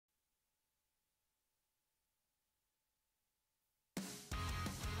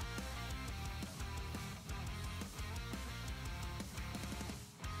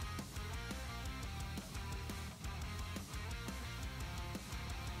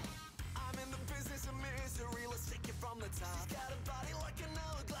top. She's got a body like an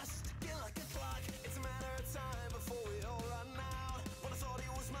hourglass, ticking like a clock. It's a matter of time before we all run out. When I thought he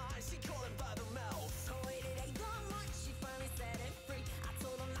was mine, she called him by the mouth. I waited 8 long months, she finally set him free. I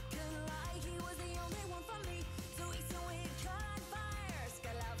told him I couldn't lie, he was the only one for me. So he said we caught fire,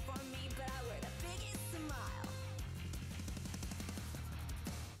 got love for me, but I wear the biggest smile.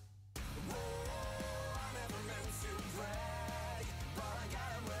 Whoa, I never meant to brag, but I got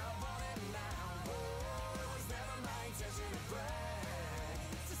him where I want him now. Whoa, it was never my intention to brag,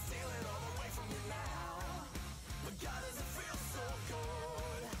 to steal it all away from you now. But God, does it feel so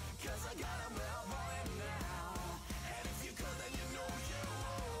good, 'cause I got him where I want him now. And if you could, then you know you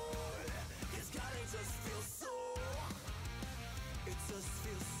would, 'cause God, it just feels so, it just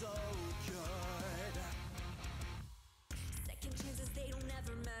feels so good. Second chances, they don't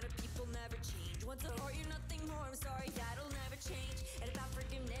ever matter, people never change. Once a heart, you're nothing more, I'm sorry, that'll never change. And about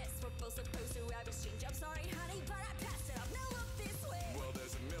forgiveness, we're both supposed to have exchange. I'm sorry, honey, but I passed it, I'll never look this way. Well,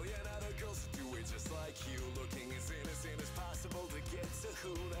 there's a million other girls who do it just like you, looking as innocent as possible to get to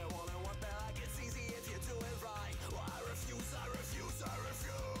who they wanna want back. Like it's easy if you do it right. Well, I refuse, I refuse, I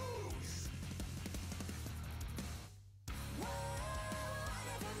refuse. Whoa, I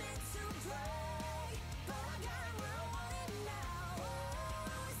never meant to break, but I got him where I want him now.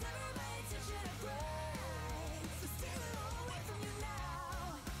 Oh, it was never my intention to break, so steal it all away from you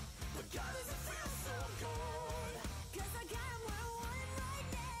now. But God, does it feel so good, 'Cause I got him where I want him right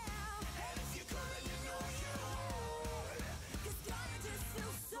now. and if you could, then you know you would. 'Cause God, it just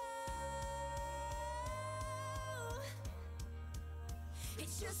feels so, it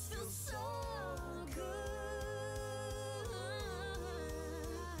just feels so good.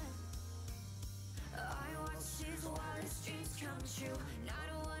 I watched his wildest dreams come true, not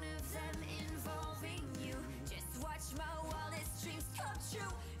one of them involving you. Just watch my wildest dreams come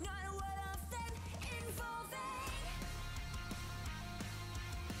true, not one of them involving.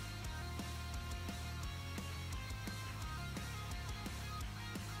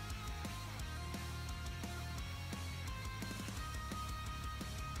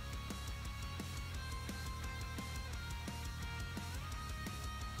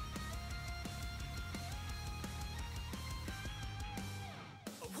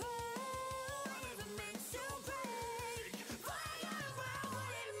 Whoa, I never meant to break, but I got him where I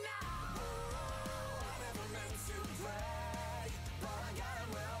want him now. Oh, I never meant to brag, but I got him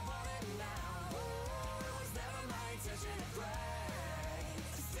where I want him now. Oh, it was never my intention to brag,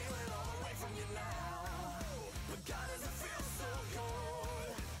 to steal it all away from you now. But God, does it feel so good,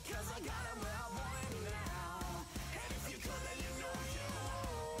 'cause I got him where I want him now. And if you could, then you know you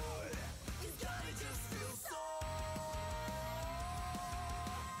would, 'cause God, it just feels so,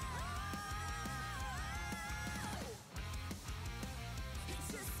 It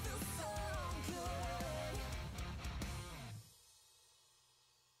just feels so good.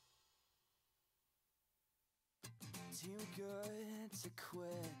 Too good to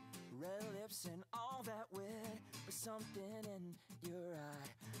quit. Red lips and all that wit, but something in your eye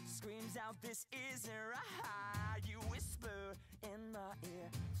screams out this isn't right. You whisper in my ear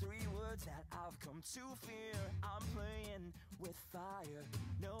 3 words that I've come to fear. I'm playing with fire,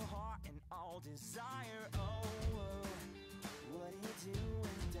 no heart and all desire. Oh, what do you do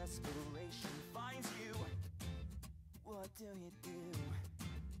when desperation finds you? What do you do?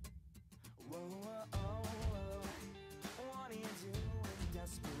 Whoa, whoa, oh, whoa. What do you do when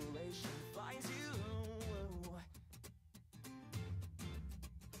desperation finds you?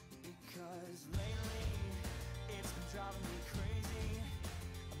 Because lately it's been driving me crazy.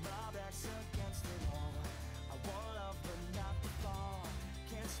 My back's against the wall. I want love but not the fall.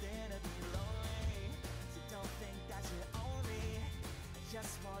 Can't stand to be lonely, so don't think that you own me. I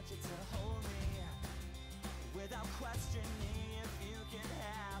just want you to hold me without questioning if you can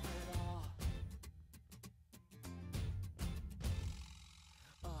have it all.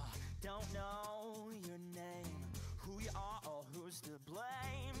 Don't know your name, who you are or who's to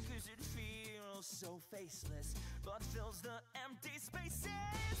blame, 'cause it feels so faceless, but fills the empty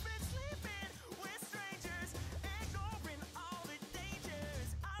spaces. Been sleeping with strangers, ignoring all the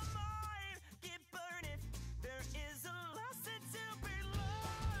dangers. I might get burned if there is a lesson to be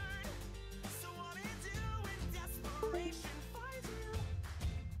learned. So what do you do when desperation finds you?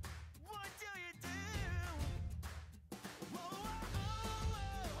 What do you do? Whoa, whoa, oh,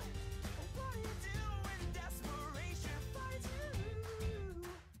 whoa. What do you do when desperation finds you?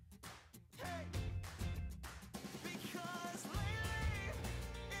 Hey, because lately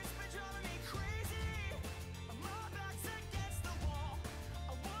it's been driving me crazy.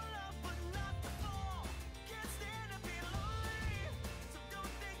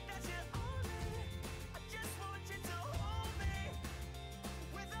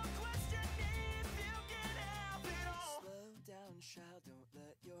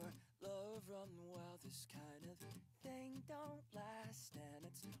 This kind of thing don't last, and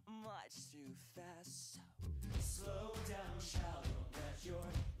it's much too fast. So slow down, child, don't let your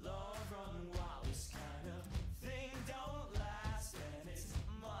love run wild. This kind of thing don't last, and it's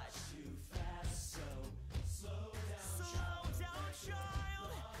much too fast. So slow down,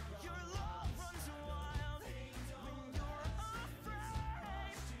 child, your love runs wild when you're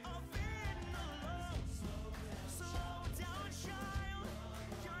afraid of being alone. Slow down, child,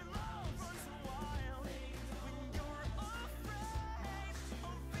 your love runs wild when you're afraid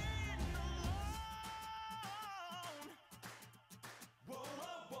of being alone. Whoa,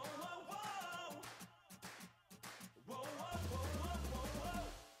 whoa, whoa, whoa, whoa. Whoa, whoa, whoa, whoa, whoa, whoa.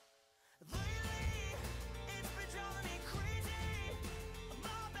 Lately, it's been driving me crazy.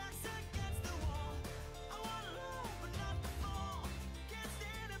 My back's against the wall. I wanna love, but not to fall. Can't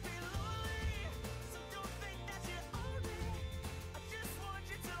stand to be lonely, so don't think that you own me. I just want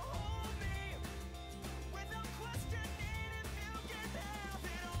you to hold me without questioning if you can have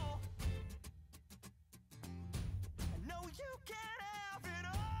it all. I know you can have it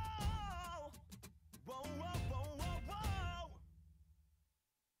all. Whoa, whoa, whoa, whoa, whoa.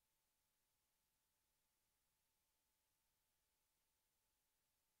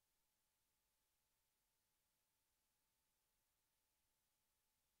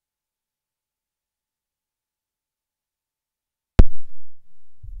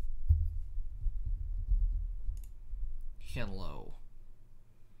 Hello.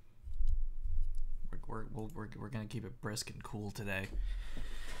 We're gonna keep it brisk and cool today.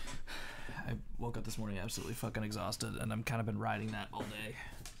 I woke up this morning absolutely fucking exhausted, and I'm kind of been riding that all day.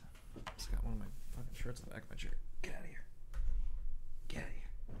 Just got one of my fucking shirts on the back of my chair. Get out of here. Get out of here.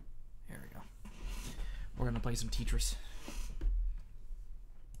 Here we go. We're gonna play some Tetris.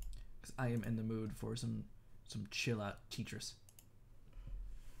 Because I am in the mood for some chill out Tetris.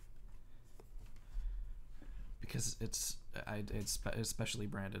 Because it's especially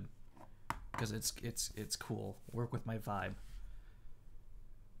branded. Because it's cool. Work with my vibe.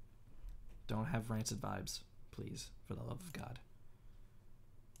 Don't have rancid vibes, please, for the love of God.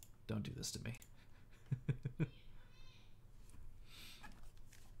 Don't do this to me.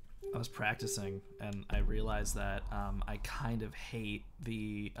 I was practicing and I realized that I kind of hate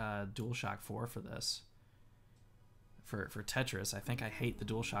the DualShock 4 for this. For Tetris, I think I hate the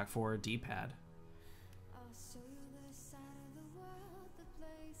DualShock 4 D-pad.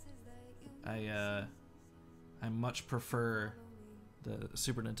 I much prefer the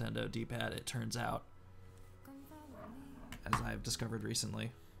Super Nintendo D-pad, it turns out, as I've discovered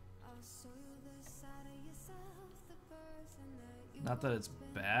recently. Not that it's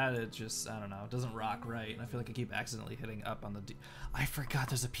bad, it just, I don't know, it doesn't rock right, and I feel like I keep accidentally hitting up on the I forgot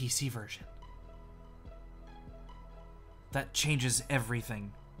there's a PC version. That changes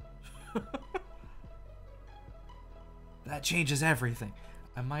everything. That changes everything.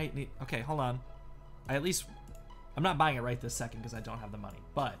 I might need... Okay, hold on. I'm not buying it right this second because I don't have the money,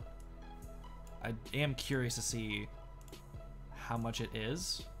 but I am curious to see how much it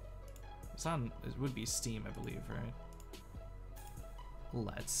is. It's on... It would be Steam, I believe, right?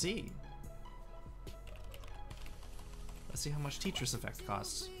 Let's see. Let's see how much Tetris Effect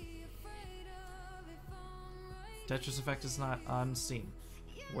costs. Tetris Effect is not on Steam.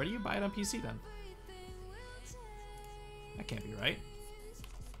 Where do you buy it on PC then? That can't be right.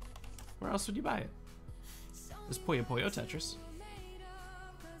 Where else would you buy it? There's Puyo Tetris.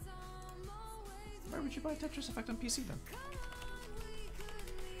 Where would you buy Tetris Effect on PC then?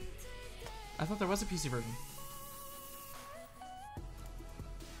 I thought there was a PC version.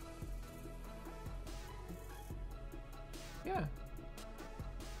 Yeah.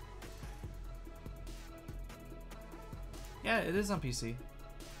 Yeah, it is on PC.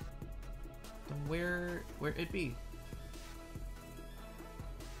 Then where it be?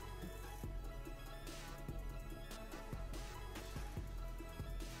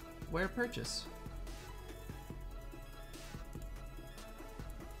 Where purchase?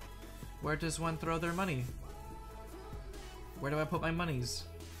 Where does one throw their money? Where do I put my monies?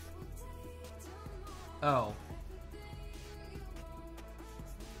 Oh.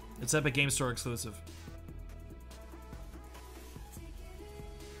 It's Epic Game Store exclusive.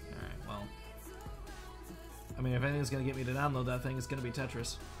 Alright, well. I mean, if anything's gonna get me to download that thing, it's gonna be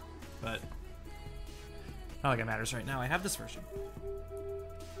Tetris. But not like it matters right now. I have this version.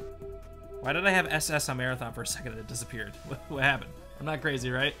 Why did I have SS on Marathon for a second and it disappeared? What happened? I'm not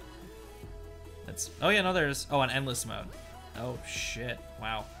crazy, right? That's... Oh yeah, no, there's... Oh, on endless mode. Oh, shit.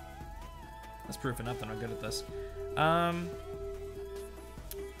 Wow. That's proof enough that I'm good at this.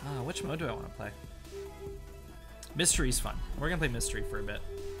 Which mode do I want to play? Mystery's fun. We're gonna play Mystery for a bit.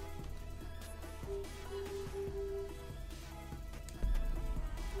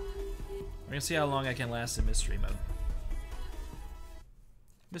 We're gonna see how long I can last in mystery mode.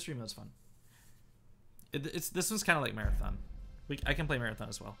 Mystery mode's fun. This one's kind of like marathon. I can play marathon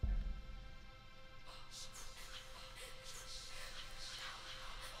as well.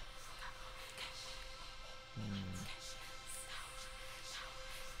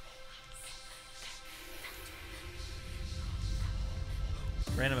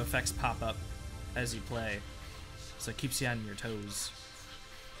 Random effects pop up as you play, so it keeps you on your toes.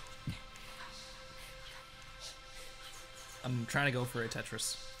 I'm trying to go for a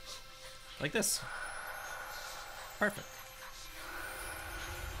Tetris. Like this. Perfect.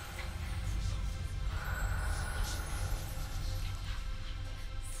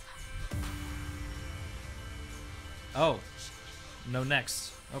 Oh. No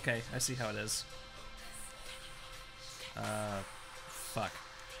next. Okay, I see how it is. Fuck.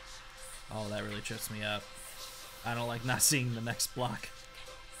 Oh, that really trips me up. I don't like not seeing the next block.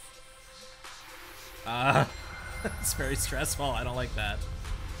 It's very stressful. I don't like that.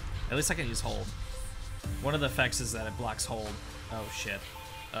 At least I can use hold. One of the effects is that it blocks hold. Oh shit.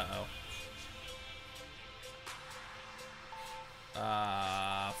 Uh-oh.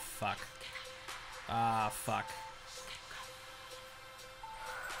 Fuck. Fuck.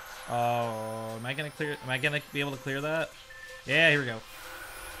 Oh, am I gonna be able to clear that? Yeah, here we go.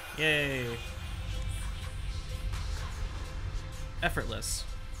 Yay. Effortless.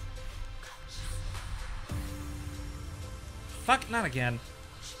 Fuck, not again.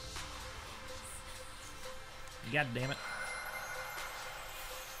 God damn it.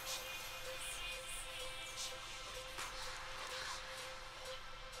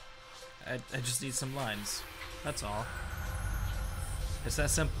 I just need some lines. That's all. It's that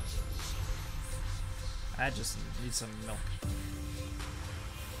simple. I just need some milk.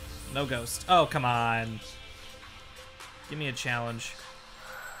 No ghost. Oh, come on. Give me a challenge.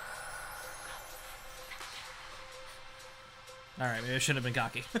 Alright, maybe I shouldn't have been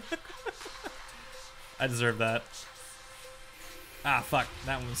cocky. I deserve that. Ah, fuck.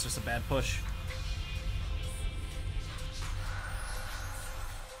 That one was just a bad push.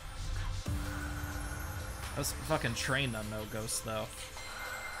 I was fucking trained on no ghosts, though.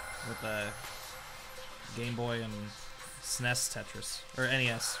 With the Game Boy and SNES Tetris. Or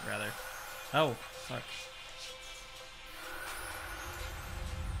NES, rather. Oh, fuck.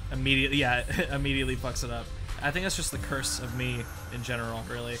 Immediately, yeah, immediately fucks it up. I think that's just the curse of me in general,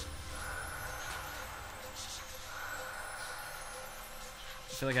 really. I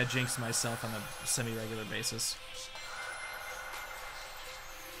feel like I jinx myself on a semi-regular basis.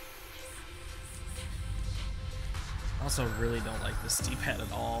 I also really don't like this D-pad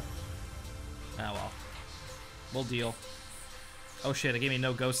at all. Ah, well. We'll deal. Oh shit, it gave me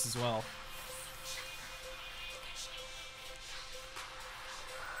no ghosts as well.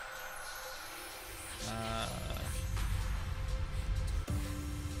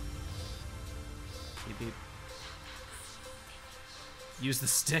 Beep beep. Use the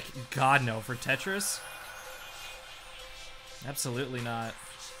stick? God no, for Tetris? Absolutely not.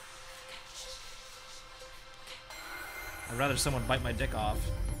 I'd rather someone bite my dick off.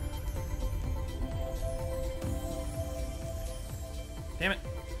 Damn it.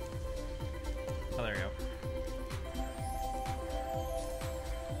 Oh, there we go.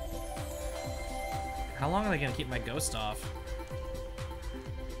 How long are they gonna keep my ghost off?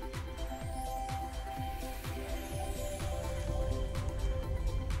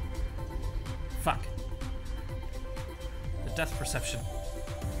 Fuck. The depth perception.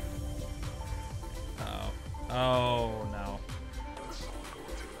 Uh-oh. Oh, no.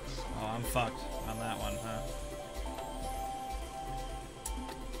 Oh, I'm fucked on that one, huh?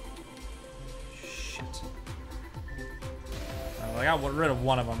 Shit. Well, I got rid of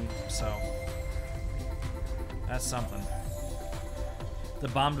one of them, so... That's something. The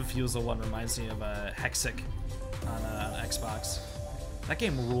bomb defusal one reminds me of Hexic on Xbox. That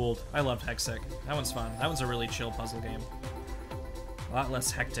game ruled. I loved Hexic. That one's fun. That one's a really chill puzzle game. A lot less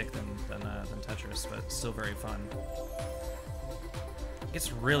hectic than Tetris, but still very fun. It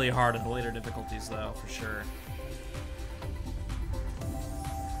gets really hard in the later difficulties, though, for sure.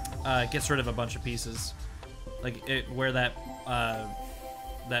 It gets rid of a bunch of pieces. Like where that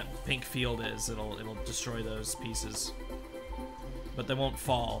that pink field is, it'll destroy those pieces, but they won't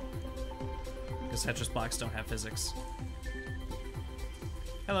fall because Tetris blocks don't have physics.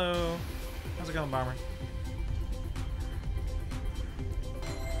 Hello, how's it going, Bomber?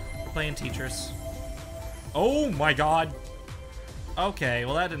 We're playing Tetris. Oh my god. Okay,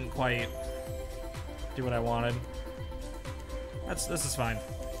 well that didn't quite do what I wanted. This is fine.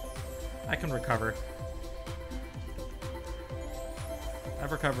 I can recover.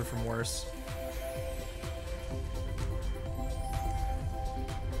 I've recovered from worse.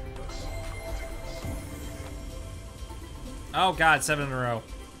 Oh god, 7 in a row.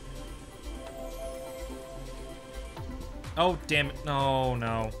 Oh, damn it. No,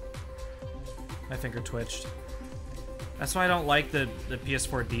 no. My finger twitched. That's why I don't like the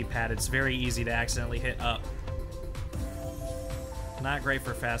PS4 D-pad. It's very easy to accidentally hit up. Not great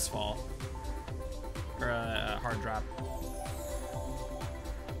for fast fall. Or a hard drop.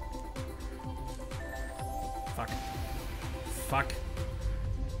 Fuck. Fuck.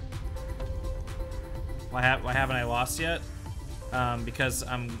 Why haven't I lost yet? Because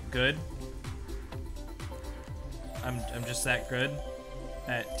I'm good. I'm just that good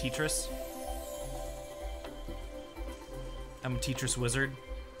at Tetris. I'm a Tetris wizard.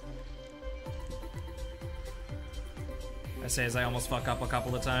 I say as I almost fuck up a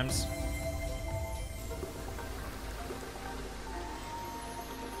couple of times.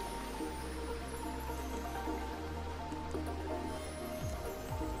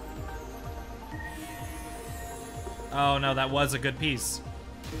 Oh no, that was a good piece.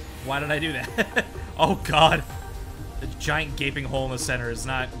 Why did I do that? Oh god. The giant gaping hole in the center is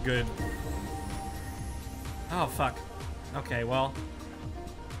not good. Oh fuck. Okay, well.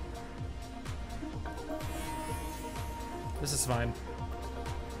 This is fine.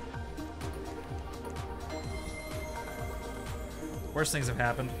 Worst things have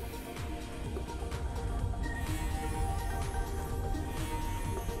happened.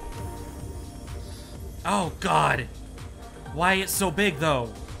 Oh god! Why it's so big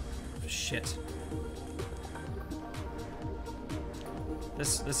though? Shit.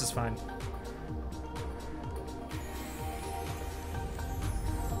 This is fine.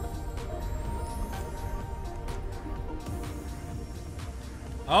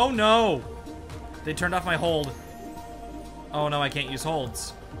 Oh no! They turned off my hold. Oh no, I can't use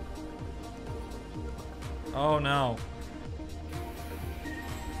holds. Oh no.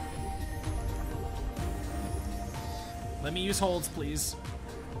 Let me use holds, please.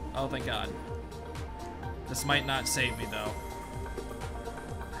 Oh, thank God. This might not save me, though.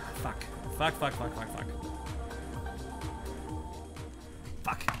 Fuck. Fuck, fuck, fuck, fuck, fuck.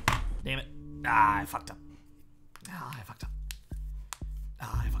 Fuck. Damn it. Ah, I fucked up. Ah, I fucked up.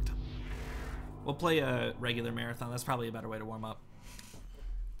 Ah, I fucked up. We'll play a regular marathon. That's probably a better way to warm up.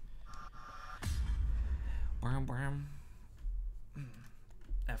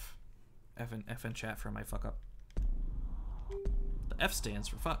 F in chat for my fuck up. The F stands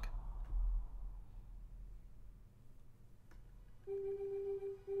for fuck.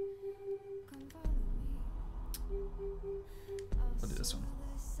 We'll do this one.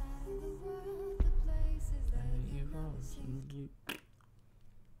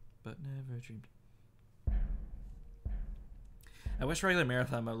 But never dreamed. I wish regular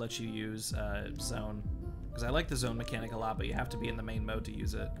marathon would let you use zone, because I like the zone mechanic a lot, but you have to be in the main mode to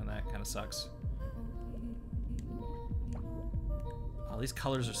use it, and that kind of sucks. Oh, these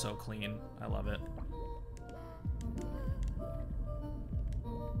colors are so clean. I love it.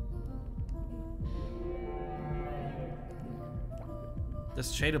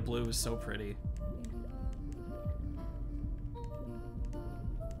 This shade of blue is so pretty.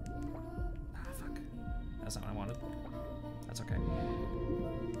 Ah, fuck. That's not what I wanted. That's okay.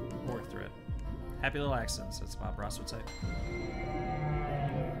 We'll work through it. Happy little accidents, as Bob Ross would say.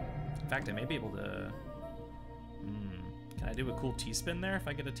 In fact, I may be able to... Can I do a cool T-spin there if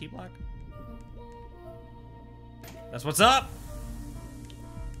I get a T-block? That's what's up!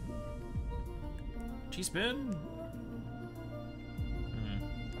 T-spin!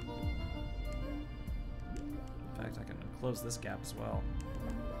 In fact, I can close this gap as well.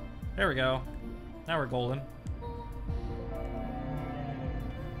 There we go. Now we're golden.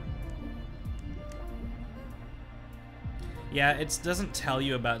 Yeah, it doesn't tell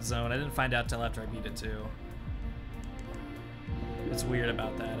you about zone. I didn't find out till after I beat it too. It's weird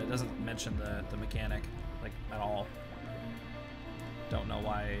about that. It doesn't mention the mechanic, like, at all. Don't know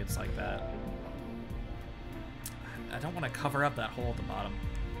why it's like that. I don't want to cover up that hole at the bottom.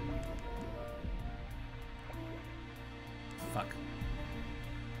 Fuck.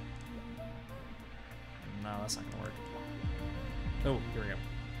 No, that's not gonna work. Oh, here we go.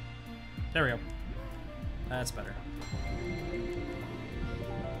 There we go. That's better.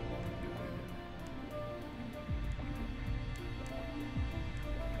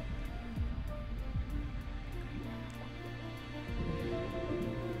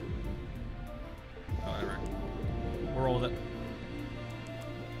 Whatever. We'll roll with it.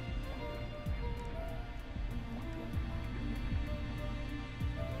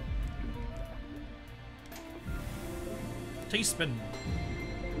 T-spin.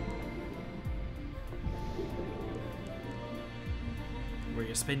 where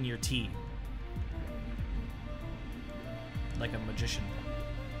you spin your tea. Like a magician.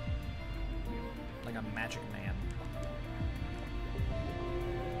 Like a magic man.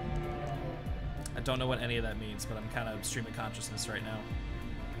 I don't know what any of that means, but I'm kind of stream of consciousness right now.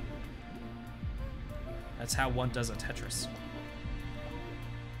 That's how one does a Tetris.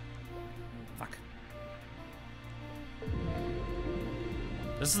 Fuck.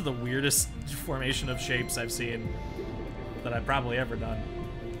 This is the weirdest formation of shapes I've seen that I've probably ever done.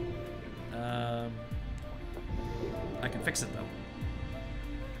 I can fix it though.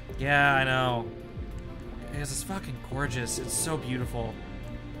 Yeah, I know. It's fucking gorgeous. It's so beautiful.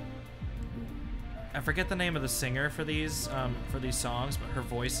 I forget the name of the singer for these songs, but her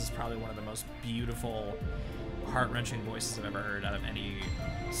voice is probably one of the most beautiful, heart-wrenching voices I've ever heard out of any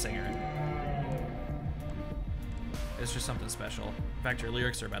singer. It's just something special. In fact, your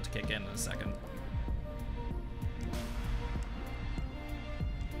lyrics are about to kick in a second.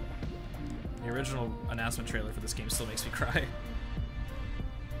 The original announcement trailer for this game still makes me cry.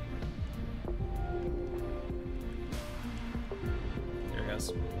 Here it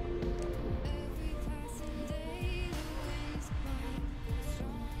goes.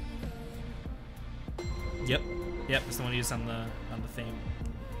 Yep, it's the one used on the theme.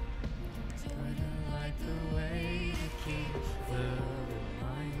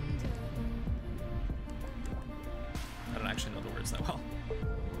 I don't actually know the words that well.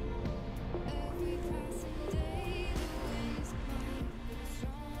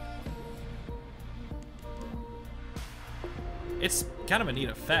 It's kind of a neat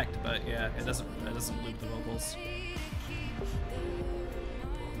effect, but yeah, it doesn't loop the vocals.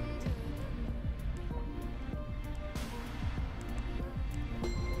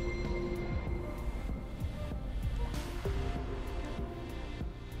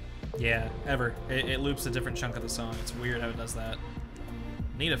 Yeah, ever. It loops a different chunk of the song. It's weird how it does that.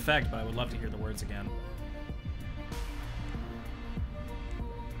 Neat effect, but I would love to hear the words again.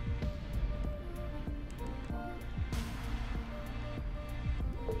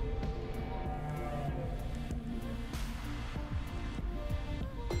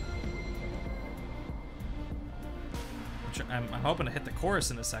 I'm hoping to hit the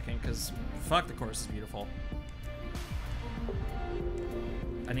chorus in a second, because fuck, the chorus is beautiful.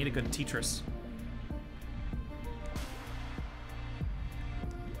 I need a good Tetris.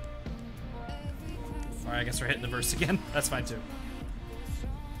 Alright, I guess we're hitting the verse again. That's fine too.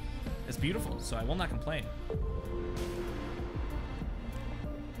 It's beautiful, so I will not complain.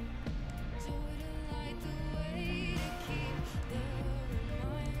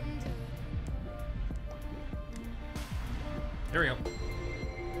 There we go.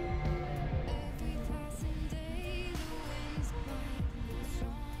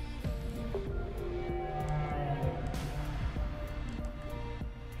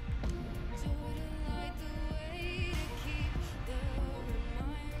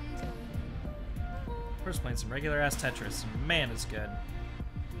 We're just playing some regular ass Tetris. Man, it's good.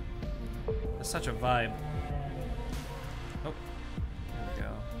 It's such a vibe. Oh, there we go.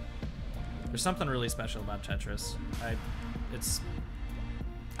 There's something really special about Tetris.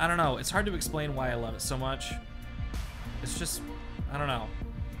 I don't know. It's hard to explain why I love it so much. It's just, I don't know.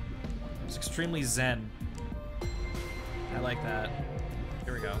 It's extremely zen. I like that.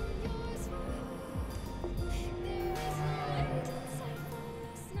 Here we go.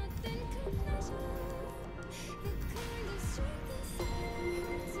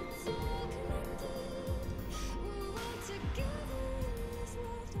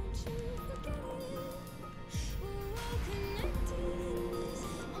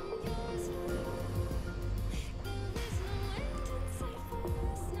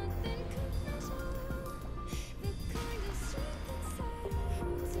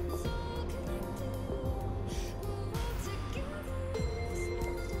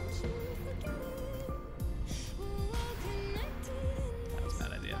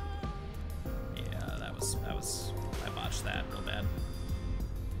 I botched that real bad.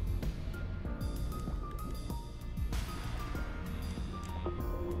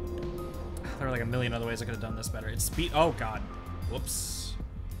 There are like a million other ways I could have done this better. It's speed. Oh god. Whoops.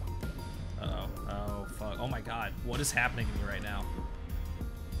 Uh-oh. Oh fuck. Oh my god. What is happening to me right now?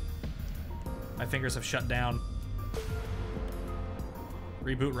 My fingers have shut down.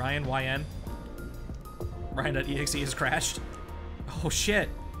 Reboot Ryan. YN. Ryan.exe has crashed. Oh shit.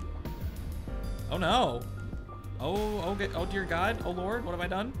 Oh no. Oh dear God. Oh Lord, what have I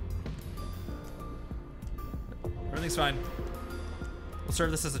done? Everything's fine. We'll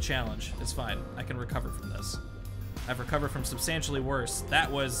serve this as a challenge. It's fine. I can recover from this. I've recovered from substantially worse.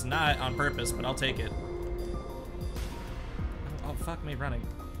 That was not on purpose, but I'll take it. Oh fuck me running?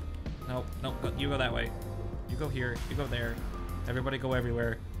 No, no, you go that way. You go here, you go there. Everybody go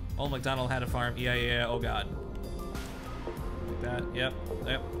everywhere. Old MacDonald had a farm. Yeah, oh god. Like that. Yep.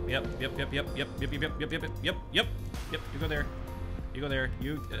 You go there. You go there.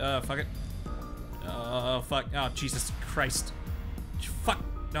 You, fuck it. Fuck. Oh, Jesus Christ. Fuck.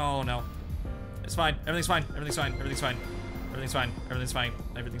 No, no. It's fine. Everything's fine. Everything's fine. Everything's fine. Everything's fine. Everything's fine.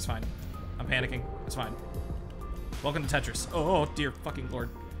 Everything's fine. I'm panicking. It's fine. Welcome to Tetris. Oh, dear fucking lord.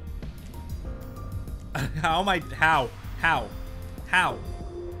 How am I? How?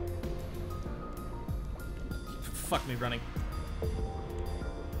 Fuck me running.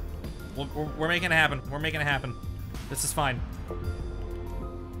 We're making it happen. We're making it happen. This is fine.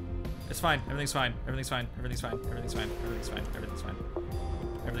 It's fine. Everything's fine. Everything's fine. Everything's fine. Everything's fine. Everything's fine. Everything's fine.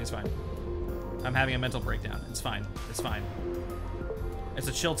 Everything's fine. I'm having a mental breakdown. It's fine. It's fine. It's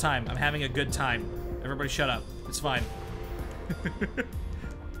a chill time. I'm having a good time. Everybody shut up. It's fine.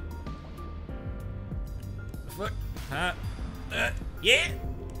 Fuck. Yeah.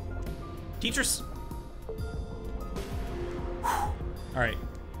 Tetris. All right.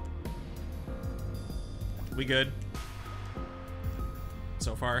 We good?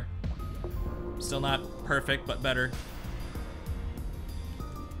 So far. Still not perfect, but better.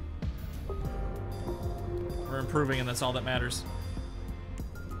 We're improving, and that's all that matters.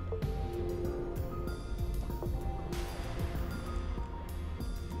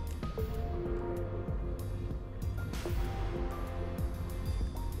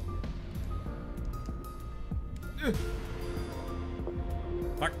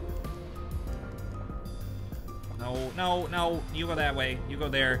 Fuck. No, no, no. You go that way. You go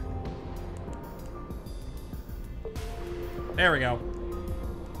there. There we go.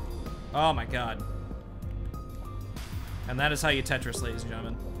 Oh my god. And that is how you Tetris, ladies and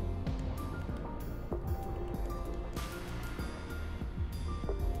gentlemen.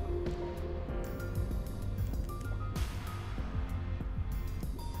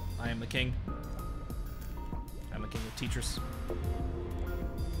 I am the king. I'm the king of Tetris.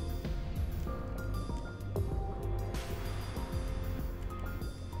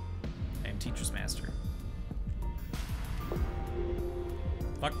 I am Tetris master.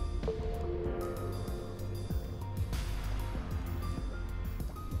 Fuck.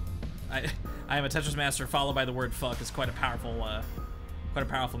 I am a Tetris master followed by the word fuck is quite a powerful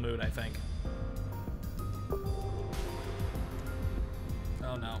mood, I think.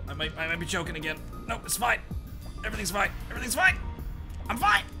 Oh no, I might be choking again. No, it's fine. Everything's fine. Everything's fine. I'm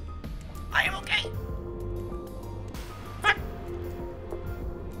fine. I am okay. Fuck.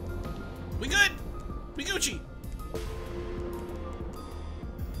 We good. We Gucci.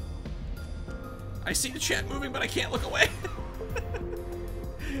 I see the chat moving, but I can't look away.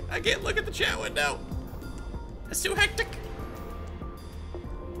 I can't look at the chat window. It's too hectic.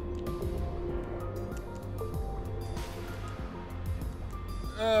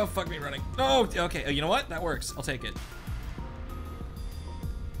 Oh, fuck me running. Oh, okay. You know what? That works. I'll take it.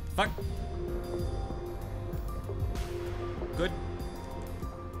 Fuck. Good.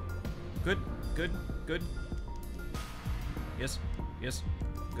 Good. Good. Good. Yes. Yes.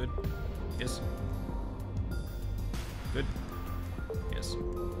 Good. Yes. Good. Yes.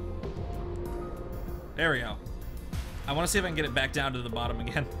 There we go. I want to see if I can get it back down to the bottom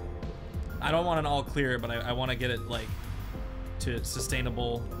again. I don't want an all clear, but I want to get it, like, to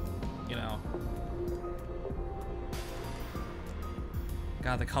sustainable, you know.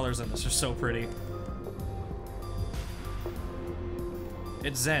 God, the colors in this are so pretty.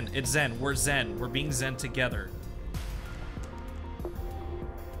 It's Zen. It's Zen. We're Zen. We're being Zen together.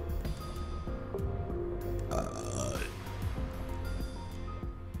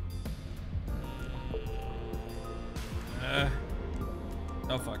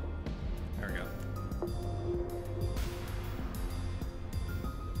 Oh, fuck. There we go.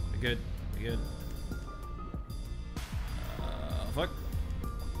 We good. We good. Fuck.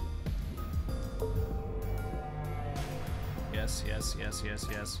 Yes, yes, yes, yes,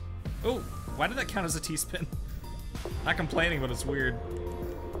 yes. Oh, why did that count as a T-spin? Not complaining, but it's weird.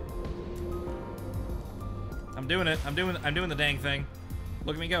 I'm doing it. I'm doing the dang thing.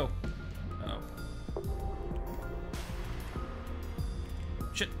 Look at me go. Uh-oh.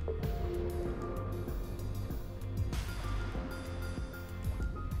 Shit.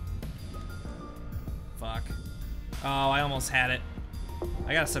 Fuck. Oh, I almost had it.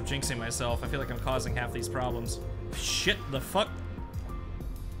 I gotta stop jinxing myself. I feel like I'm causing half these problems. Shit, the fuck?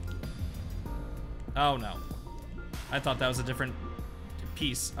 Oh no. I thought that was a different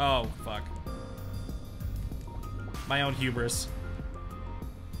piece. Oh, fuck. My own hubris.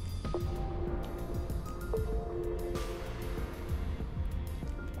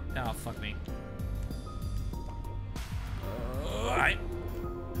 fuck me.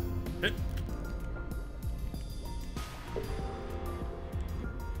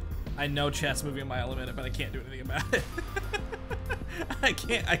 I know chat's moving a mile a minute, but I can't do anything about it. I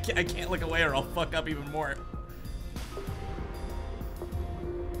can't look away or I'll fuck up even more.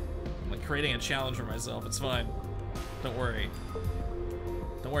 I'm like creating a challenge for myself. It's fine. Don't worry.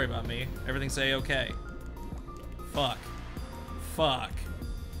 Don't worry about me. Everything's A-okay. Fuck. Fuck.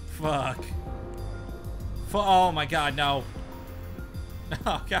 Fuck. Oh my god, no.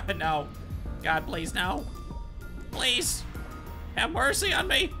 Oh god, no. God, please, no. Please. Have mercy on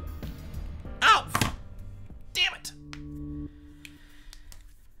me. Ow! Damn it.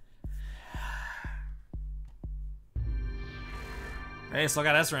 Hey, still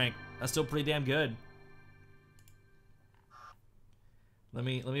got S rank. That's still pretty damn good. Let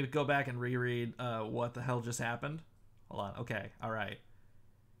me go back and reread what the hell just happened. Hold on. Okay. All right.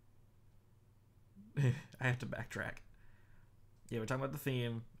 I have to backtrack. Yeah, we're talking about the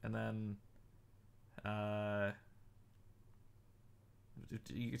theme, and then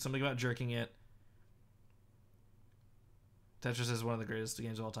something about jerking it. Tetris is one of the greatest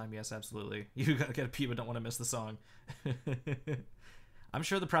games of all time. Yes, absolutely. You gotta pee, but don't want to miss the song. I'm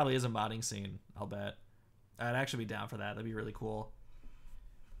sure there probably is a modding scene. I'll bet. I'd actually be down for that. That'd be really cool.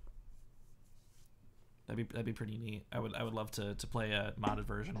 That'd be pretty neat. I would love to play a modded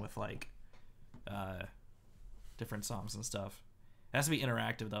version with like different songs and stuff. It has to be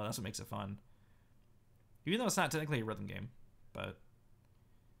interactive though. That's what makes it fun. Even though it's not technically a rhythm game, but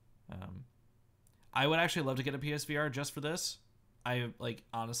I would actually love to get a PSVR just for this. I like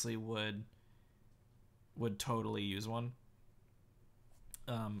honestly would totally use one.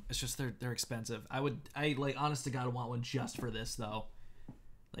 It's just they're expensive. I like honest to God want one just for this though.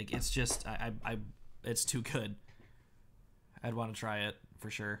 Like it's just it's too good. I'd want to try it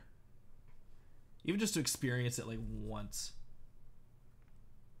for sure. Even just to experience it like once.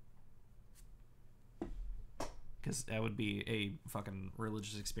 Because that would be a fucking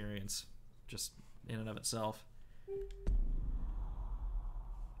religious experience just in and of itself.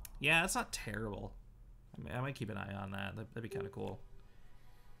 Yeah, that's not terrible. I mean, I might keep an eye on that. That'd be kind of cool.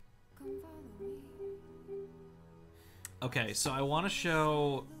 Okay, so I do want to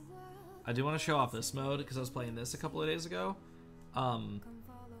show off this mode because I was playing this a couple of days ago.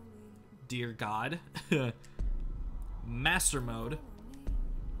 Dear God. Master mode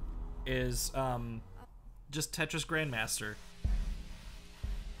is just Tetris Grandmaster.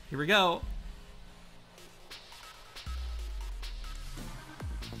 Here we go.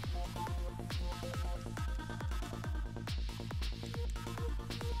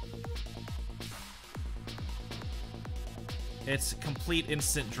 It's complete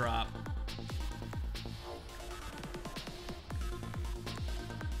instant drop.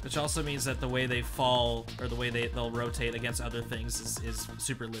 Which also means that the way they fall, or the way they'll rotate against other things is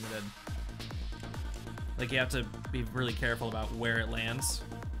super limited. Like, you have to be really careful about where it lands.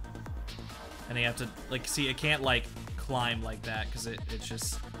 And you have to, like, see, it can't, like, climb like that, because it's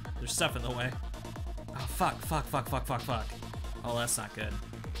just, there's stuff in the way. Oh, fuck. Oh, that's not good.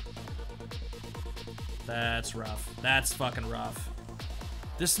 That's rough. That's fucking rough.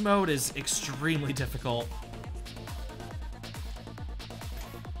 This mode is extremely difficult.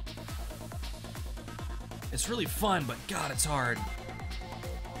 It's really fun, but God, it's hard.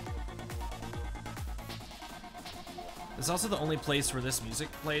 It's also the only place where this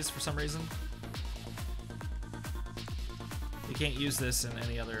music plays for some reason. You can't use this in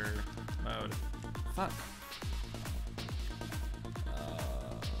any other mode. Fuck.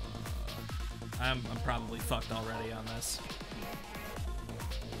 I'm probably fucked already on this.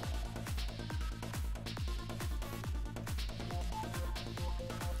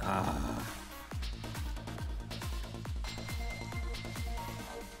 Ah.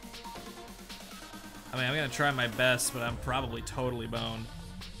 I mean, I'm gonna try my best, but I'm probably totally boned.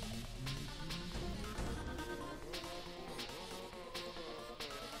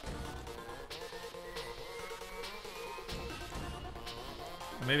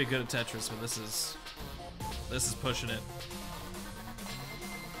 I may be good at Tetris, but this is pushing it.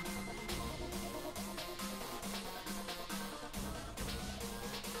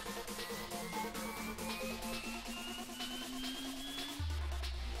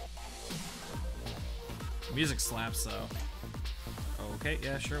 The music slaps though. Okay,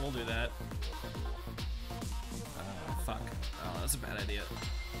 yeah, sure, we'll do that. Fuck. Oh, that's a bad idea.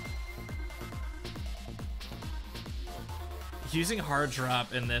 Using hard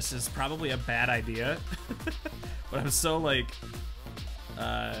drop in this is probably a bad idea. But I'm so like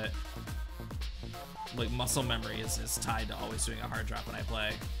muscle memory is tied to always doing a hard drop when I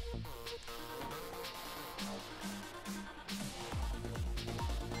play.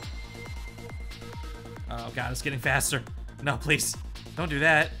 Oh god, it's getting faster. No, please. Don't do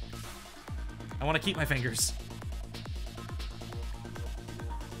that. I want to keep my fingers.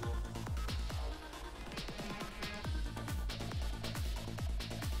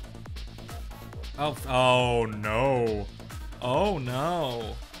 Oh no. Oh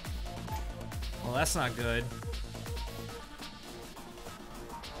no. Well, that's not good.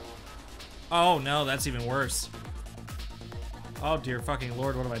 Oh no, that's even worse. Oh dear fucking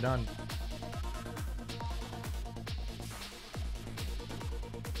lord, what have I done?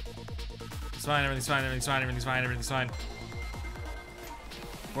 It's fine, everything's fine, everything's fine, everything's fine, everything's fine.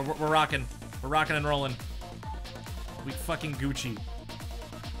 We're rocking. We're rocking and rolling. We fucking Gucci.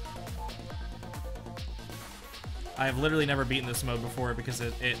 I have literally never beaten this mode before because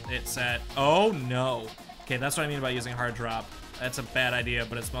it's at... Oh, no. Okay, that's what I mean about using hard drop. That's a bad idea,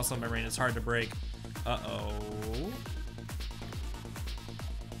 but it's muscle memory and it's hard to break. Uh-oh.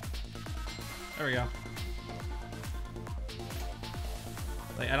 There we go.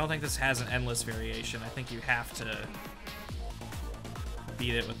 Like, I don't think this has an endless variation. I think you have to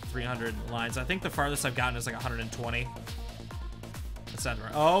beat it with 300 lines. I think the farthest I've gotten is like 120. That's not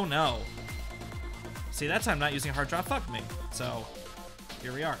right. Oh, no. See, that time not using hard drop fucked me. So,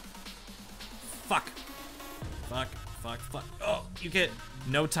 here we are. Fuck. Fuck, fuck, fuck. Oh, you get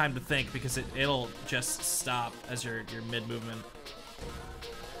no time to think because it'll just stop as your mid-movement.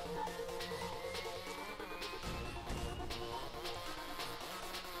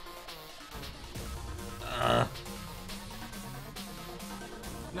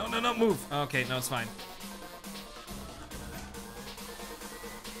 No, no, no, move. Okay, no, it's fine.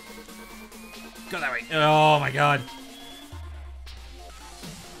 Go that way. Oh my god.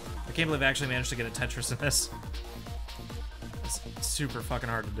 I can't believe I actually managed to get a Tetris in this. It's super fucking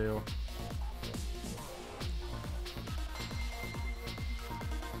hard to do.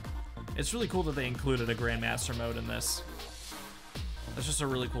 It's really cool that they included a Grandmaster mode in this. That's just a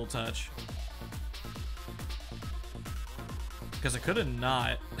really cool touch. Because I could have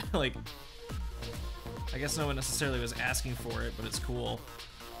not. Like, I guess no one necessarily was asking for it, but it's cool.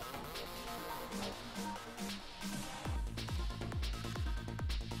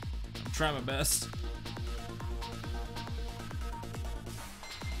 I'm trying my best.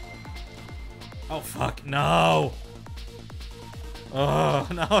 Oh, fuck. No! Oh,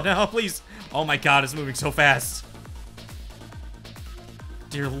 no, no, please. Oh my god, it's moving so fast.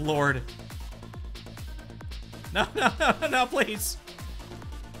 Dear lord. No, no, no, no, no, please.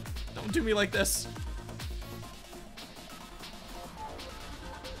 Don't do me like this.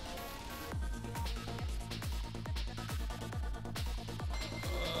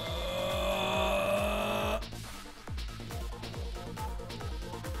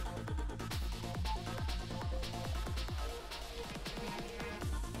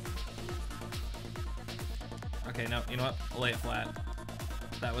 Okay, no, you know what? I'll lay it flat.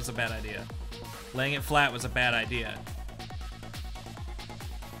 That was a bad idea. Laying it flat was a bad idea.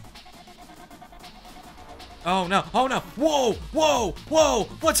 Oh no, oh no, whoa, whoa, whoa,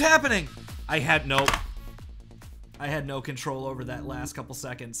 what's happening? I had no control over that last couple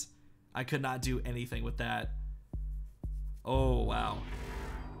seconds. I could not do anything with that. Oh, wow.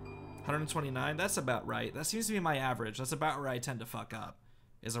 129, that's about right. That seems to be my average. That's about where I tend to fuck up,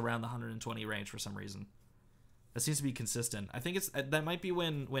 is around the 120 range for some reason. That seems to be consistent. I think that might be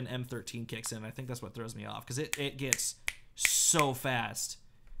when M13 kicks in. I think that's what throws me off, because it gets so fast.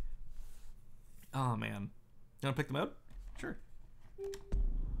 Oh, man. You want to pick the mode? Sure.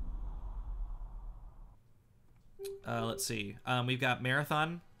 Let's see. We've got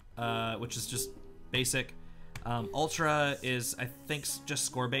Marathon, which is just basic. Ultra is, I think, just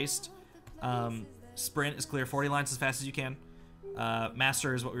score-based. Sprint is clear 40 lines as fast as you can.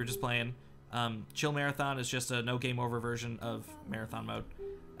 Master is what we were just playing. Chill Marathon is just a no game over version of Marathon mode.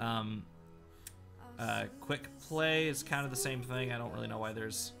 Quick Play is kind of the same thing. I don't really know why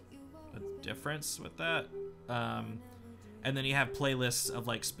there's a difference with that. And then you have playlists of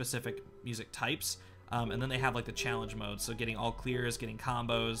like specific music types. And then they have like the challenge mode. So getting all clears, getting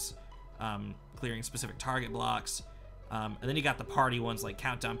combos, clearing specific target blocks. And then you got the party ones like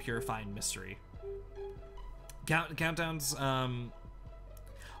Countdown, Purify, and Mystery. Countdown's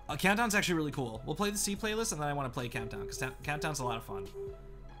Countdown's actually really cool. We'll play the C playlist, and then I want to play Countdown, because Countdown's a lot of fun.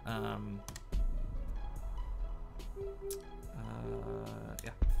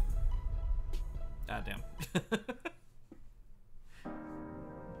 Yeah. Ah, damn.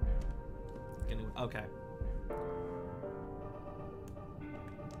 Okay.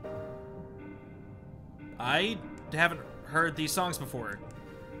 I haven't heard these songs before.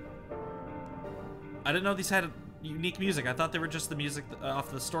 I didn't know these had unique music. I thought they were just the music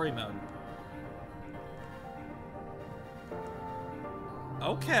off the story mode.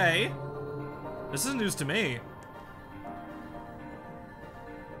 Okay. This is news to me.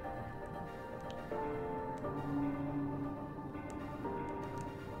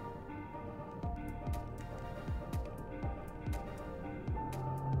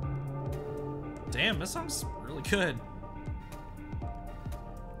 Damn, this song's really good.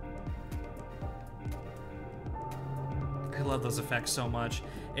 I love those effects so much.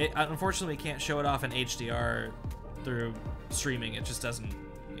 Unfortunately, we can't show it off in HDR through streaming. It just doesn't.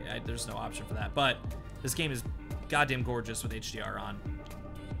 Yeah, there's no option for that. But this game is goddamn gorgeous with HDR on.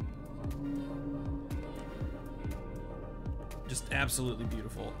 Just absolutely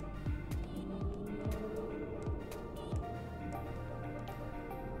beautiful.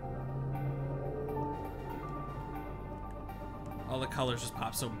 All the colors just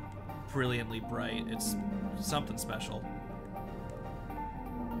pop so brilliantly bright. It's something special.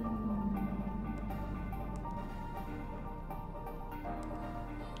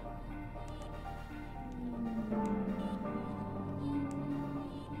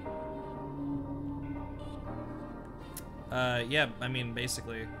 Yeah, I mean,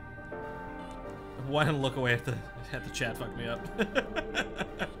 basically. Why didn't look away at the chat? Fuck me up.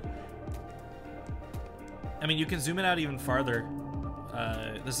 I mean, you can zoom it out even farther.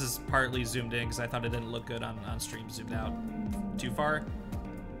 This is partly zoomed in because I thought it didn't look good on stream zoomed out too far.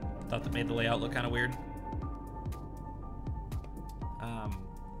 Thought that made the layout look kind of weird.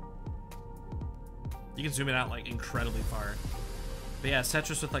 You can zoom it out like incredibly far. But yeah, it's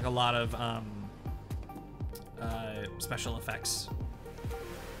Tetris with like a lot of special effects.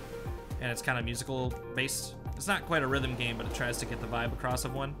 And it's kind of musical based. It's not quite a rhythm game, but it tries to get the vibe across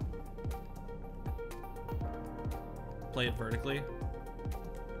of one. Play it vertically.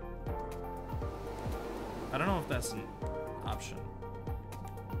 I don't know if that's an option.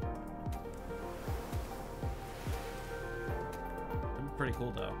 It'd be pretty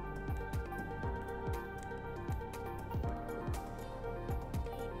cool though.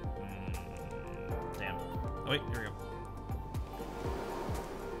 Damn. Oh wait, here we go.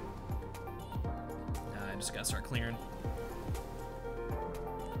 I just gotta start clearing.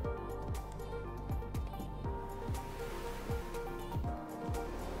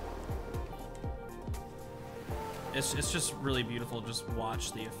 It's just really beautiful. Just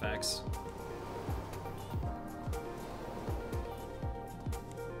watch the effects.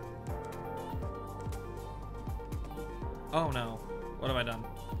 Oh no. What have I done?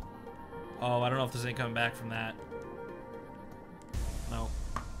 Oh, I don't know if there's any coming back from that. No.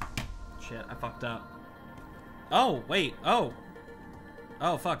 Shit, I fucked up. Oh, wait. Oh.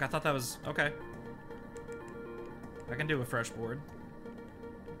 Oh, fuck. I thought that was... Okay. I can do a fresh board.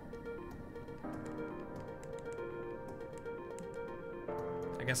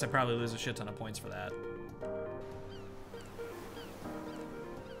 I guess I probably lose a shit ton of points for that.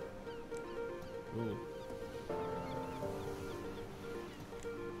 Ooh.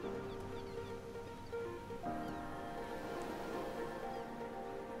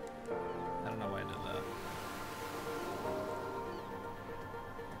 I don't know why I did that.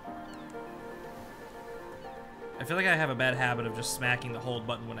 I feel like I have a bad habit of just smacking the hold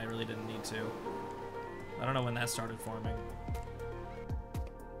button when I really didn't need to. I don't know when that started forming.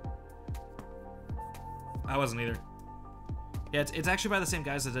 I wasn't either. Yeah, it's actually by the same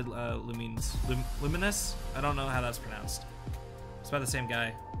guys that did Luminous. I don't know how that's pronounced. It's by the same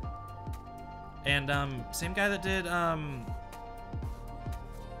guy. And same guy that did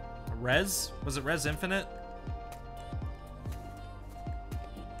Rez? Was it Rez Infinite?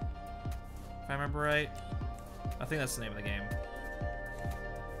 If I remember right. I think that's the name of the game.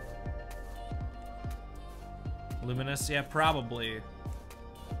 Luminous? Yeah, probably.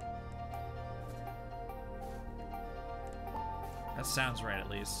 That sounds right, at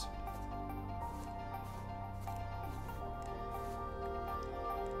least.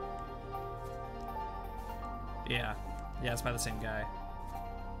 Yeah. Yeah, it's by the same guy.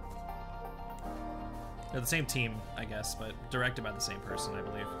 They're the same team, I guess, but directed by the same person, I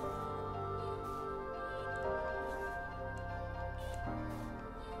believe.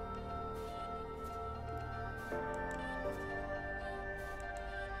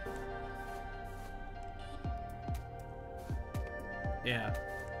 Yeah.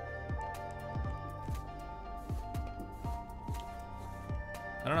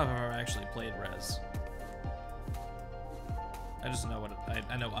 I don't know if I've ever actually played Rez. I just know what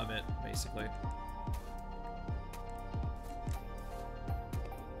I know of it, basically.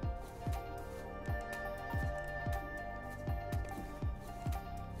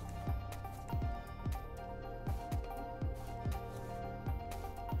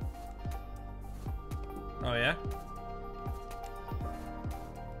 Oh yeah?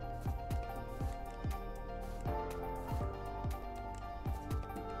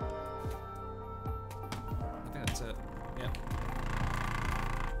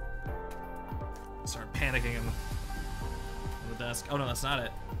 panicking on the desk. Oh no, that's not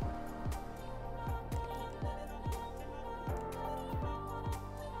it.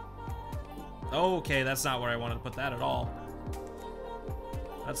 Okay, that's not where I wanted to put that at all.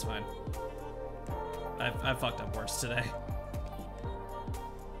 That's fine. I've fucked up worse today.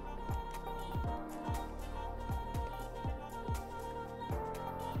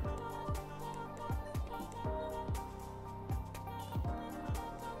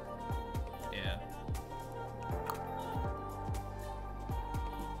 Yeah.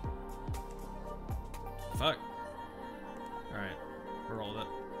 Fuck. Alright, we'll roll with it.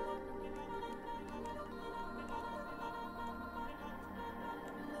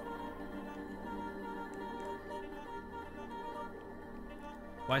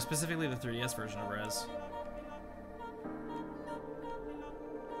 Why specifically the 3DS version of Res?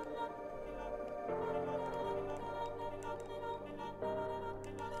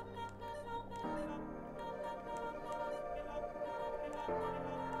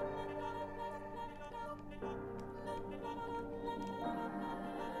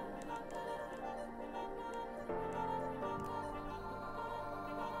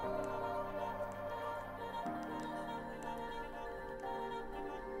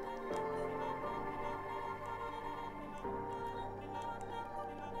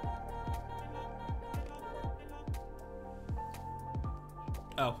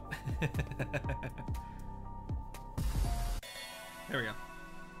 Oh. There we go.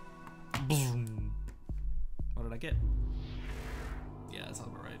 Boom. What did I get? Yeah, that sounds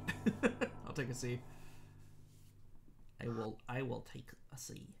about right. I'll take a C. I will take a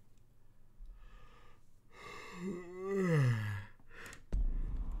C.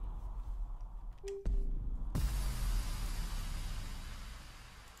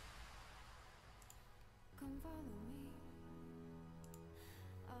 Come follow me.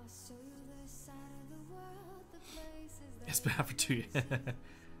 I'll show you the side of the world, the places that It's been out for 2 years. I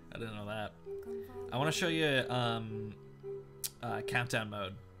didn't know that. I want to show you countdown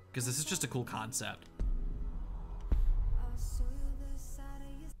mode because this is just a cool concept. I'll show you the side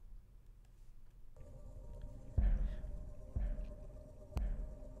of your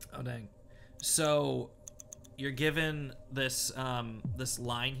Oh dang. So you're given this this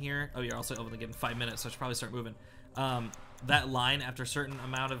line here. Oh, you're also only given 5 minutes, so I should probably start moving. That line after a certain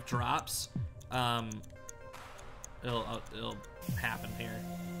amount of drops, it'll happen here.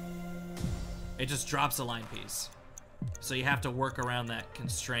 It just drops a line piece, so you have to work around that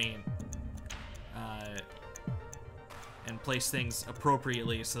constraint and place things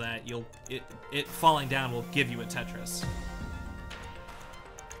appropriately so that it falling down will give you a Tetris.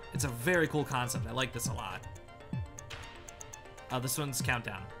 It's a very cool concept. I like this a lot. This one's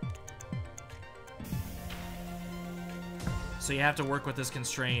countdown. So you have to work with this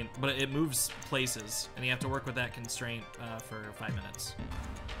constraint, but it moves places, and you have to work with that constraint for 5 minutes.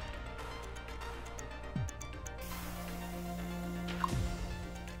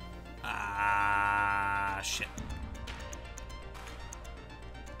 Ah, shit.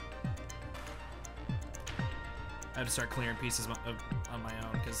 I have to start clearing pieces on my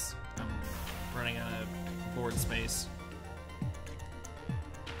own because I'm running out of board space.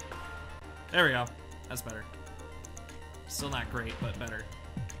 There we go. That's better. Still not great, but better.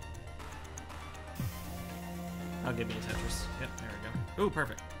 I'll give me a Tetris. Yep, there we go. Ooh,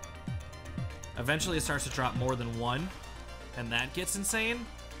 perfect. Eventually it starts to drop more than one, and that gets insane.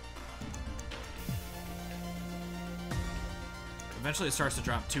 Eventually it starts to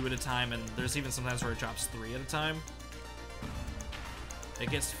drop 2 at a time, and there's even sometimes where it drops 3 at a time. It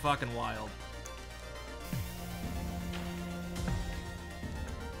gets fucking wild.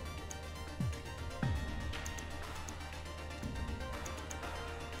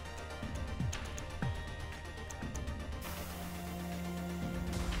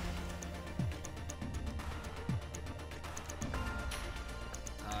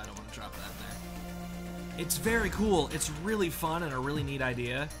 I don't want to drop that there. It's very cool. It's really fun and a really neat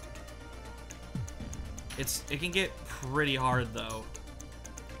idea. It can get pretty hard though.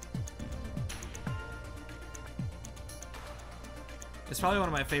 It's probably one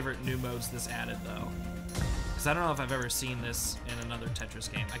of my favorite new modes this added though. Because I don't know if I've ever seen this in another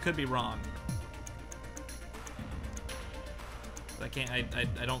Tetris game. I could be wrong. But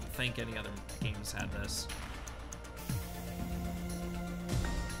I don't think any other games had this.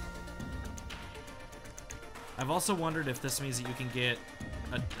 I've also wondered if this means that you can get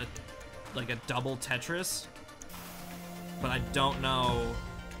like a double Tetris, but I don't know.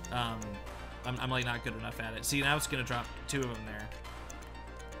 I'm like not good enough at it. See, now it's gonna drop 2 of them there.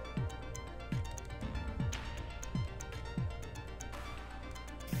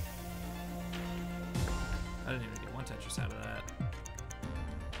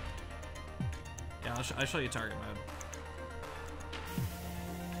 Yeah, I'll show you target mode.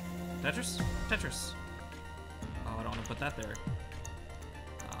 Tetris? Tetris. Oh, I don't want to put that there.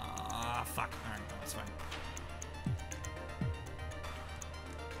 Ah, fuck. Alright, no, that's fine.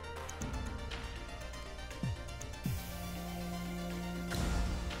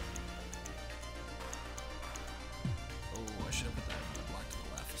 Oh, I should have put that block to the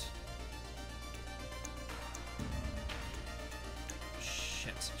left.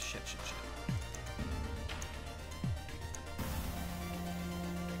 Shit.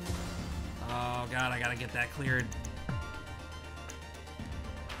 Oh god, I gotta get that cleared.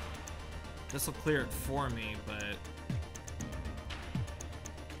 This will clear it for me, but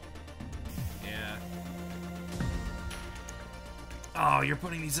yeah. Oh, you're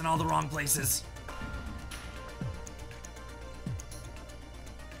putting these in all the wrong places.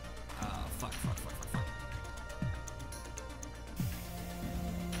 Fuck.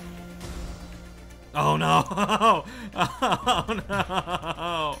 Oh no! Oh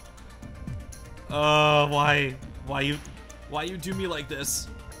no! Oh, why you do me like this?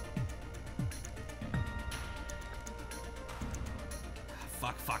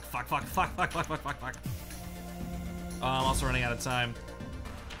 Fuck. Oh, I'm also running out of time.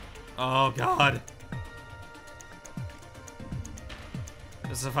 Oh god.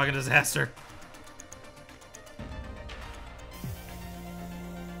 This is a fucking disaster.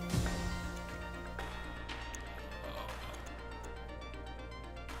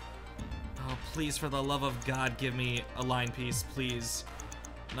 Oh, please, for the love of God, give me a line piece, please.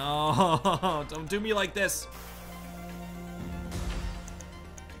 No, don't do me like this.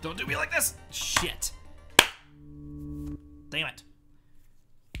 Don't do me like this! Shit. Damn it.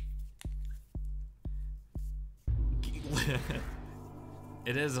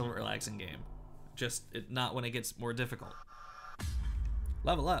 It is a relaxing game. Just not when it gets more difficult.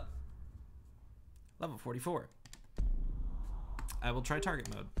 Level up. Level 44. I will try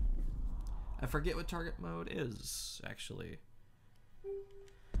target mode. I forget what target mode is, actually.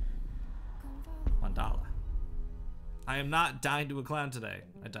 Mandala. I am not dying to a clown today.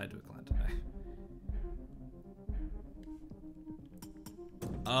 I died to a clown today.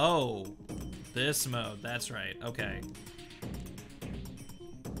 Oh, this mode. That's right. Okay.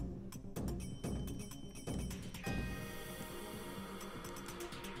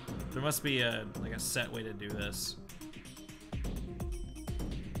 There must be a like a set way to do this.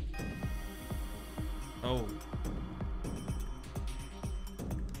 Oh.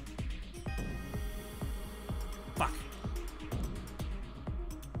 Fuck.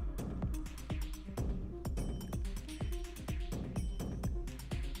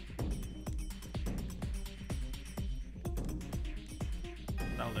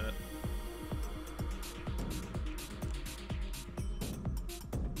 That'll do it.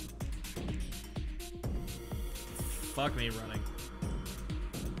 Fuck me running.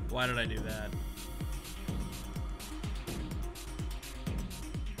 Why did I do that?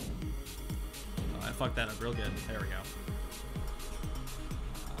 Oh, I fucked that up real good. There we go.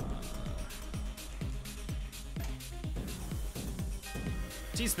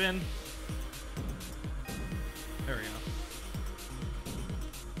 T-spin. There we go.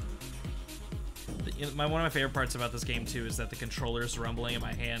 One of my favorite parts about this game too is that the controller's rumbling in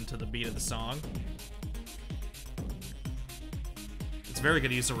my hand to the beat of the song. It's very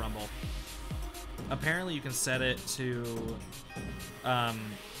good use of rumble. Apparently you can set it to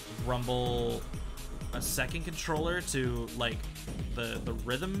rumble a second controller to like the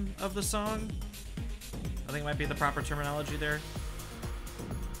rhythm of the song. I think might be the proper terminology there.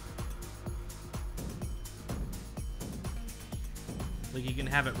 Like you can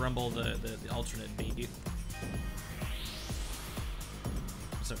have it rumble the alternate beat.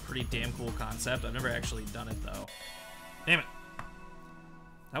 It's a pretty damn cool concept. I've never actually done it though. Damn it.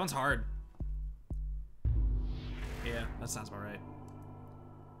 That one's hard. Yeah, that sounds about right.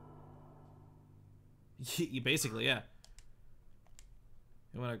 You basically, yeah.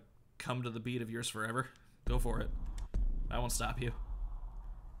 You want to come to the beat of Yours Forever? Go for it. I won't stop you.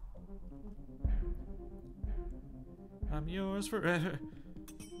 I'm yours forever.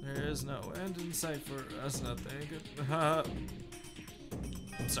 There is no end in sight for us. Nothing good.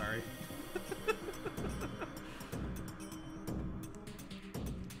 I'm sorry.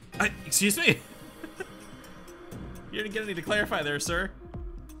 Excuse me? You didn't need to clarify there, sir.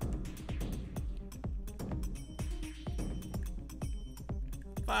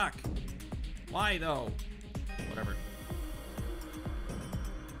 Fuck. Why though? Whatever.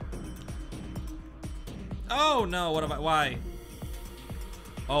 Oh no, what have I, why?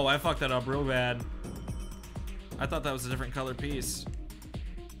 Oh, I fucked that up real bad. I thought that was a different color piece.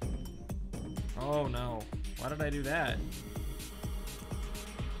 Oh no. Why did I do that?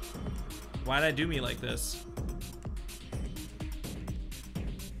 Why did I do me like this?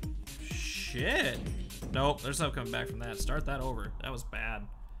 Shit. Nope, there's no coming back from that. Start that over. That was bad.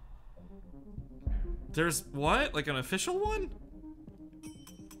 There's what? Like an official one?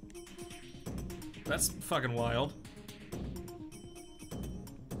 That's fucking wild.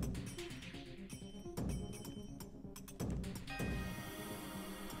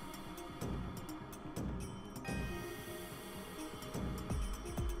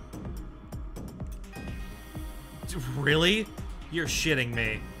 Really? You're shitting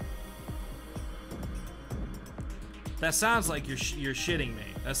me. That sounds like you're shitting me.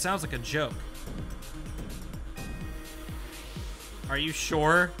 That sounds like a joke. Are you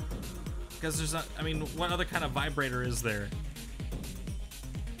sure? Because there's not, I mean, what other kind of vibrator is there?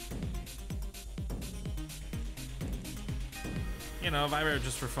 You know, vibrator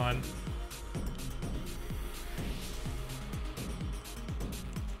just for fun.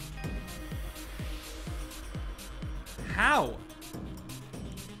 How?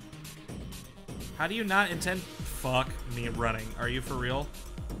 How do you not intend? Fuck me running. Are you for real?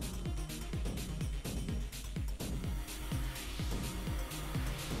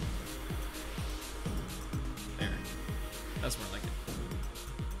 There. That's more like it.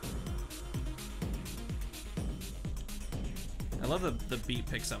 I love the beat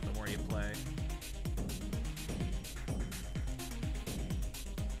picks up the more you play.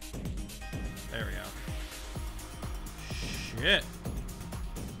 There we go. Shit.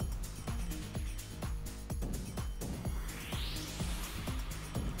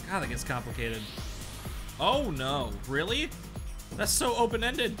 God, that gets complicated. Oh no, really? That's so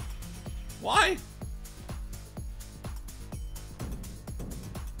open-ended. Why?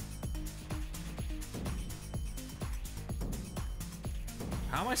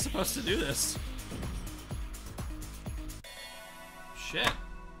 How am I supposed to do this? Shit.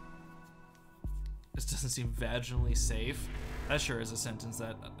 This doesn't seem vaginally safe. That sure is a sentence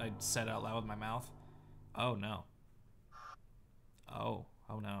that I said out loud with my mouth. Oh no. Oh.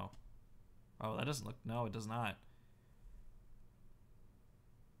 Oh no. Oh, that doesn't look, no, it does not.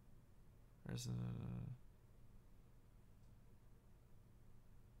 There's a...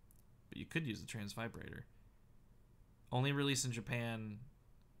 But you could use the trans vibrator. Only released in Japan.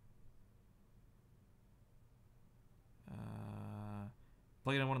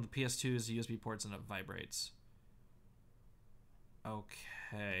 Plug it in one of the PS2's USB ports and it vibrates.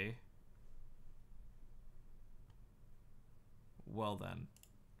 Okay. Well then.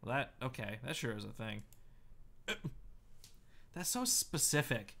 Well, that, okay, that sure is a thing. That's so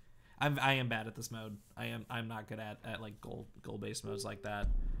specific. I am bad at this mode. I'm not good at like goal-based modes like that.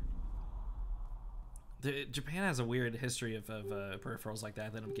 Japan has a weird history of peripherals like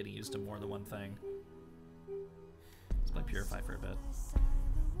that. They end up getting used to more than one thing. Let's play Purify for a bit.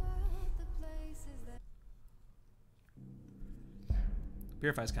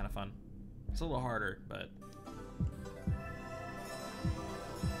 Purify's kind of fun. It's a little harder, but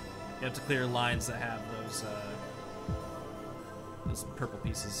you have to clear lines that have those purple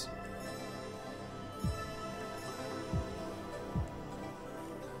pieces.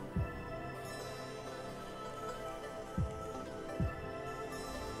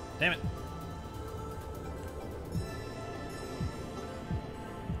 Damn it.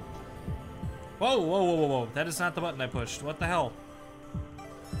 Whoa, whoa, whoa, whoa, whoa. That is not the button I pushed. What the hell?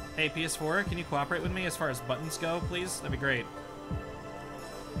 Hey, PS4, can you cooperate with me as far as buttons go, please? That'd be great.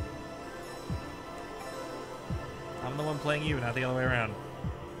 I'm the one playing you, not the other way around.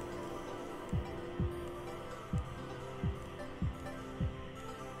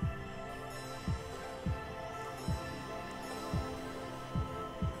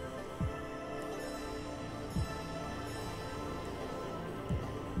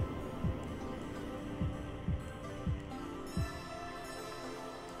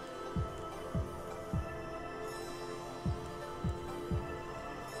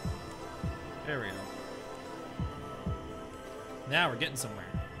 There we go. Now we're getting somewhere.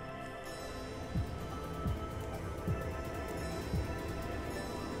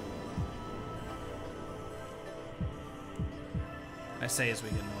 I say as we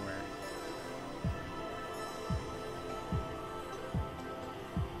get nowhere.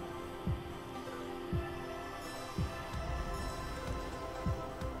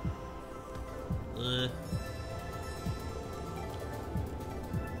 Ugh.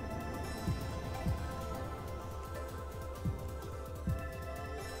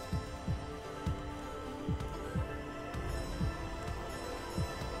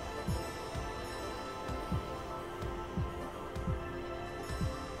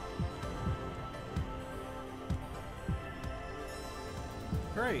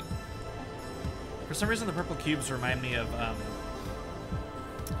 great. For some reason, the purple cubes remind me of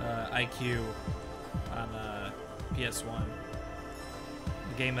IQ on PS1.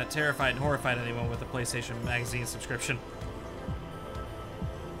 The game that terrified and horrified anyone with a PlayStation Magazine subscription.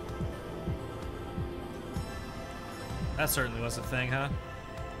 That certainly was a thing, huh?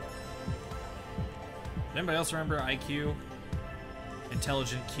 Anybody else remember IQ?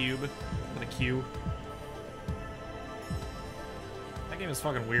 Intelligent Cube with a Q. That game is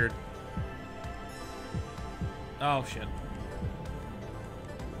fucking weird. Oh shit.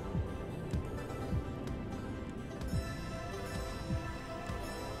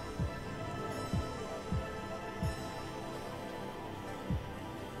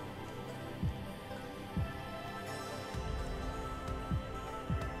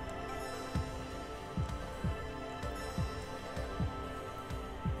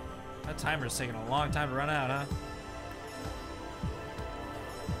 That timer's taking a long time to run out, huh?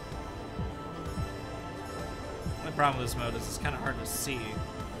 The problem with this mode is it's kind of hard to see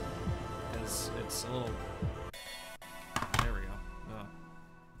because it's a little. There we go. Oh.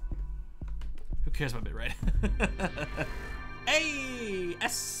 Who cares about bitrate? Hey,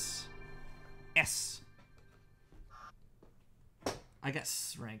 S. I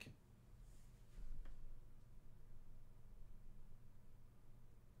guess rank.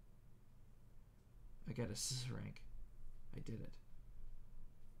 I got a S rank. I did it.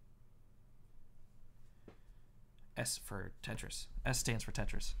 S for Tetris. S stands for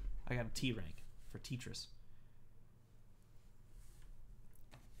Tetris. I got a T rank for Tetris.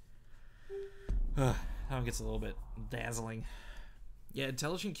 That one gets a little bit dazzling. Yeah,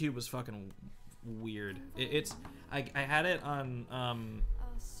 Intelligent Cube was fucking weird. I had it on I mean,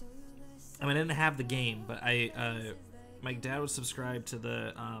 I didn't have the game, but my dad was subscribed to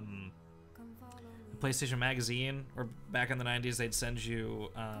the PlayStation Magazine, or back in the 90s they'd send you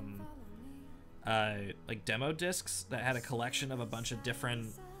like demo discs that had a collection of a bunch of different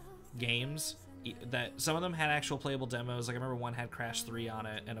games. That some of them had actual playable demos. Like I remember one had Crash 3 on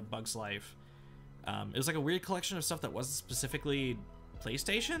it and A Bug's Life. It was like a weird collection of stuff that wasn't specifically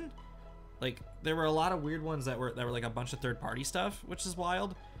PlayStation. Like there were a lot of weird ones that were like a bunch of third-party stuff, which is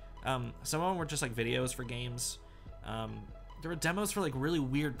wild. Some of them were just like videos for games. There were demos for like really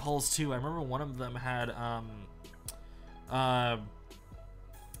weird pulls too. I remember one of them had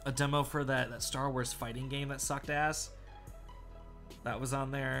a demo for that Star Wars fighting game that sucked ass. That was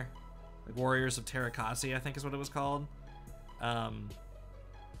on there. Like Warriors of Terrakasi, I think is what it was called. I'd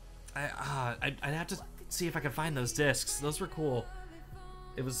have to see if I could find those discs. Those were cool.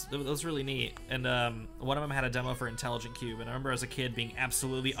 It was really neat. And one of them had a demo for Intelligent Cube, and I remember as a kid being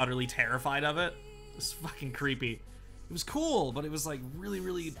absolutely, utterly terrified of it. It was fucking creepy. It was cool, but it was like really,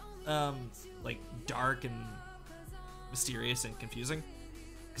 really like dark and mysterious and confusing.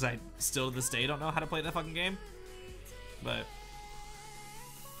 Because I still to this day don't know how to play that fucking game. But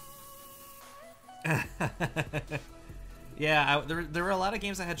yeah, there were a lot of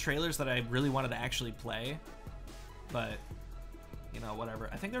games that had trailers that I really wanted to actually play, but you know, whatever.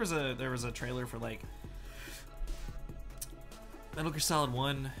 I think there was a trailer for like Metal Gear Solid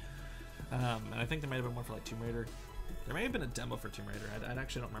 1, and I think there might have been one for like Tomb Raider. There may have been a demo for Tomb Raider. I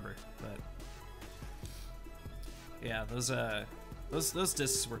actually don't remember, but yeah, those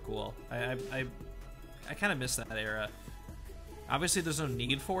discs were cool. I kind of miss that era. Obviously, there's no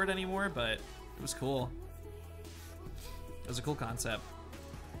need for it anymore, but it was cool. It was a cool concept.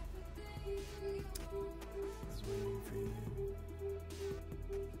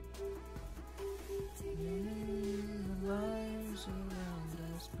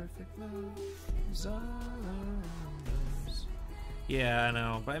 Yeah, I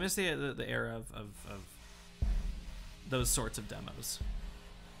know, but I miss the era of those sorts of demos.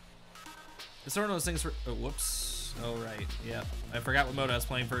 It's sort of those things where, oh, whoops. Oh, right. Yeah. I forgot what mode I was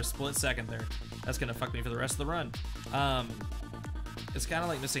playing for a split second there. That's going to fuck me for the rest of the run. It's kind of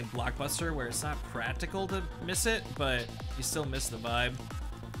like missing Blockbuster, where it's not practical to miss it, but you still miss the vibe.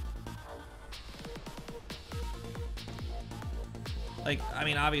 Like, I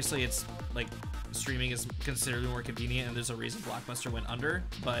mean, obviously it's, like, streaming is considerably more convenient, and there's a reason Blockbuster went under,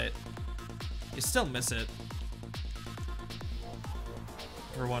 but you still miss it.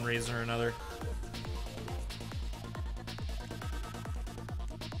 For one reason or another.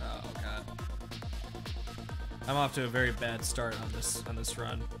 Oh god. I'm off to a very bad start on this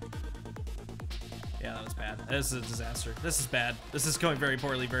run. Yeah, that was bad. This is a disaster. This is bad. This is going very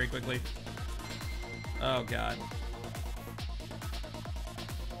poorly very quickly. Oh god.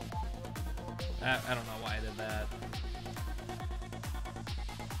 I don't know why I did that.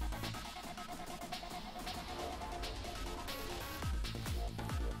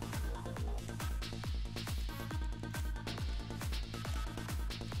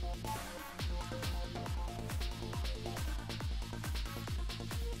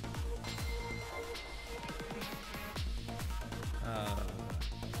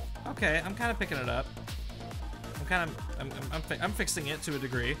 okay. I'm kind of picking it up. I'm fixing it to a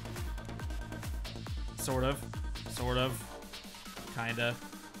degree. Sort of. Kinda.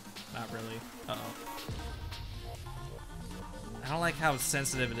 Not really. Uh-oh. I don't like how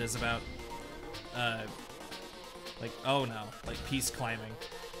sensitive it is about, like, oh no, like peace climbing.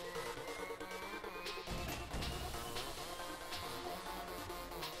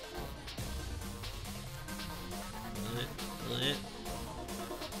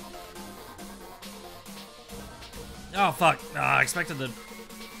 Oh fuck! I expected the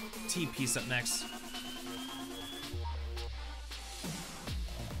T piece up next.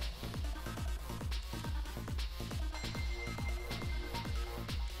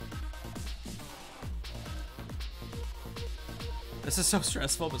 This is so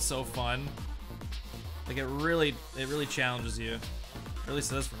stressful, but so fun. Like it really challenges you. Or at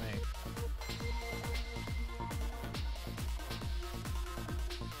least it does for me.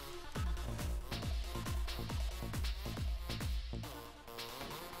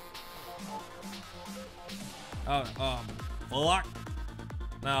 Oh, fuck.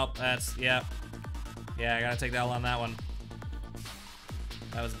 No, that's, yeah. Yeah, I gotta take the L on that one.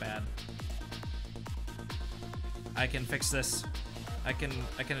 That was bad. I can fix this. I can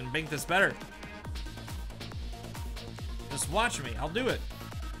make this better. Just watch me. I'll do it.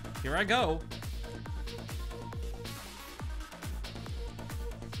 Here I go.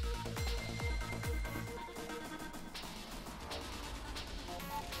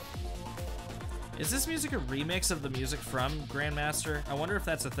 Is this music a remix of the music from Grandmaster? I wonder if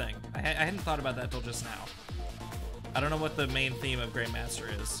that's a thing. I hadn't thought about that till just now. I don't know what the main theme of Grandmaster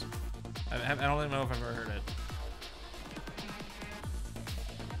is. I don't even know if I've ever heard it.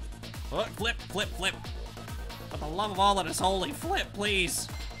 Oh, flip, flip, flip. For the love of all that is holy, flip, please.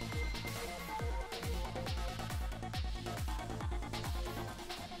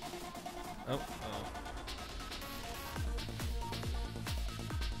 Oh, oh.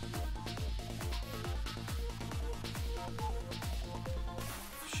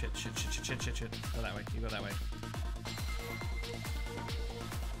 Shit. Go that way. You go that way.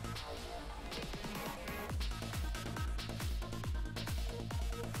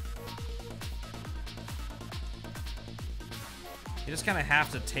 You just kind of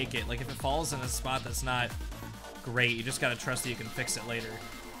have to take it. Like, if it falls in a spot that's not great, you just gotta trust that you can fix it later.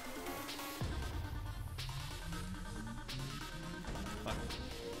 Fuck.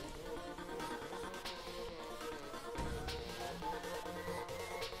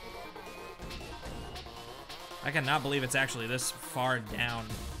 I cannot believe it's actually this far down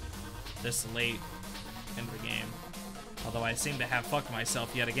this late into the game. Although I seem to have fucked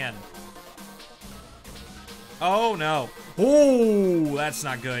myself yet again. Oh no. Oh, that's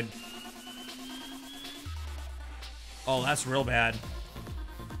not good. Oh, that's real bad.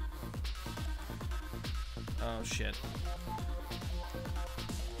 Oh shit.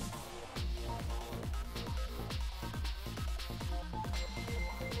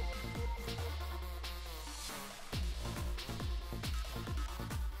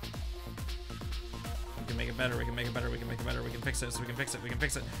 We can make it better, we can make it better, we can make it better, we can fix it, we can fix it, we can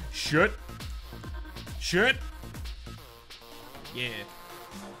fix it. Shit! Shit! Yeah.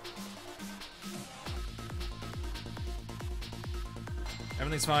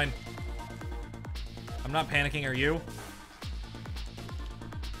 Everything's fine. I'm not panicking, are you?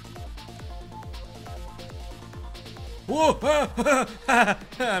 Whoa!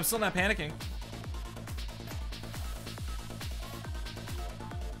 I'm still not panicking.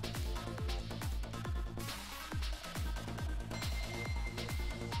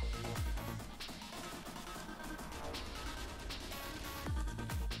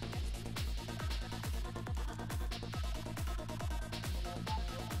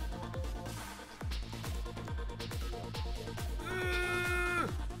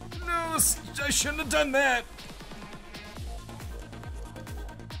 I shouldn't have done that.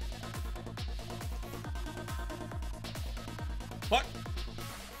 What?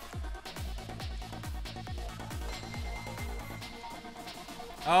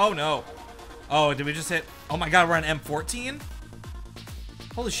 Oh no. Oh, did we just hit? Oh my god, we're on M14?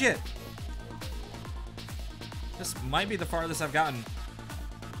 Holy shit. This might be the farthest I've gotten.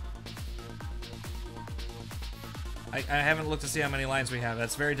 I haven't looked to see how many lines we have.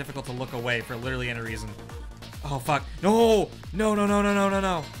 That's very difficult to look away for literally any reason. Oh, fuck. No! No, no, no, no, no, no,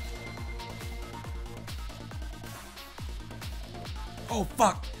 no. Oh,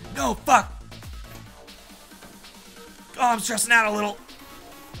 fuck. No, fuck. Oh, I'm stressing out a little.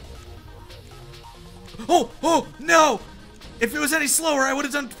 Oh, no! If it was any slower, I would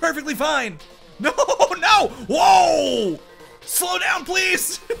have done perfectly fine. No, no! Whoa! Slow down,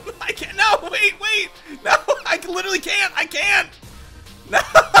 please! I can't. No, wait. No, I literally can't. I can't. No.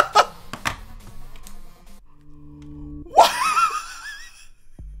 What?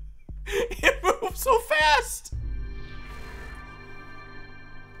 It moves so fast.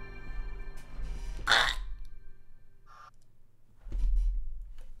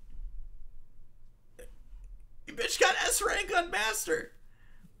 You bitch got S rank on master.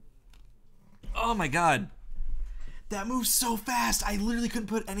 Oh my god. That moves so fast. I literally couldn't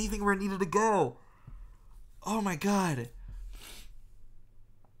put anything where it needed to go. Oh my god.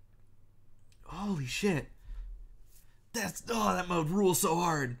 Holy shit. That mode rules so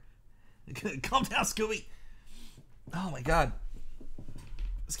hard. Calm down, Scooby. Oh my god.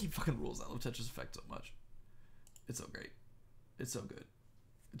 This game fucking rules. I love Tetris Effect so much. It's so great. It's so good.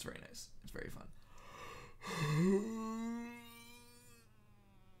 It's very nice. It's very fun.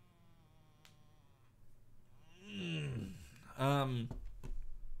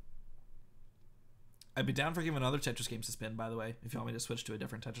 I'd be down for giving other Tetris games a spin, by the way, if you want me to switch to a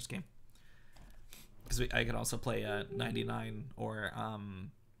different Tetris game. Because I could also play 99 or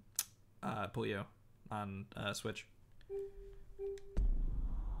Puyo on Switch.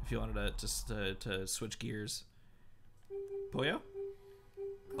 If you wanted to just to switch gears. Puyo?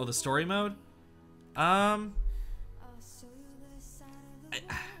 Oh, the story mode? I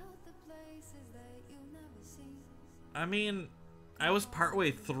mean, I was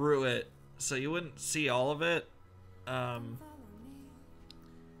partway through it, so you wouldn't see all of it. I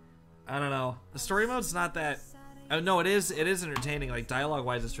don't know. The story mode's not that. Oh no, it is entertaining. Like dialogue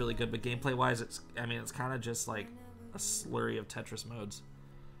wise, it's really good, but gameplay wise, it's kind of just like a slurry of Tetris modes.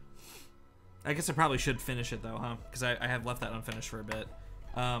 I guess I probably should finish it though, huh? Because I have left that unfinished for a bit.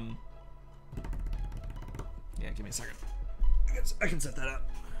 Yeah, give me a second. I can set that up.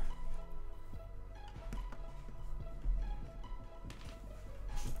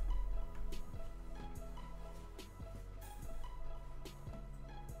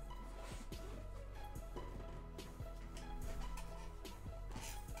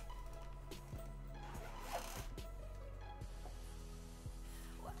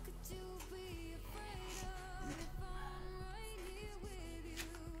 What could you be afraid of if I'm right here with you?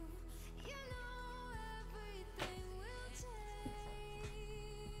 You know everything will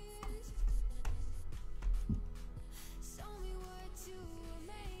change. Show me what you were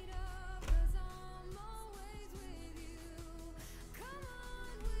made of, 'cause I'm always with you. Come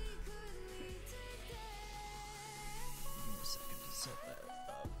on, we could leave today. Give me a second to set that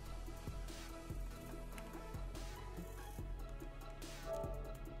up.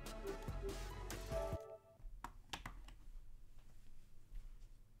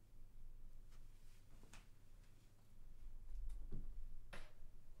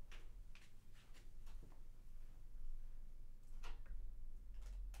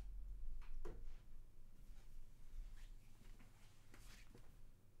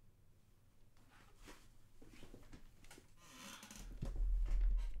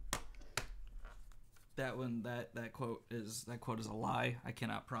 That one, that quote is a lie. I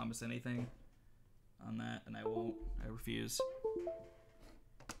cannot promise anything on that, and I won't. I refuse.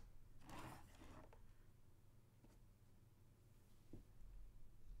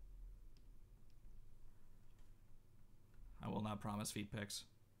 I will not promise feet pics.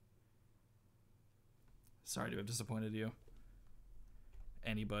 Sorry to have disappointed you.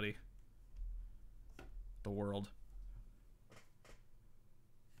 Anybody. The world.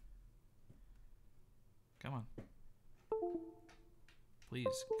 Come on.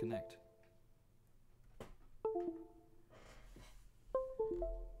 Please, connect.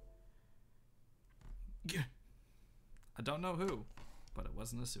 Yeah. I don't know who, but it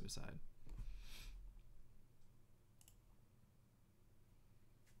wasn't a suicide.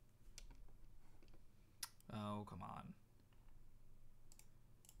 Oh, come on.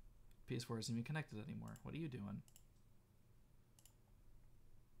 PS4 isn't even connected anymore. What are you doing?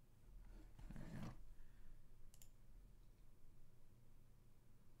 There you go.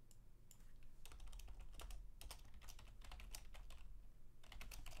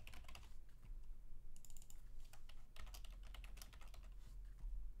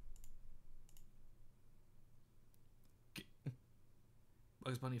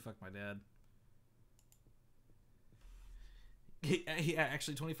 Bugs Bunny fucked my dad. Yeah,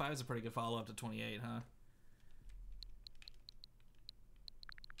 actually 25 is a pretty good follow-up to 28, huh?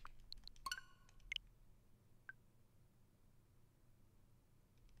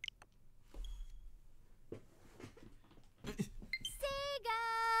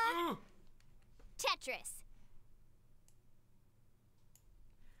 Sega! Tetris.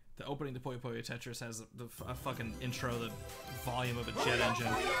 The opening to Puyo Puyo Tetris has a fucking intro, the volume of a jet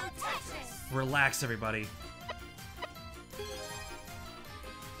engine. Relax, everybody.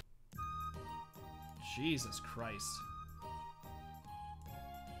 Jesus Christ.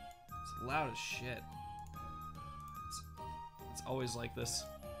 It's loud as shit. It's always like this.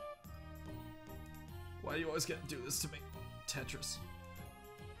 Why do you always get to do this to me? Tetris.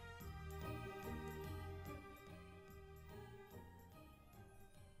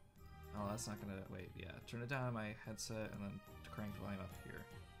 Oh, that's not gonna... Wait, yeah. Turn it down on my headset and then crank the volume up here.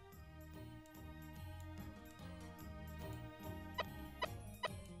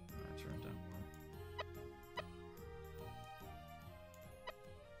 Alright, turn it down more.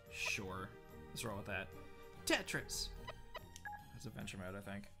 Sure. What's wrong with that? Tetris! That's adventure mode, I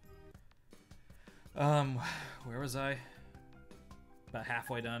think. Where was I? About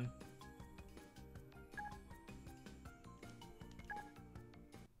halfway done.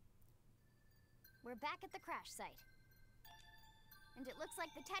 We're back at the crash site. And it looks like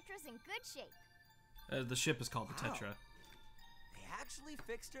the Tetra's in good shape. The ship is called the Wow. Tetra. They actually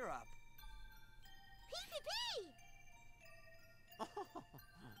fixed her up. PPP!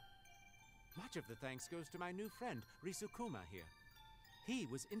 Much of the thanks goes to my new friend, Risukuma here. He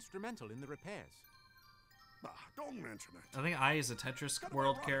was instrumental in the repairs. Bah, don't mention it. I think I is a Tetris Kinda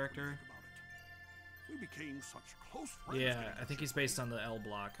world ironic character. when you think about it. We became such close friends. Yeah, getting I think he's this based on the L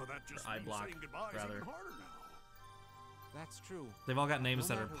block, but that or just I means block, saying goodbye is rather. even harder now. That's true. They've all got names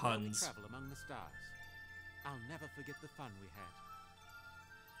No that are matter where we puns. travel among the stars, I'll never forget the fun we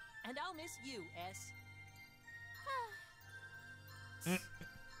had. And I'll miss you, S. I'll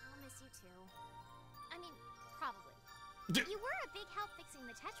miss you too. I mean, probably. You were a big help fixing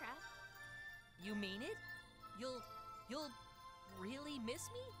the Tetra. You mean it? You'll really miss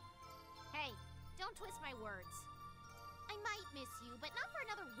me? Hey, don't twist my words. I might miss you, but not for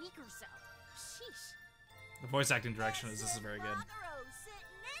another week or so. Sheesh. The voice acting direction is this is very good.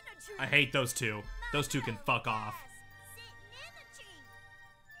 I hate those two. Those two can fuck off.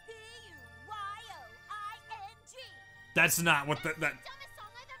 That's not what that Dumbest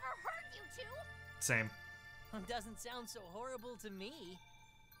song I've ever heard, you two. same. Doesn't sound so horrible to me.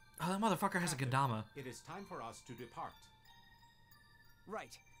 Oh, that motherfucker has a Kendama. It is time for us to depart.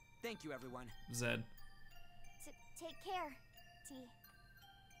 Right. Thank you, everyone. Zed. Take care, T.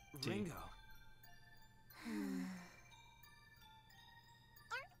 T. Ringo.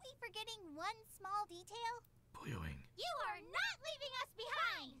 Aren't we forgetting one small detail? Puyoing. You are not leaving us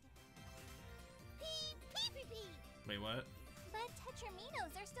behind! P-P-P-P! Wait, what? But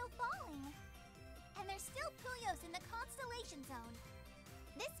Tetraminos are still falling. And there's still Puyos in the constellation zone.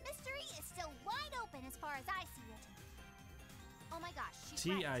 This mystery is still wide open as far as I see it. Oh my gosh, she's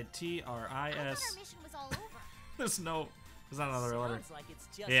right. I thought our T-I-T-R-I-S. mission was all over. There's not another letter. Sounds like it's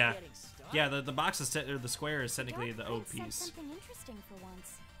just Yeah. getting started. Yeah, the box is or the square is technically the O Dark Prince said piece. something interesting for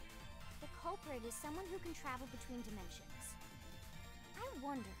once. The culprit is someone who can travel between dimensions. I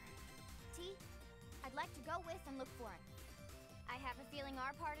wonder. T, I'd like to go with and look for him. I have a feeling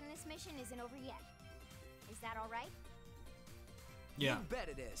our part in this mission isn't over yet. Is that all right? Yeah. You bet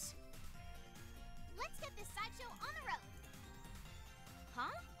it is. Let's get this sideshow on the road.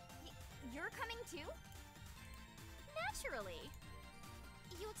 Huh? You're coming too? Naturally.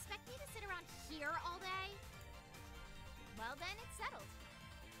 You expect me to sit around here all day? Well then, it's settled.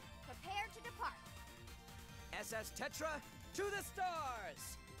 Prepare to depart. SS Tetra, to the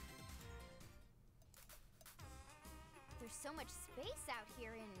stars! There's so much space out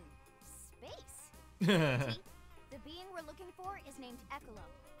here in space. Yeah. See? The being we're looking for is named Ekolo.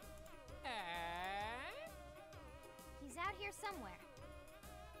 He's out here somewhere.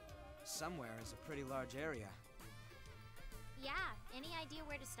 Somewhere is a pretty large area. Yeah, any idea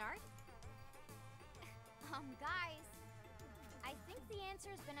where to start? Guys, I think the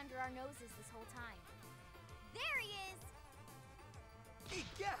answer's been under our noses this whole time. There he is!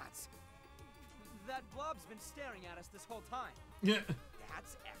 Egats! That blob's been staring at us this whole time. Yeah.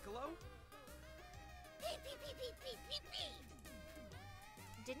 That's Ekolo? Beep, beep, beep, beep, beep, beep, beep!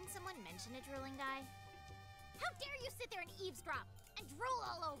 Didn't someone mention a drilling guy? How dare you sit there and eavesdrop and drool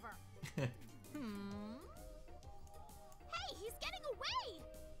all over? Hey, he's getting away!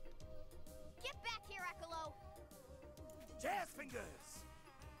 Get back here, Ekolo! Jazz fingers!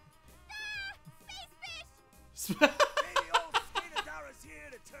 Ah! Space fish! Baby old Skatadara's here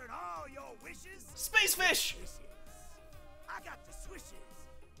to turn all your wishes. Space fish! Wishes. I got the swishes.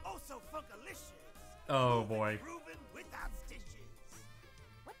 Oh, so funkalicious. Oh boy. Grooving without stitches.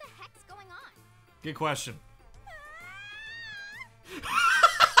 What the heck's going on? Good question.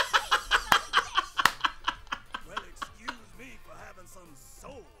 Well, excuse me for having some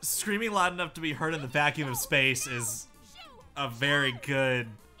soul. Screaming loud enough to be heard in the vacuum of space is a very good.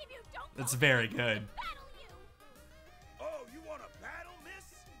 It's very good. Oh, you want a battle, miss?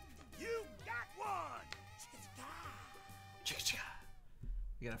 You got one. Chicka chicka.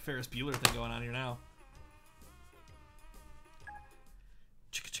 We got a Ferris Bueller thing going on here now.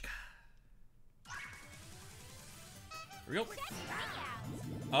 Chicka chicka. Here we go.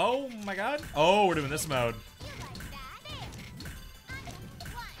 Oh my god. Oh, we're doing this mode.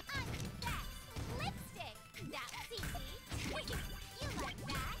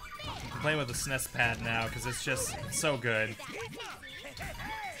 I'm playing with the SNES pad now because it's just so good.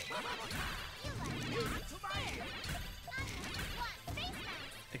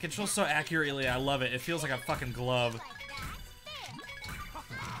 It controls so accurately, I love it. It feels like a fucking glove.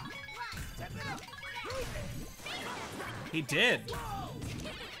 He did.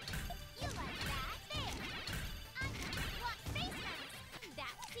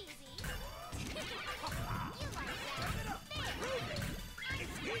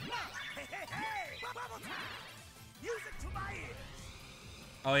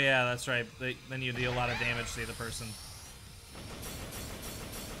 Oh yeah, that's right. Then you deal a lot of damage to the other person.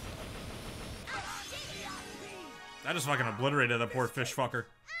 I just fucking obliterated the poor fish fucker.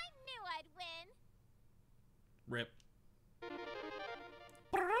 I knew I'd win. Rip.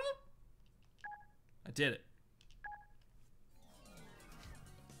 I did it.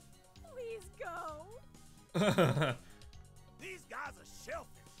 Please go. These guys are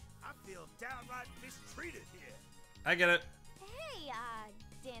shellfish. I feel downright mistreated here. I get it. Hey,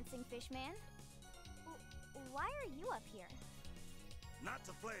 dancing fish man. Why are you up here? Not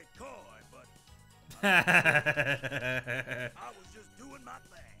to play coy, but I I was just doing my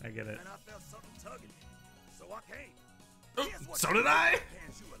thing. get it. And I felt something tugging me. So I came. Oh, Here's what so you did do. I.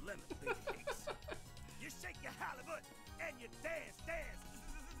 Hands you a lemon, big cakes. You shake your halibut and you dance, dance,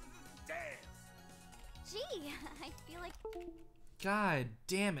 dance. Gee, I feel like God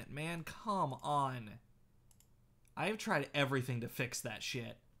damn it, man. Come on. I have tried everything to fix that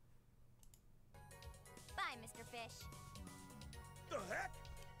shit. bye, Mr. Fish. The heck?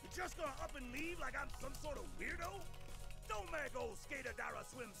 You're just gonna up and leave like I'm some sort of weirdo? Don't make old Skater Dara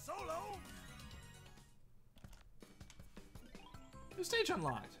swim solo. New stage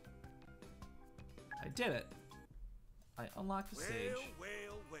unlocked. I did it. I unlocked the stage.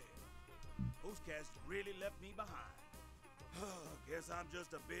 Well. Those cats really left me behind. Guess I'm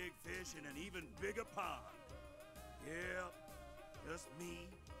just a big fish in an even bigger pond. Yep, just me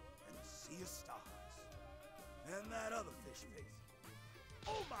and a sea of stars. And that other fish face.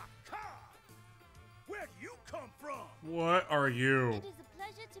 Oh my God! Where do you come from? What are you? It is a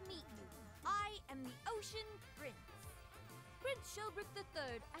pleasure to meet you. I am the Ocean Prince. Prince Shelbrick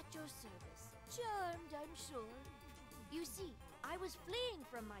III at your service. Charmed, I'm sure. You see, I was fleeing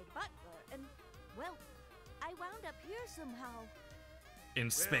from my butler and, well, I wound up here somehow. In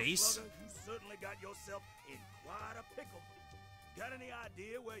Well, space? Slugger, you certainly got yourself in quite a pickle. Got any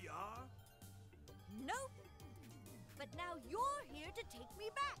idea where you are? Nope. But now you're here to take me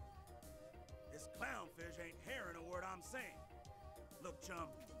back. This clownfish ain't hearing a word I'm saying. Look,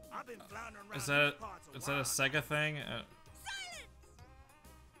 chum, I've been floundering around Is that these parts is that a while. Sega thing? Silence!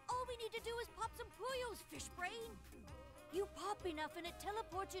 All we need to do is pop some Puyo's, fish brain. You pop enough and it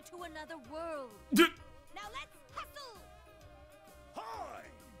teleports you to another world. Now let's hustle! Hoy!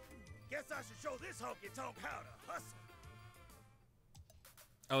 Guess I should show this honky-tonk how to hustle.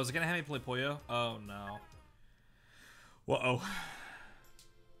 Oh, is it gonna have me play Puyo? Oh no. Whoa.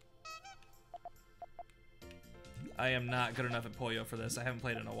 I am not good enough at Puyo for this. I haven't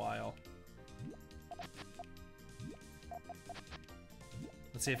played in a while.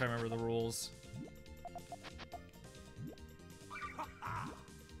 Let's see if I remember the rules.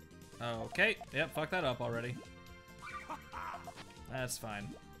 Okay. Yep, fuck that up already. That's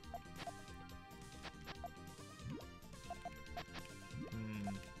fine.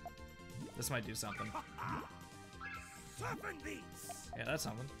 This might do something. Surfing beats. Yeah, that's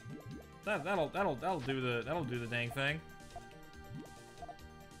something. That'll do the dang thing.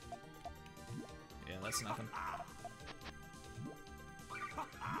 Yeah, that's nothing.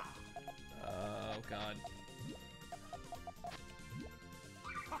 Oh god.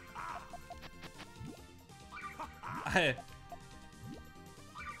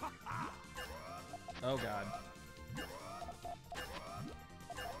 Oh god.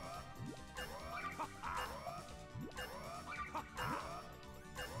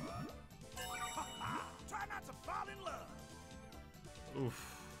 Try not to fall in love. Oof.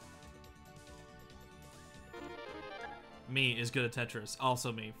 Me is good at Tetris.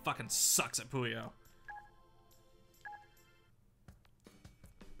 Also me. Fucking sucks at Puyo.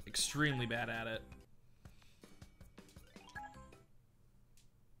 extremely bad at it.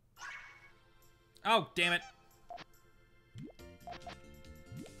 Oh, damn it.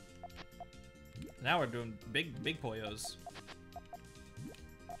 Now we're doing big Poyos.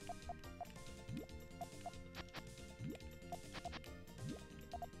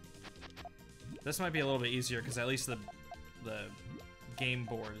 This might be a little bit easier because at least the game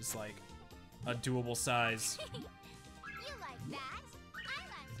board is like a doable size. You like that? I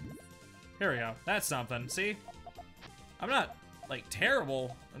like this. Here we go. That's something. See? I'm not like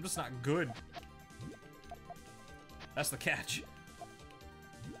terrible. I'm just not good. That's the catch.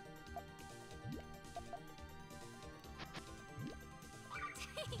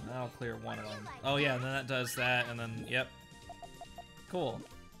 I'll clear one of them. Oh yeah, and then that does that, and then yep. Cool.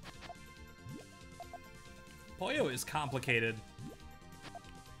 Puyo is complicated.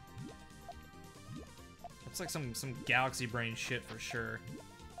 It's like some galaxy brain shit for sure.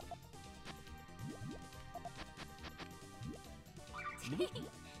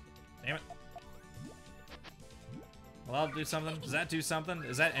 Damn it. Well, I'll do something. Does that do something?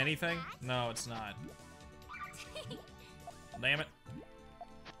 Is that anything? No, it's not. Damn it.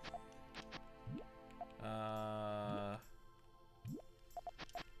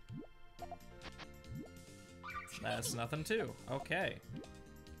 That's nothing too. Okay.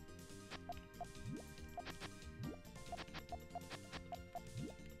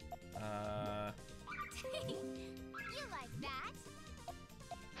 You like that?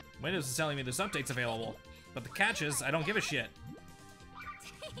 Windows is telling me there's updates available, but the catch is I don't give a shit. You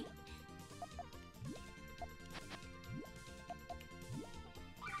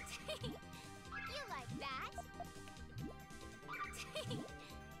like that?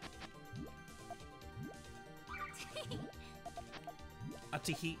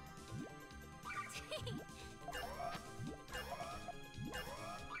 Atihi.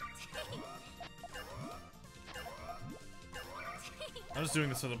 I'm just doing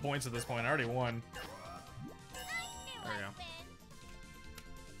this for the points at this point. I already won. There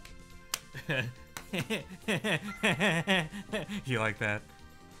we go. You like that?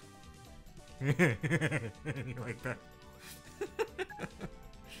 You like that?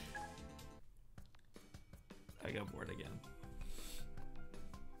 I got bored again.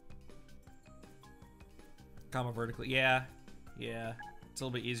 Comma vertically. Yeah. Yeah. It's a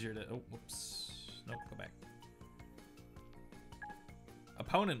little bit easier to... Oh, whoops. Nope, go back.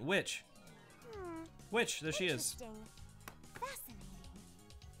 Opponent, which? Which? There she is. Interesting. Fascinating.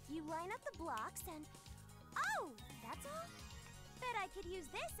 You line up the blocks and... Oh, that's all? Bet I could use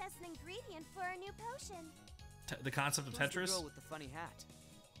this as an ingredient for a new potion. The concept of Who's the Tetris? girl with the funny hat?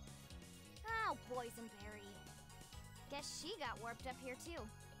 Oh, boysenberry. Guess she got warped up here too.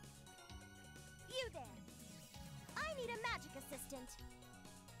 You there. I need a magic assistant.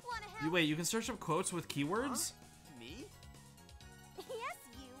 Wanna help? Wait, you can search up quotes with keywords? Me? Yes,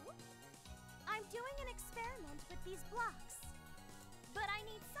 you. I'm doing an experiment with these blocks. But I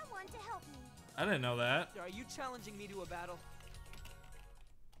need someone to help me. I didn't know that. Are you challenging me to a battle?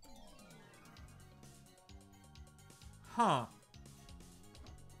 Huh.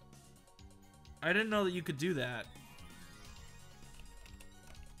 I didn't know that you could do that.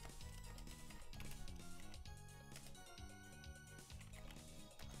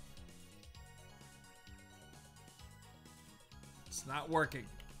 It's not working.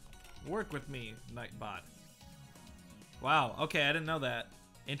 Work with me, Nightbot. Wow, okay, I didn't know that.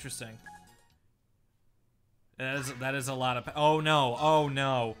 Interesting. That is a lot of... Oh no, oh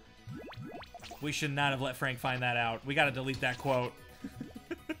no. We should not have let Frank find that out. We gotta delete that quote.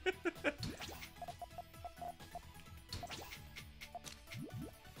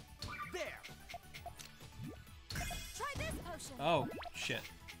 There. Try this potion. Oh, shit.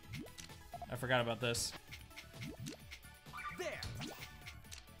 I forgot about this. There.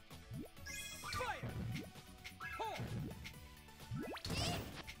 Fire. Hold.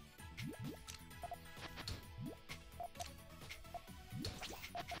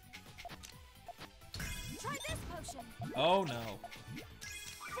 Try this potion. Oh no.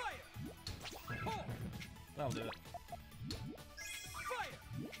 Fire. Hold. That'll do it. Fire.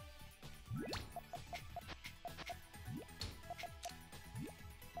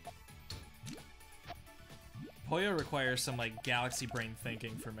 Puyo requires some like galaxy brain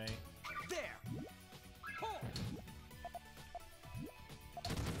thinking for me. There. Hold.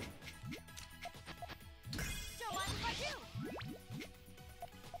 Don't mind if I do.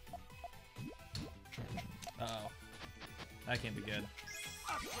 Uh-oh. That can't be good.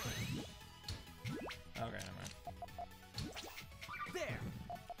 Okay, never mind. There.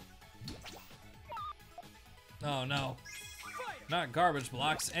 Oh no. Fire. Not garbage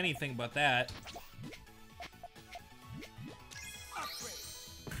blocks, anything but that.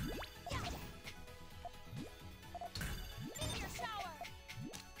 Meteor shower.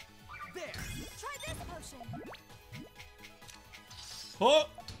 There. Try this potion. Oh!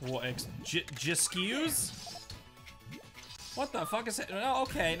 What, excuse? What the fuck is it? Oh,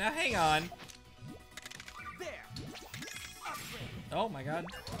 okay, now hang on. There. Oh my god.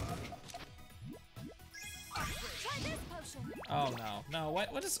 Try this potion. Oh no, no,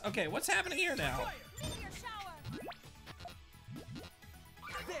 what is, okay, what's happening here now? Meteor shower.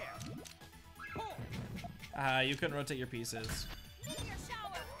 There. You couldn't rotate your pieces. Meteor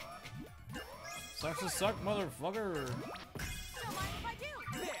shower. Sucks to suck, motherfucker. Don't mind if I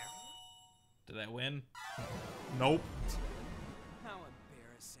do. There. Did I win? Nope. How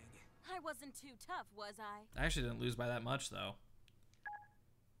embarrassing. I wasn't too tough, was I? I actually didn't lose by that much, though.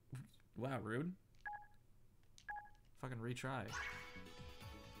 Wow, rude. Fucking retry.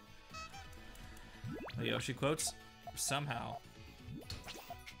 The Yoshi quotes? Somehow.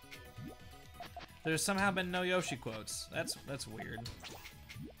 There's somehow been no Yoshi quotes. That's weird.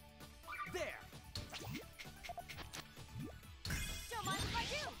 There. Don't mind if I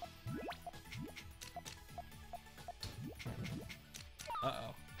do.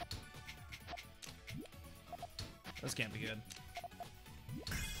 Uh-oh. This can't be good.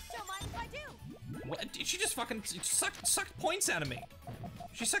 Don't mind if I do. What? Did she just fucking sucked points out of me?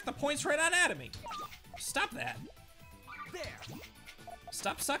 She sucked the points right out of me. Stop that. There.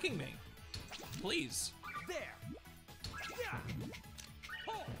 Stop sucking me. Please. There. Yeah.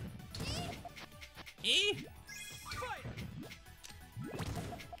 Pull. E? Fire.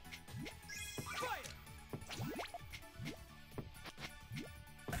 Fire.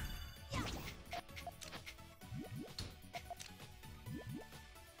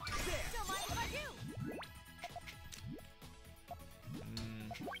 There. Don't mind if I do.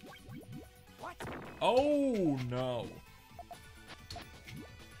 What? Oh no.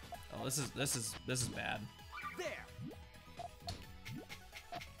 Oh, this is bad. There.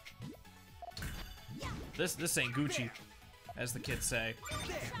 This ain't Gucci, as the kids say.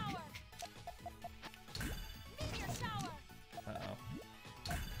 There. Shower. Meteor shower. Uh-oh.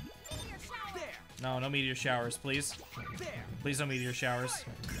 Meteor shower. There. No, no meteor showers, please. There. Please no meteor showers.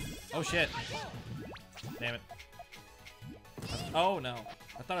 Oh shit. Damn it. Oh no.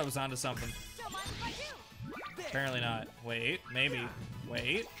 I thought I was onto something. Don't mind if I do. There. Apparently not. Wait, maybe.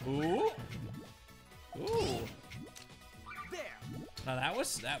 Wait. Ooh. Ooh. There. Now that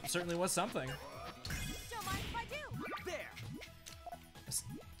certainly was something. Don't mind if I do. There. Still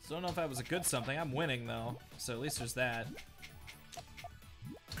don't know if that was a good something. I'm winning though, so at least there's that.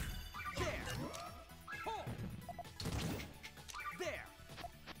 There. Pull. There.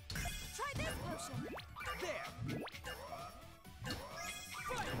 Try this potion. There.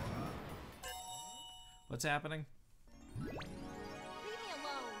 Fire. What's happening? Leave me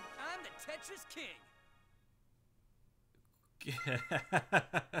alone. I'm the Tetris King.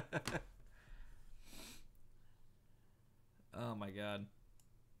 Oh my god.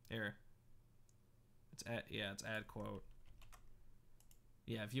 Here. It's add quote.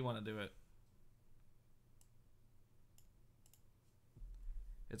 Yeah, if you want to do it.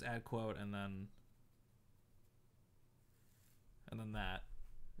 It's add quote and then that.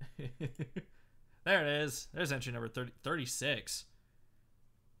 There it is. There's entry number 36.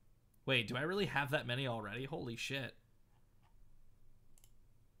 Wait, do I really have that many already? Holy shit.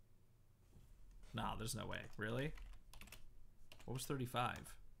 Nah, there's no way. Really? What was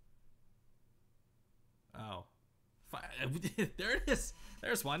 35? Oh. There it is.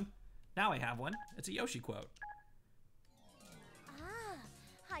 There's one. Now I have one. It's a Yoshi quote. Ah,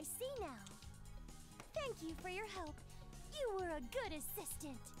 I see now. Thank you for your help. You were a good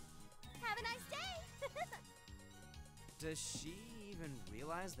assistant. Have a nice day. Does she even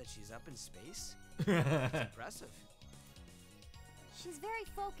realize that she's up in space? That's impressive. She's very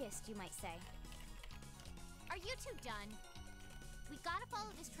focused, you might say. Are you two done? We gotta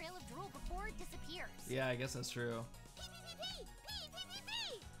follow this trail of drool before it disappears. Yeah, I guess that's true. Pee, pee, pee, pee! Pee, pee, pee,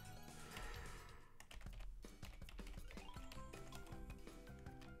 pee!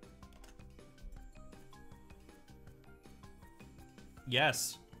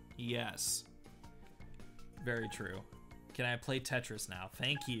 Yes. Yes. Very true. Can I play Tetris now?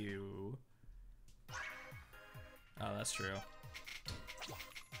 Thank you. Oh, that's true.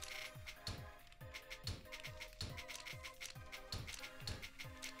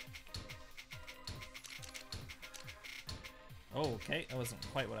 Oh, okay. That wasn't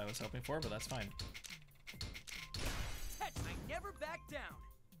quite what I was hoping for, but that's fine. Tetris, I never back down.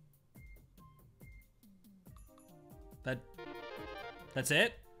 That That's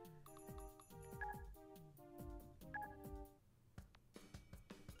it?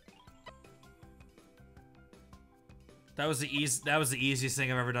 That was the easiest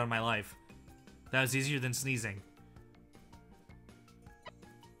thing I've ever done in my life. That was easier than sneezing.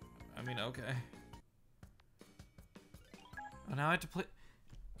 I mean, okay. Oh, now I have to play.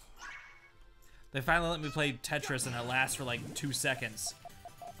 They finally let me play Tetris and it lasts for like 2 seconds.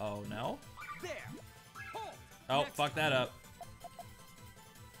 Oh no? There. Hold. Oh, Next fuck that up.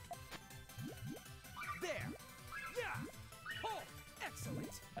 There. Yeah. Hold. Excellent.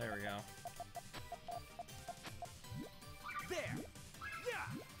 There we go. There. Yeah.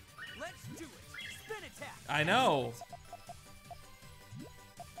 Let's do it. Spin attack. I know.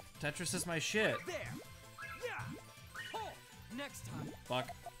 Tetris is my shit. There. Yeah. Hold. Next time. Fuck.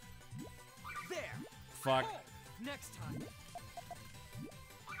 There. Fuck. Hold. Next time.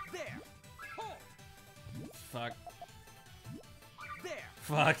 There. Hold. Fuck. There.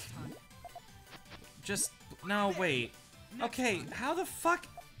 Fuck. Next time. Just no, wait. Next Okay, time. how the fuck?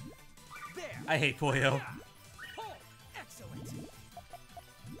 There. I hate Puyo. Yeah. Hold. Excellent.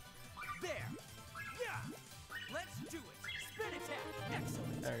 There. Yeah. Let's do it. Spin attack.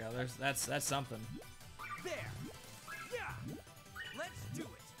 Excellent. There we go. That's something. There. Yeah. Let's do it.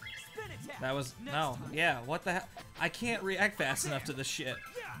 Spin attack. That was Next no. time. Yeah. What the hell? I can't react fast enough to this shit.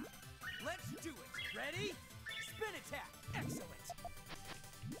 Yeah. Let's do it. Ready? Spin attack. Excellent.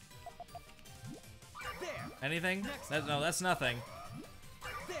 There. Anything? Next No, that's nothing.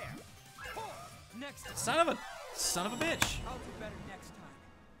 There. Hold. Next time. Son of a bitch. I'll do better next time.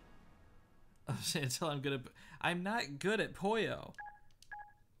 Oh, shit, until I'm good at. I'm not good at Puyo.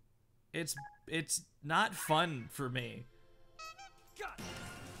 It's not fun for me. Got it.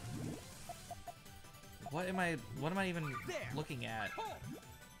 What am I even There. looking at? Hold.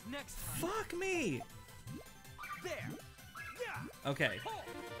 Next time. Fuck me. There. Yeah. Okay, Hold.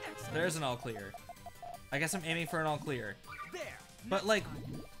 Excellent. there's an all clear. I guess I'm aiming for an all clear. There. But Next like,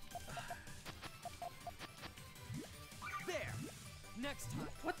 time. There. Next time.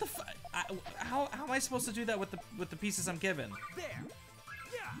 what the fuck? How am I supposed to do that with the pieces I'm given? There.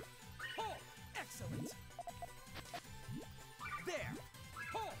 Yeah. Hold. Excellent. There.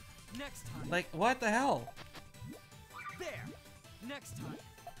 Hold. Next time. Like, what the hell? There. Next time.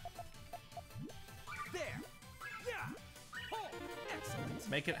 There. Yeah. Hold. Excellent.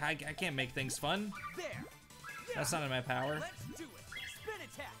 Make it. I can't make things fun. There. Yeah. That's not in my power. Let's do it. Spin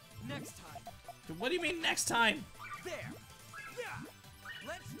attack. Next time. What do you mean next time? There. Yeah.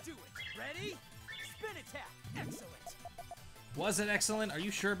 Let's do it. Ready? Spin attack. Excellent. Was it excellent? Are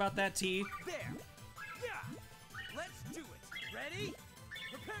you sure about that, T? There. Yeah. Let's do it. Ready?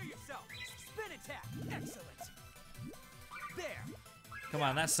 Prepare yourself. Spin attack. Excellent. There. Come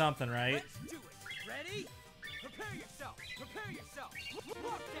on, that's something, right? Let's do it. Ready? Prepare yourself. Prepare yourself.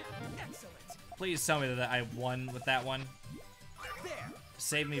 Lock down. Excellent. Please tell me that I won with that one. There.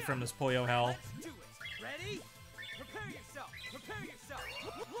 Save me from this Puyo hell. Let's do it. Ready? Prepare yourself. Prepare yourself.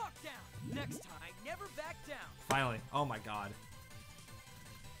 Lock down. Next time, never back down. Finally. Oh my god.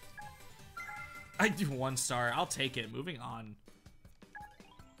 I do 1 star. I'll take it. Moving on.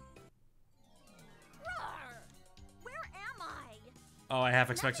 Roar! Where am I? Oh, I half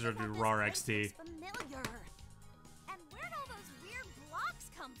expected her to Nothing do about raw this place XT. looks familiar. And where'd all those weird blocks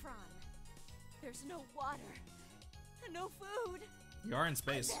come from? There's no water. No food. You are in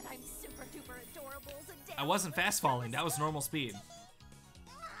space. I bet I'm super duper adorable as a I wasn't fast falling. That was normal speed.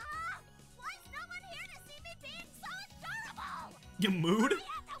 Ah! Why is no one here to see me being so adorable? You mood? I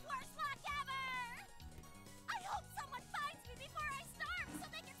had the worst luck ever! I hope someone finds me before I starve so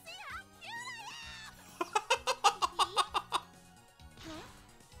they can see how cute I am! Huh?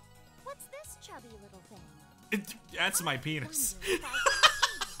 What's this chubby little thing? That's my penis. Wonder if I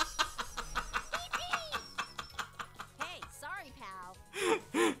can Hey, sorry, pal.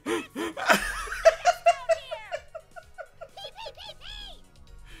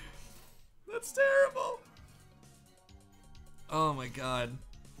 That's terrible. Oh my god.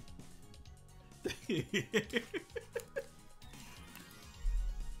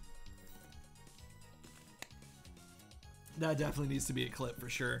 That definitely needs to be a clip for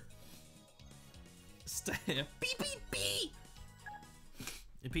sure. Beep beep beep.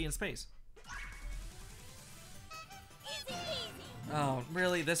 You pee in space. Easy peasy. Oh,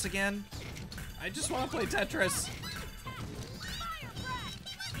 really? This again? I just want to play Tetris. Fire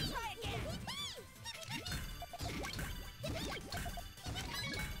breath. Let's try again.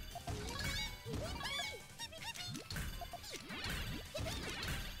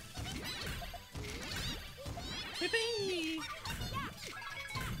 Beep.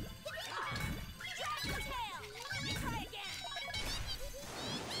 Dragon tail. Let me try again.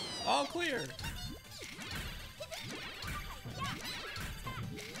 All clear.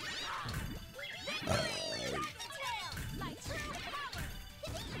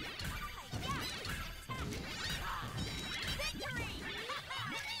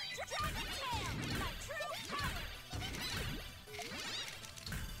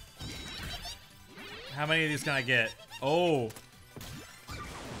 How many of these can I get? Oh.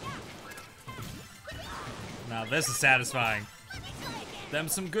 Now this is satisfying. Them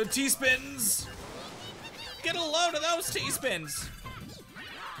some good T-spins. Get a load of those T-spins.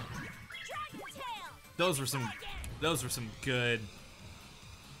 Those were some good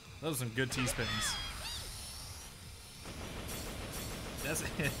T-spins. That's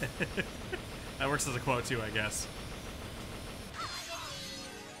that works as a quote too, I guess.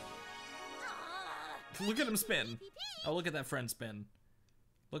 Look at him spin. Oh, look at that friend spin.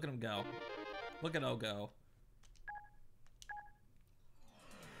 Look at him go. Look at O go.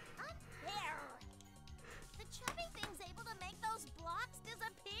 Unfair. The chubby thing's able to make those blocks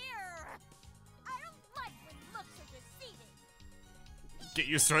disappear. I don't like when looks are deceiving. Get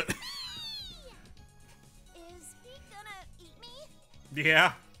used to it. Is he gonna eat me?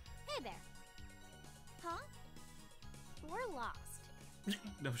 Yeah. Hey there. Huh? We're lost.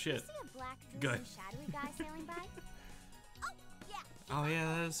 No shit. See a black Good. and shadowy guy sailing by? Oh, yeah. Oh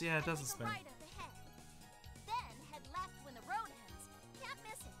yeah, it doesn't spin. Right up ahead. Then head left when the road ends. Can't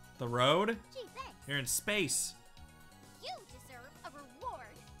miss it. The road? Gee, thanks. You're in space. You deserve a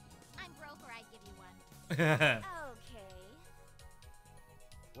reward. I'm broke or I'd give you one. Okay. Okay.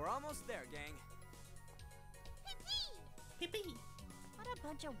 We're almost there, gang. Pee-pee. What a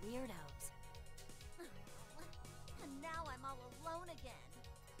bunch of weirdos. And now I'm all alone again.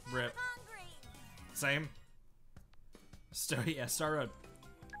 Rip. I'm hungry. Same. Star Road.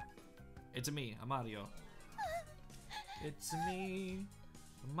 It's me, Mario. It's me,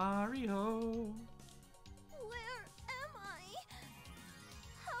 Mario. Where am I?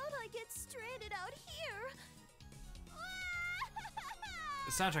 How'd I get stranded out here?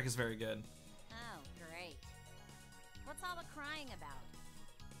 The soundtrack is very good. Oh, great. What's all the crying about?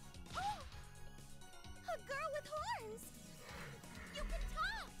 Oh, a girl with horns. You can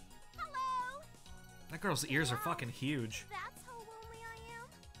talk. Hello. That girl's ears are fucking huge. That's how lonely I am.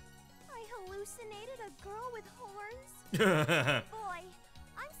 I hallucinated a girl with horns. Boy,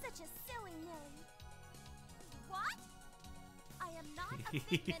 I'm such a silly name. What? I am not a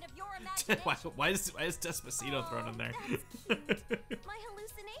figment of your imagination. why is Despacito thrown in there? That's cute. My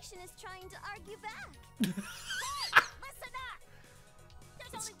hallucination is trying to argue back. Hey, listen up.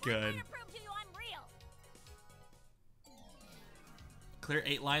 There's That's only good. one way to prove to you I'm real. Clear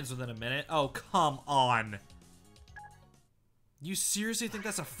 8 lines within a minute? Oh, come on. You seriously think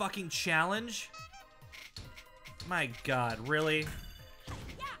that's a fucking challenge? My god, really?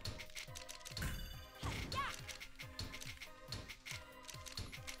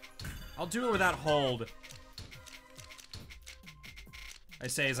 I'll do it without hold. I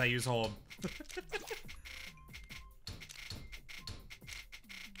say as I use hold.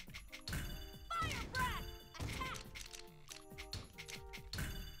 Fire breath! Attack!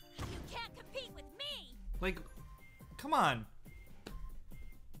 You can't compete with me! Like, come on.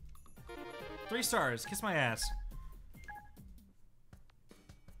 3 stars. Kiss my ass.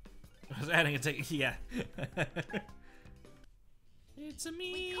 I was adding a tick. Yeah. It's a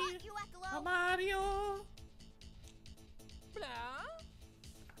me, We caught you, Ecolo! Mario. Blah.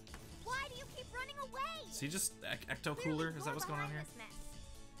 Why do you keep running away? Is he just ecto cooler? Is that what's going on here? This mess.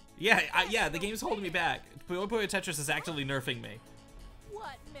 Yeah, yeah. The game's holding me back. Puyo Tetris is actively nerfing me.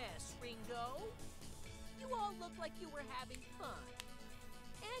 What mess, Ringo? You all look like you were having fun.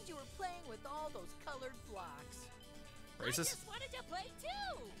 And you were playing with all those colored blocks. I Racist. just wanted to play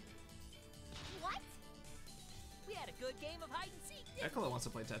too. What? We had a good game of hide and seek, didn't Ecolo wants to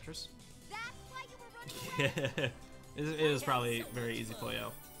play Tetris. That's why you were running away? Yeah. It is probably very easy,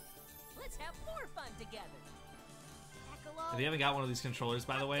 Puyo. we? Let's have more fun together. Ecolo, If you haven't got one of these controllers,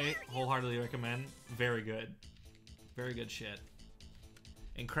 by the way, wholeheartedly recommend. Very good. Very good shit.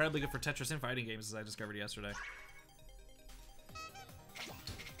 Incredibly good for Tetris and fighting games, as I discovered yesterday.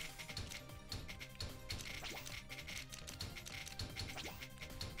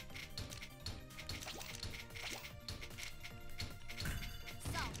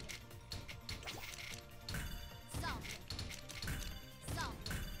 Solve it. Solve it. Solve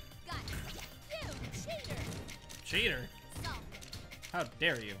it. Got it. You cheater! Cheater! Solve it. How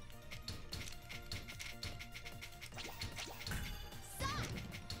dare you? Solve it.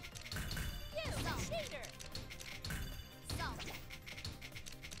 You cheater! Solve it.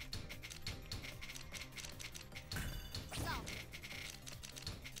 Solve it.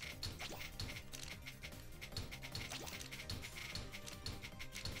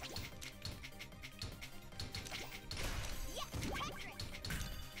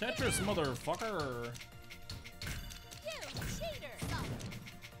 Tetris, motherfucker. You cheater!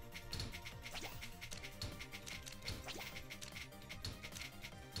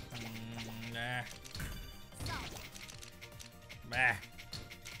 Nah. Bah.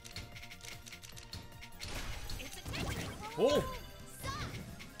 It's a Tetris! Oh!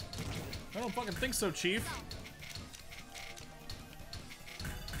 I don't fucking think so, Chief.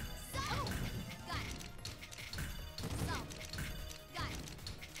 Oh, got it. So, got it.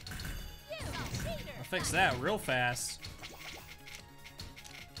 You cheater! I'll fix that real fast.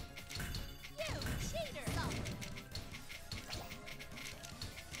 You cheater! So,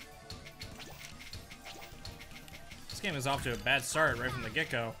 This game is off to a bad start right from the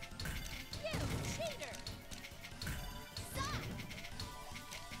get-go. you cheater! So,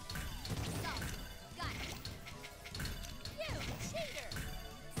 got it. You cheater!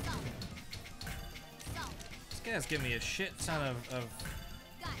 So, This guy's giving me a shit ton of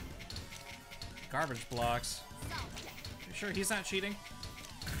got it. garbage blocks. So, You sure he's not cheating?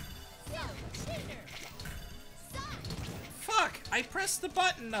 you cheater! So, Fuck! I pressed the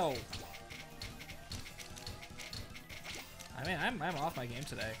button though. I mean, I'm off my game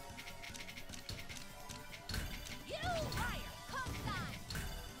today. you liar! Come on!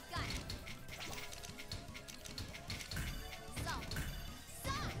 Got it.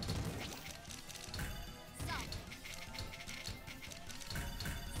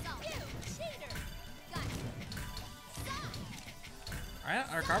 So, you cheater! Got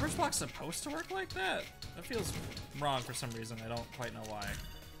it. Are garbage blocks supposed to work like that? That feels wrong for some reason. I don't quite know why.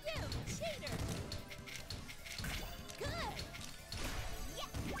 You cheater! Good! Yeah!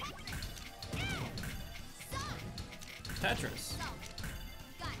 Ow! So, Tetris.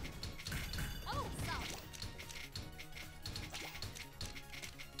 got it. Oh, so.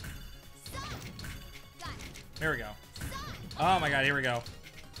 Got it. Here we go. Oh my god, here we go.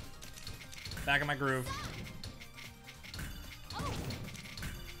 Back in my groove. Oh!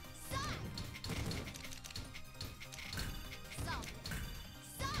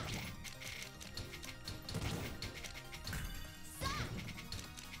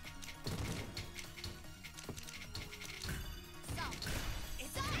 So.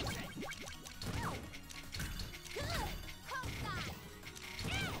 It's a Tetris! Ow! Good! Come on!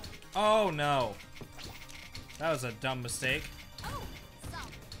 Ow! Oh no. That was a dumb mistake. Oh, so.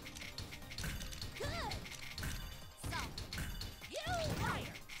 Good. So. You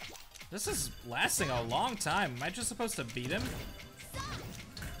liar. This is lasting a long time. Am I just supposed to beat him? So.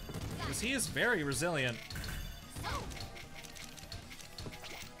 Because he is very resilient. Oh.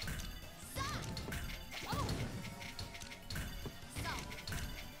 So. Oh. So.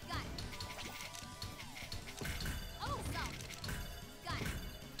 Got it. Oh, so. Got it.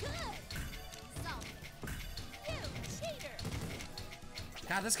 Good. So. You cheater.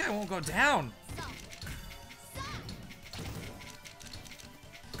 God, this guy won't go down. So. So.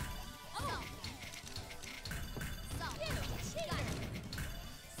 Oh. So. You cheater.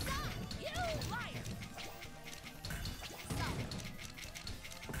 So. You liar. So.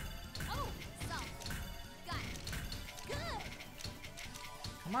 Oh. So. Got it. Good.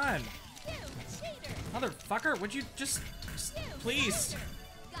 Come on. You cheater. Motherfucker, would you just You please cheater.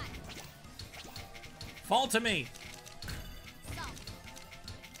 Got it. fall to me? So.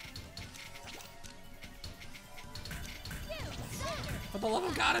 You cheater. For the love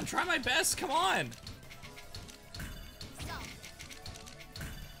of God, I'm trying my best. Come on. So.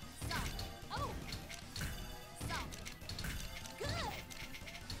 So. Oh. So. Good.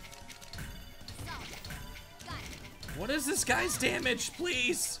 So. Got it. What is this guy's damage,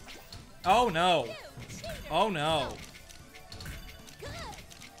 please? Oh no. You cheater. Oh no. Good.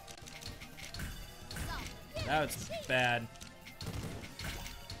 So. You That's cheater. bad.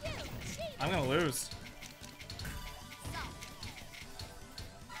 You cheater. I'm gonna lose. So.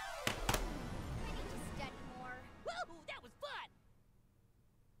 I need to study more. Woo! That was fun.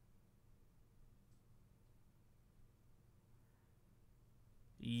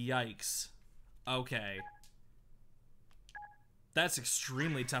 Yikes. Okay. That's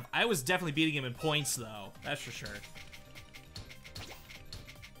extremely tough. I was definitely beating him in points, though. That's for sure.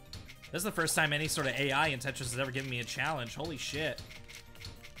 This is the first time any sort of AI in Tetris has ever given me a challenge. Holy shit.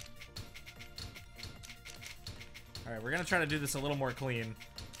 Alright, we're gonna try to do this a little more clean.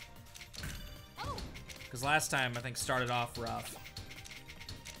 Oh. Because last time, I think, started off rough.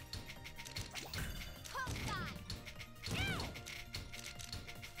 Come on. Ow.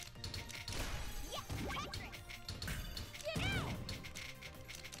 Yeah. Tetris. Yeah.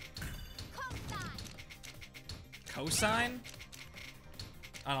 Come on. Cosine?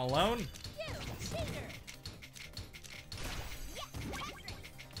 On a loan? You cheater. Yeah. Tetris.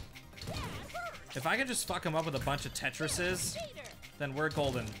 If I can just fuck him up with a bunch of Tetrises, then we're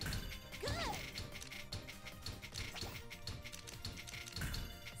golden. Good.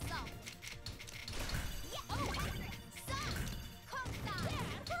 So. Yeah. Oh. So. Come down.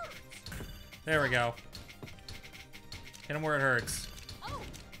 That hurts. There we go. Hit him where it hurts. Oh.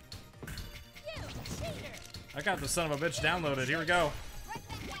 You cheater. I got the son of a bitch downloaded. Here we go. Right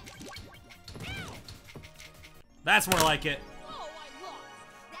back at you. Ow. That's more like it. Oh, I lost.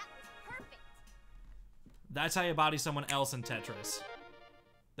 That was perfect. That's how you body someone else in Tetris.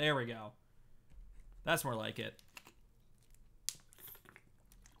 There we go. That's more like it.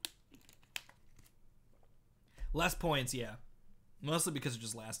 Less points, yeah. Mostly because it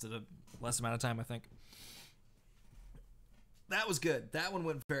just lasted a less amount of time, I think. That was good. That one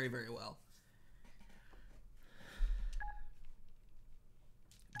went very, very well.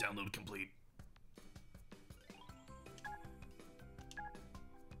 Download complete.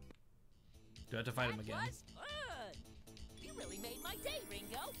 Do I have to fight him again? That was fun. You really made my day,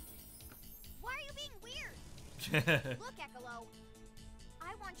 Ringo. Why are you being weird? Look, Echolo.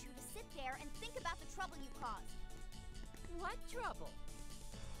 I want you to sit there and think about the trouble you caused. What trouble?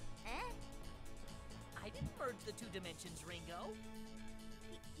 Eh? I didn't merge the two dimensions, Ringo.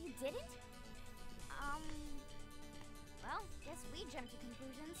 You didn't? Well, guess we jumped to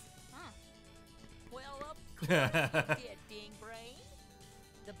conclusions. Huh. Well, of course you did, Ding Brain.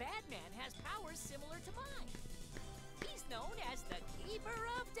 The bad man has powers similar to mine. He's known as the Keeper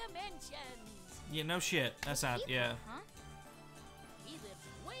of Dimensions. Yeah, no shit. That's not, yeah. Huh? He lives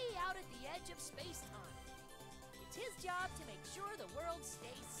way out at the edge of space-time. It's his job to make sure the world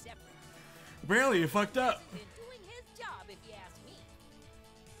stays separate. Apparently you fucked up. He's been doing his job, if you ask me.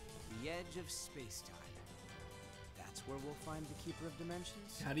 The edge of space-time. That's where we'll find the Keeper of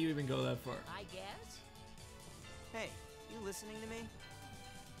Dimensions? How do you even go that far? I guess. Hey, you listening to me?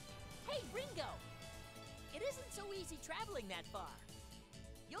 Hey, Ringo! It isn't so easy traveling that far.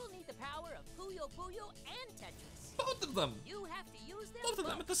 You'll need the power of Puyo and Tetris. Both of them. You have to use them Both of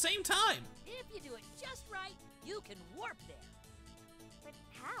them at the same time. If you do it just right, you can warp there. But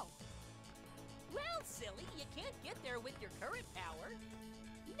how? Well, silly, you can't get there with your current power.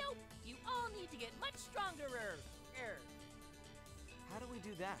 Nope, you all need to get much stronger. How do we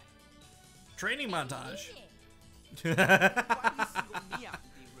do that? Training montage. Yeah. Why do you single me out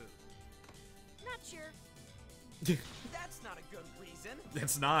and be rude? Not sure. That's not a good reason.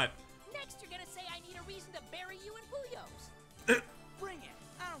 It's not. Next, you're gonna say I need a reason to bury you in Puyo's. Bring it.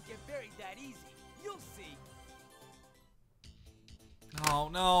 I don't get buried that easy. You'll see. Oh,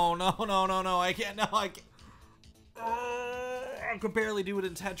 no. I can't. No, I can't. Oh, I could barely do it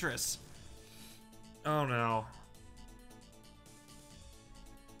in Tetris. Oh, no.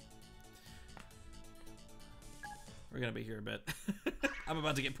 We're gonna be here a bit. I'm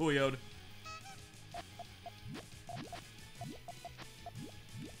about to get Puyo'd.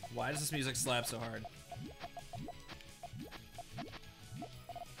 Why does this music slap so hard?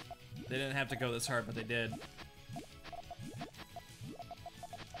 They didn't have to go this hard, but they did.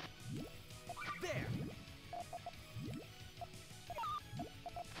 There.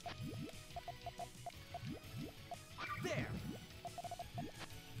 There.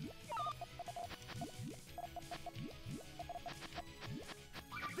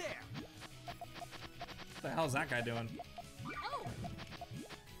 There. What the hell is that guy doing? Oh,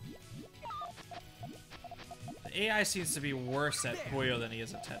 The AI seems to be worse at Puyo than he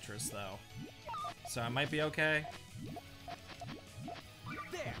is at Tetris, though. So I might be okay.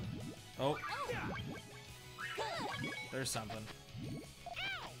 There. Oh, good. there's something.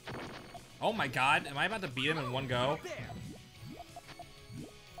 Oh my god, am I about to beat him in one go? There.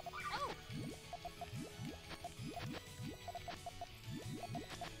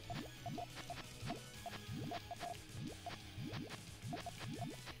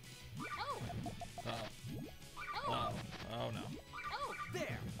 Oh, oh, Uh-oh. oh, Uh-oh. Oh no. oh.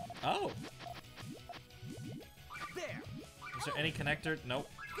 There. Oh! There. Is there any connector? Nope.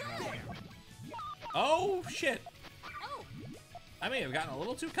 There. Oh, shit! Oh, I may have gotten a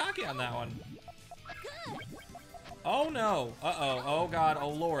little too cocky on that one. good. Oh no! Uh-oh. Oh god. Oh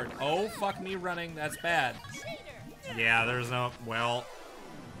lord. Oh fuck me running. That's bad. Cheater. Yeah, there's no... Well...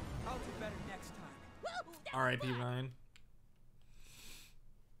 I'll do better next time. Woo, that R.I.P. was fun. Ryan.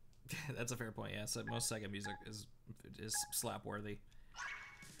 That's a fair point, yeah. So most Sega music is slap worthy.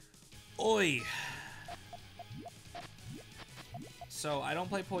 Oi! So I don't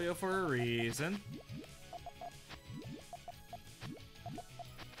play Puyo for a reason.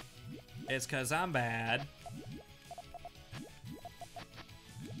 It's cause I'm bad.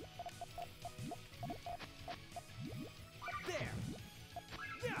 There.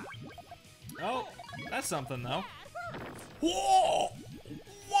 Yeah. Oh! something, though. Whoa!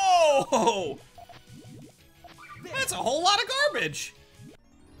 Whoa! That's a whole lot of garbage.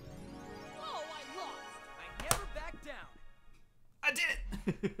 Oh, I lost. I never back down. I did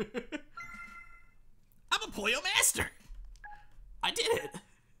it. I'm a Puyo master. I did it.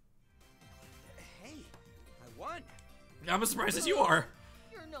 Hey, I won. I'm as surprised as you are.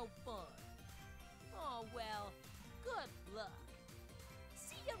 You're no fun. Oh, well, good luck.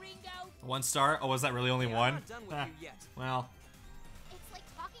 See ya, Ringo. 1 star? Oh, was that really only Hey, one? I'm not done with Ah, you yet. well, It's like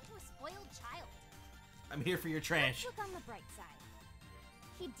talking to a spoiled child. I'm here for your trash. Let's look on the bright side.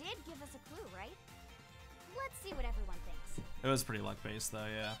 He did give us a clue, right? Let's see what everyone thinks. it was pretty luck-based, though,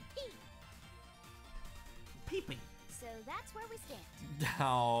 yeah. Peeping. So that's where we stand.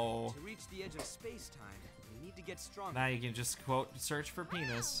 No. To reach the edge of space-time, we need to get stronger. Now you can just, quote, search for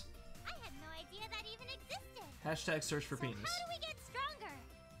penis. I had no idea that even existed. Hashtag search for So penis. how do we get stronger?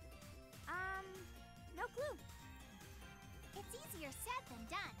 No clue. It's easier said than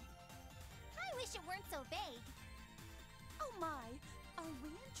done. I wish it weren't so vague. Oh my, are we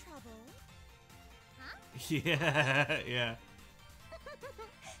in trouble? Huh? Yeah, yeah.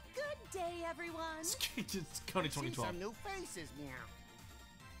 Good day, everyone. It's Cody 2012. new faces now.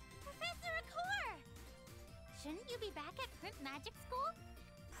 Professor Akor! Shouldn't you be back at Primp Magic School?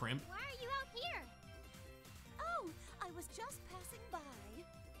 Primp? Why are you out here? Oh, I was just passing by.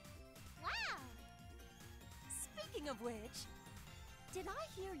 Wow! Speaking of which, did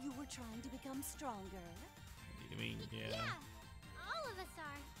I hear you were trying to become stronger? You mean, yeah. All of us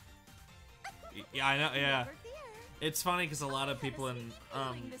are. Yeah, I know, yeah. Never fear. It's funny because a lot of I had a people in, sneaky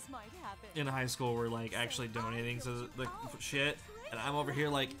feeling this might happen. in high school were, like, actually donating to the shit. And I'm over here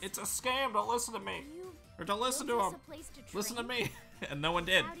like, it's a scam, don't listen to me. You Or don't listen to built him. us a place to Listen to train me. And no one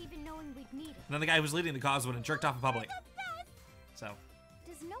did. Without even knowing we'd need it. And then the guy who was leading the cause went and jerked off in public. So,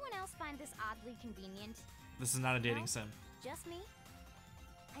 Does no one else find this oddly convenient? this is not a dating sim. Just me?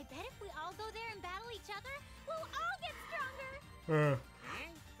 I bet if we all go there and battle each other, we'll all get stronger.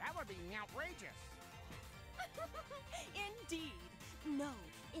 That would be outrageous. Indeed. No,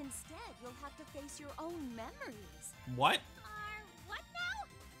 instead you'll have to face your own memories. What? What now?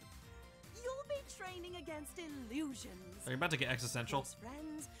 You'll be training against illusions. Are you about to get existential? Close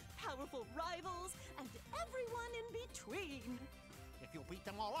friends, powerful rivals, and everyone in between. If you beat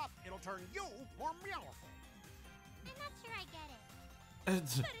them all up, it'll turn you more powerful. I'm not sure I get it. But it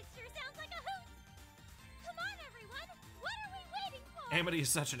sure sounds like a hoot. Come on, everyone. What are we waiting for? Amity is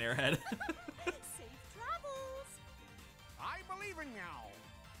such an airhead. Safe travels. I believe in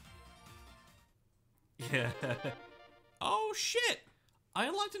you. Yeah. Oh shit! I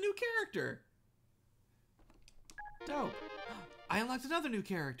unlocked a new character. Dope. I unlocked another new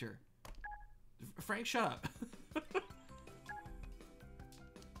character. Frank, shut up.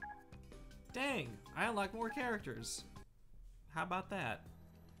 Dang, I unlocked more characters. How about that?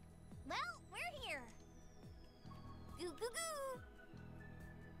 Well, we're here. Goo goo goo.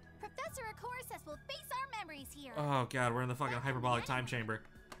 Professor Akor says we'll face our memories here. Oh god, we're in the fucking hyperbolic time chamber.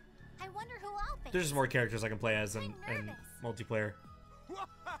 I wonder who I'll face. There's just more characters I can play as in I'm nervous. multiplayer. Who's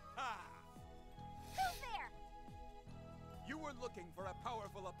there? You were looking for a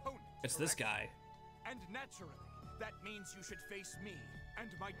powerful opponent. It's this correct? guy. And naturally, that means you should face me and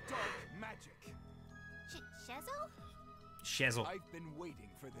my dark magic. Shezo? Shizzle. I've been waiting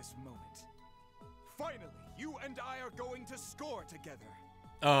for this moment. Finally, you and I are going to score together.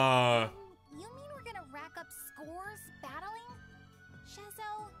 You mean we're gonna rack up scores battling?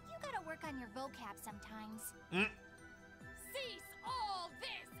 Shezo, you gotta work on your vocab sometimes. Cease all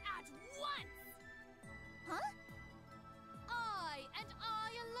this at once! Huh? I and I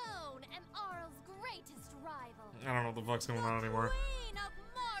alone am Arl's greatest rival. I don't know what the fuck's going on anymore. Queen of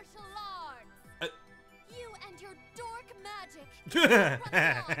martial arts. You and your dork magic.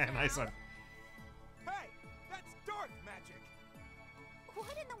 Nice one. Hey, that's dark magic.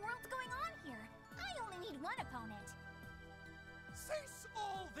 What in the world's going on here? I only need one opponent. Cease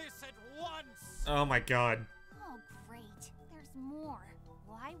all this at once. Oh my god. Oh, great. There's more.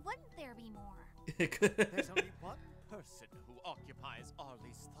 Why wouldn't there be more? There's only one person who occupies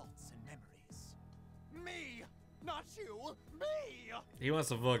Arlie's thoughts and memories. Me, not you. Me. He wants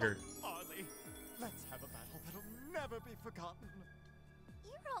to booger. Arlie, let's have a battle that'll never be forgotten.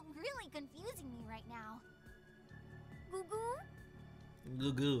 You're all really confusing me right now. Goo goo?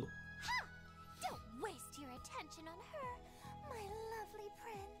 Goo goo. Ha! Don't waste your attention on her, my lovely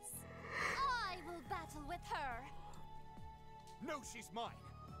prince. I will battle with her. No, she's mine.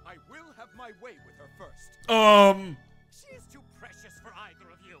 I will have my way with her first. She is too precious for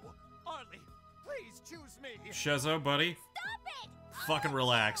either of you. Arlie, please choose me. Shizo, buddy. Stop it! Fucking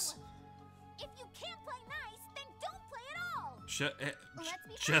relax. If you can't play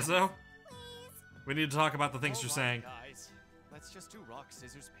Chezo? We need to talk about the things you're saying. Guys, let's just do rock,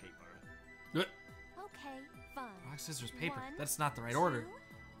 scissors, paper. Okay, fine. Rock, scissors, paper. 1, That's not the right order.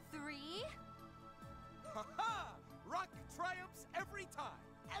 2, 3. Ha-ha! Rock triumphs every time.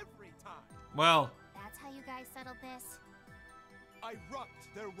 Every time. Well, That's how you guys settled this? I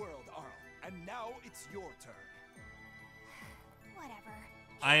rocked their world, Arl, and now it's your turn. Whatever.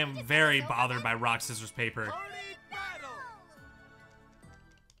 I am very bothered by rock, scissors, paper. Party battle!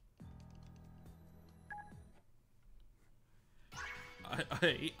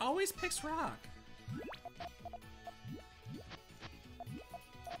 He always picks rock.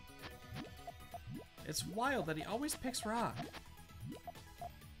 It's wild that he always picks rock.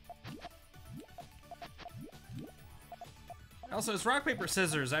 Also, it's rock, paper,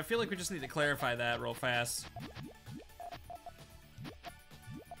 scissors. I feel like we just need to clarify that real fast.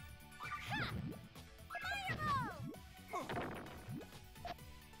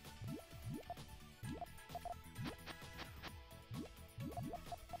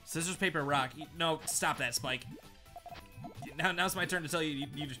 Scissors, paper, rock. No, stop that, Spike. Now's my turn to tell you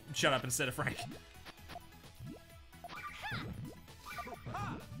you just shut up instead of Frank.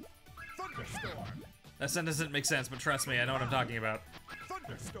 Thunderstorm! That sentence didn't make sense, but trust me, I know what I'm talking about.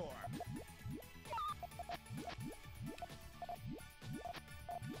 Thunderstorm!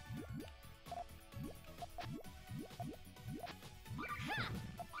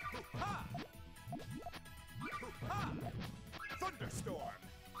 Ha! Ha! Thunderstorm!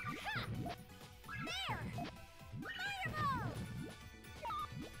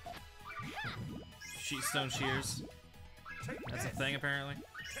 Stone shears. Take That's a this. thing, apparently.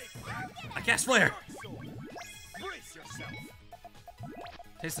 Take that. I cast flare! Dark sword. Brace yourself.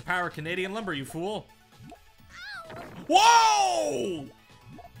 Taste the power of Canadian lumber, you fool. Whoa!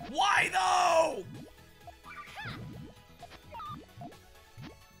 Why though?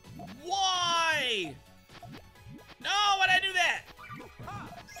 Why? No, why'd I do that?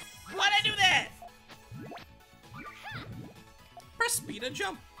 Why'd I do that? Press B to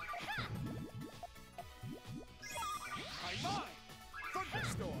jump. I'm mine.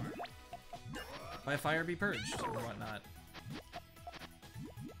 Thunderstorm. By fire be purged, or whatnot.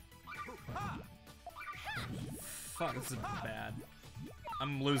 Ha! Fuck, this is bad.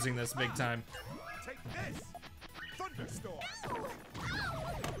 I'm losing this big time. Take this. Thunderstorm.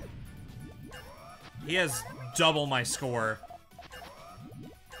 He has double my score.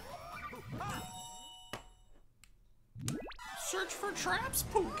 Search for traps,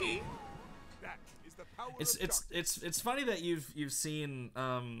 Pookie. That is the power It's of it's darkness. it's funny that you've seen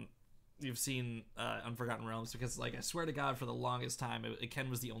Unforgotten Realms, because like I swear to God, for the longest time, Ken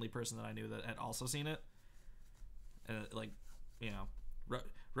was the only person that I knew that had also seen it. And like, you know,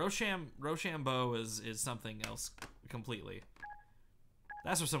 Rochambeau is something else completely.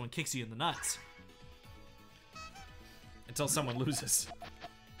 That's where someone kicks you in the nuts. Until someone loses.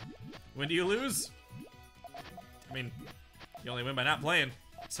 When do you lose? I mean, you only win by not playing,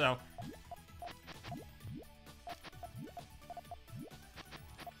 so.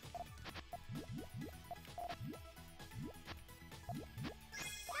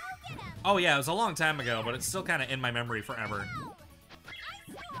 Oh yeah, it was a long time ago, but it's still kind of in my memory forever.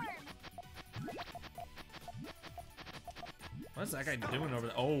 What's that guy doing over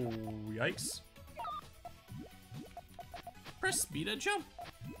there? Oh, yikes. Press B to jump.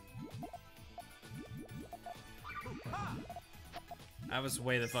 I was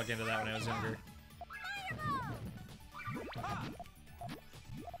way the fuck into that when I was younger.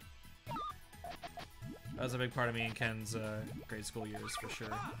 That was a big part of me and Ken's grade school years, for sure.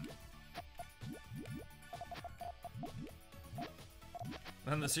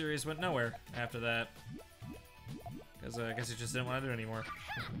 Then the series went nowhere after that. Because I guess he just didn't want to do it anymore.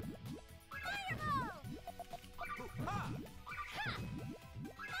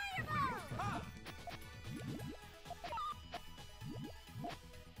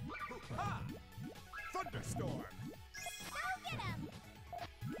 Thunderstorm.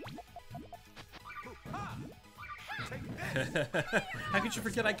 Take this. How could you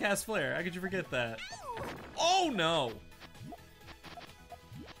forget I cast Flare? How could you forget that? Oh no!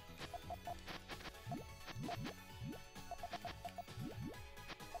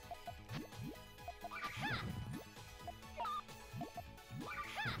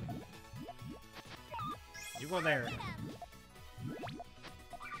 You go there.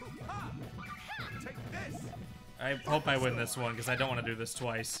 Take this. I hope I win this one, because I don't want to do this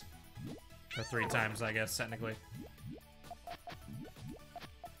twice. Or 3 times, I guess, technically.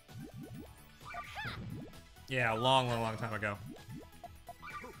 Yeah, a long, long, long time ago.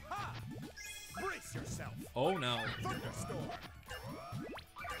 Brace Brace yourself. Oh no. Thunderstorm.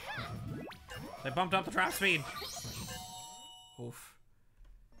 They bumped up the trap speed. Oof.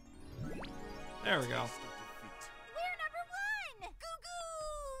 There we go. We're number one!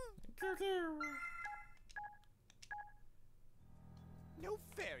 Goo goo! No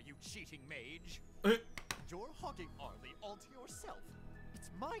fair, you cheating mage. You're hogging Arlie all to yourself. It's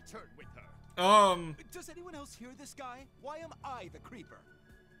my turn with her. Does anyone else hear this guy? Why am I the creeper?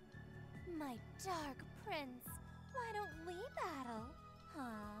 My dark prince, why don't we battle?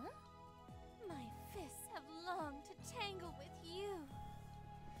 Huh? My fists have longed to tangle with you.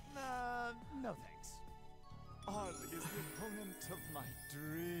 No thanks. Arlie is the opponent of my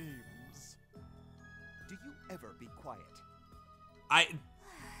dreams. Do you ever be quiet? They're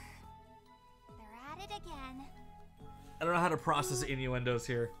at it again. I don't know how to process innuendos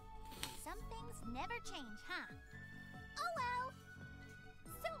here. Some things never change, huh? Oh well.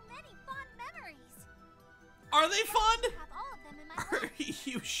 So many fond memories. Are they fun? I have all of them in my Are life.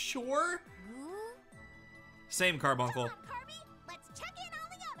 you sure? Ooh. Same, Come Carbuncle. on, Carby. Let's check in on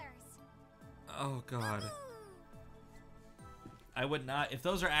the others. Oh god. Ooh. I would not, if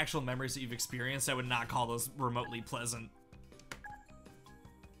those are actual memories that you've experienced, I would not call those remotely pleasant.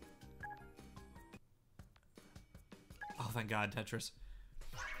 Oh, thank God, Tetris.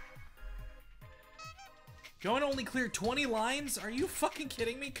 Going to only clear 20 lines? Are you fucking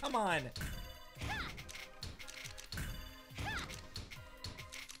kidding me? Come on.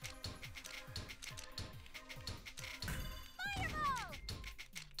 Fireball.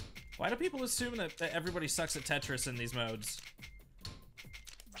 Why do people assume that everybody sucks at Tetris in these modes?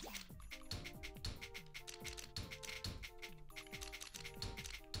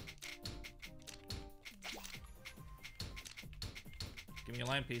 Give me a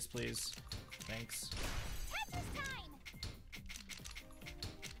line piece, please. Thanks. Tetris time.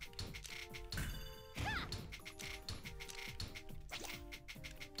 Ha.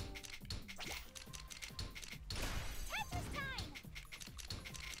 Tetris time.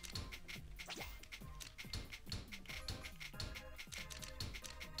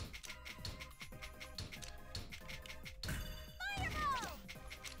 Fireball.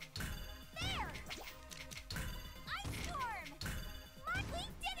 There. Ice storm. Mark, we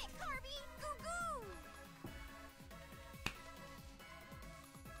did it, Carby. Goo goo.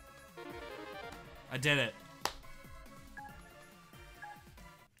 I did it.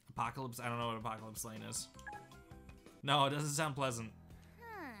 Apocalypse? I don't know what Apocalypse Lane is. No, it doesn't sound pleasant.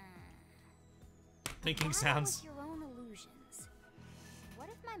 Thinking Battle sounds... with your own illusions. What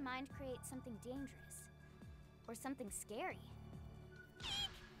if my mind creates something dangerous? Or something scary?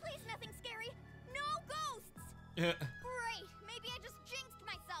 Please, nothing scary. No ghosts. Yeah, Great. Maybe I just jinxed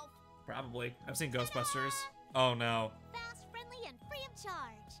myself. probably. I've seen Ghostbusters. Oh no. Fast, friendly, and free of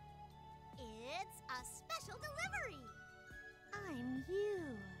charge. It's a special delivery. I'm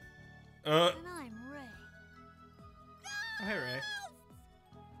you. Uh. And I'm Ray. Oh, hey, Ray. Ghosts!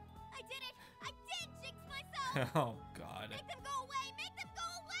 I did it. I did jinx myself. Oh, God. Make them go away. Make them go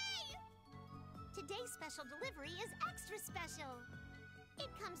away. Today's special delivery is extra special. It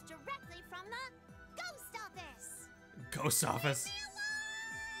comes directly from the ghost office. Ghost office. Leave me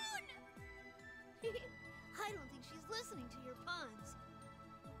alone! I don't think she's listening to your puns.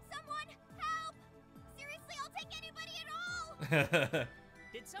 Someone help! Seriously, I'll take anybody at all!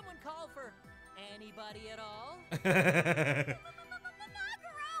 Did someone call for anybody at all? Magaro!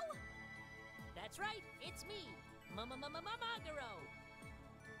 That's right, it's me, Magaro.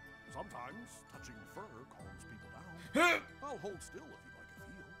 Sometimes touching fur calms people down. I'll hold still if you'd like a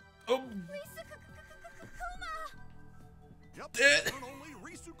feel. Oh. Lisa Kuma! Yep, and only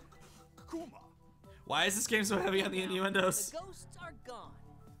Risu Kuma. Why is this game so heavy on the innuendos? The ghosts are gone.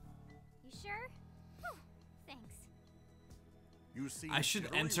 You sure? Whew, thanks. You see, I should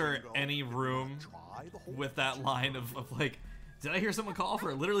Jittery enter Ringo any did not room try the whole with that thing. line of like, did I hear someone call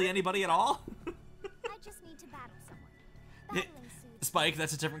for literally anybody at all? I just need to battle someone. Battling suits. Spike,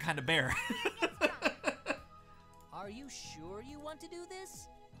 that's a different kind of bear. Are you sure you want to do this?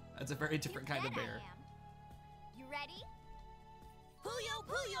 That's a very different kind of Bet I bear. am. You ready?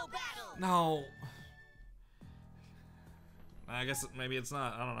 Puyo battle! No. I guess maybe it's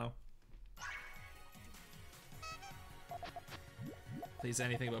not. I don't know. Please say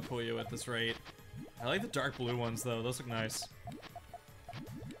anything about Puyo at this rate. I like the dark blue ones though. Those look nice.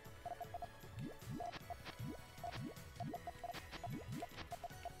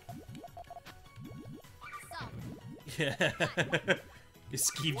 So, Yeah. You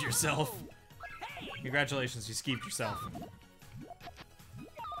skeeved yourself. Congratulations, you skeeved yourself.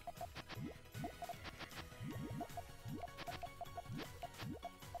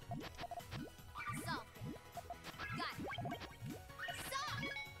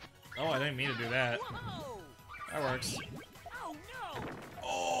 Oh, I didn't mean to do that. Whoa! That works. Oh no!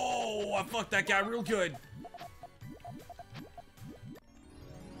 Oh, I fucked that guy real good.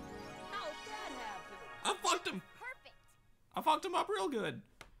 How'd that happen? I fucked him. Perfect. I fucked him up real good.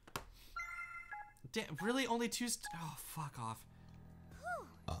 Damn, really? Only two oh, fuck off. Whew,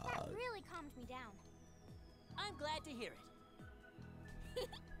 that really calmed me down. I'm glad to hear it.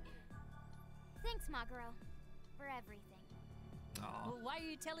 Thanks, Maguro, for everything. Aw. Well, why are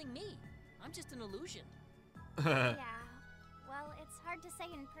you telling me? I'm just an illusion. Yeah, well, it's hard to say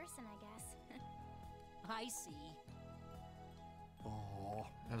in person, I guess. I see. Oh,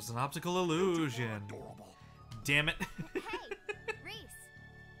 that was an optical illusion. Damn it. Hey, Reese.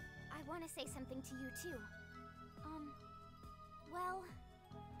 I want to say something to you, too. Well,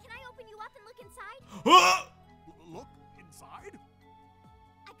 can I open you up and look inside? Look inside?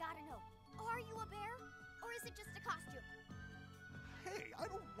 I gotta know, are you a bear? Or is it just a costume? Hey, I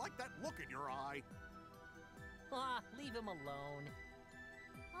don't like that look in your eye. Ah, leave him alone.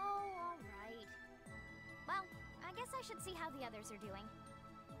 Oh, all right. Well, I guess I should see how the others are doing.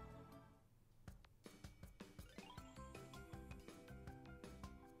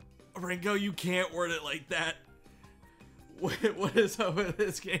 Ringo, you can't word it like that. What is up with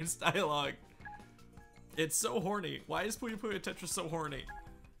this game's dialogue? It's so horny. Why is Puyo Puyo Tetris so horny?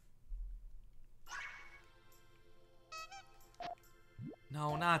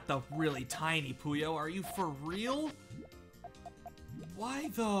 No, not the really tiny Puyo. Are you for real? Why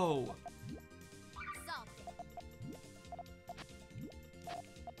though? Solved it.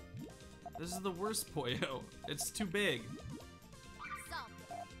 This is the worst Puyo. It's too big. Solved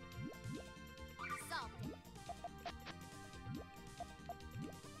it. Solved it.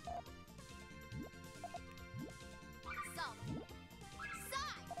 Solved it.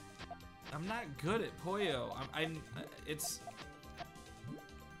 Side! I'm not good at Puyo.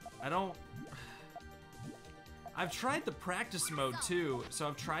 I don't. I've tried the practice mode too, so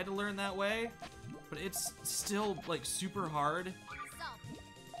I've tried to learn that way, but it's still like super hard. Solved it.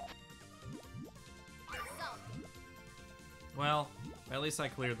 Solved it. Well, at least I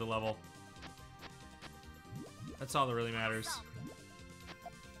cleared the level. That's all that really matters. Solved it.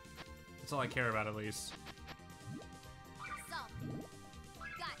 That's all I care about, at least. Solved it.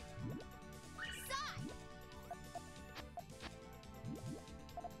 Got it. Side!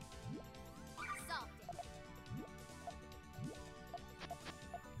 Solved it.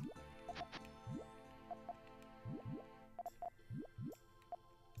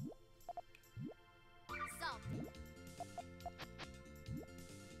 Solved it.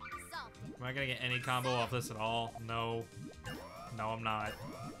 Solved it. Am I gonna get any combo off this at all? No. No, I'm not.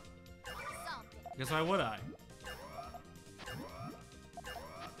 Solved it. Guess why would I?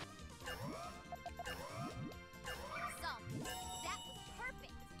 Solved it. That was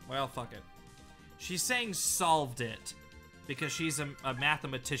perfect. Well, fuck it. She's saying solved it because she's a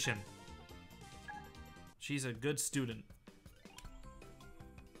mathematician. She's a good student.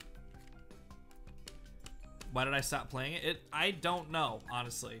 Why did I stop playing it? I don't know,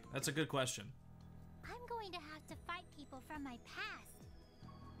 honestly. That's a good question. I'm going to have to fight people from my past.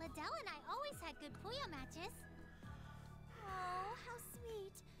 Liddell and I always had good Puyo matches. Oh, how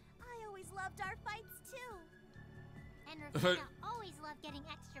sweet. I always loved our fights too. And Rafina always loved getting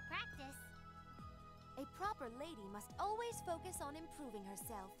extra practice. A proper lady must always focus on improving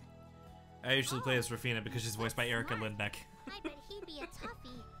herself. I usually play as Rafina because she's voiced by Erica Lindbeck. I bet he'd be a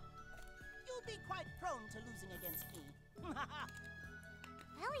toughie. You'll be quite prone to losing against me.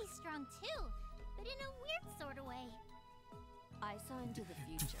 Well, he's strong too, but in a weird sort of way. I saw into the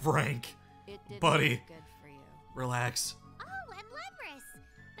future. Frank, It didn't buddy. look good for you. relax. Oh, and Lemris.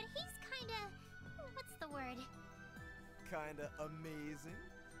 But he's kinda... what's the word? Kinda amazing.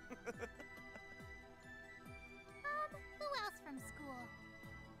 Who else from school?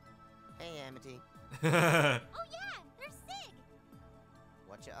 Hey, Amity. Oh yeah, there's Sig.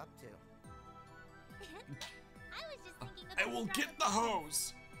 What you up to? I was just thinking of I will things get around the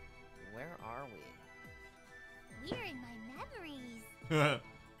hose. Where are we? We're in my memories.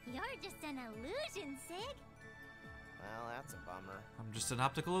 You're just an illusion, Sig. Well, that's a bummer. I'm just an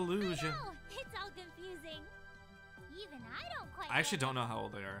optical illusion. No, it's all confusing. Even I don't quite I actually get don't know how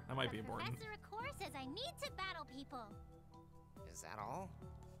old they are. That might The be important. Professor of course says I need to battle people. Is that all?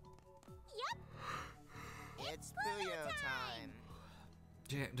 Yep. It's Puyo time.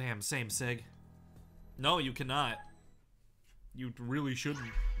 Damn, same, Sig. No, you cannot. You really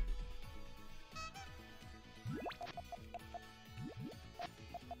shouldn't.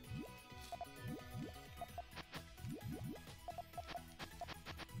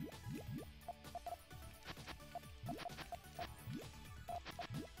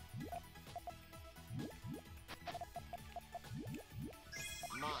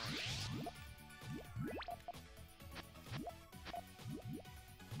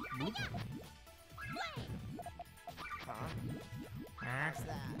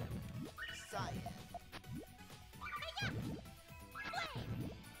 Cyan.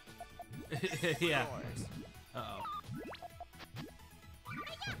 Yeah. Yours. Uh-oh.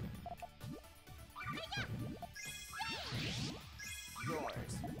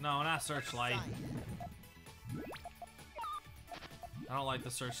 Yours. No, not Searchlight. Cyan. I don't like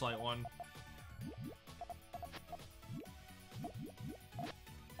the Searchlight one.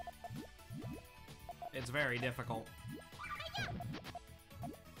 It's very difficult.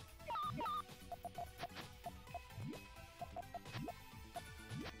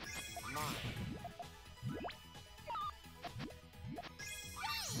 Mine.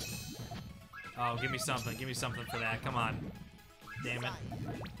 Oh, give me something. Give me something for that. Come on. Damn it.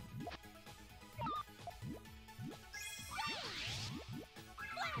 Cyan.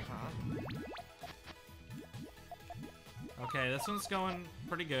 Huh? Okay, this one's going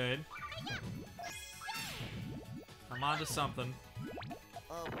pretty good. I'm on to something.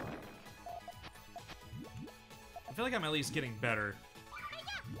 Oh boy. I feel like I'm at least getting better.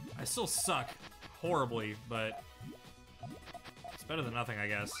 I still suck horribly, but it's better than nothing, I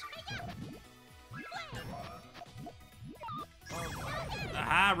guess.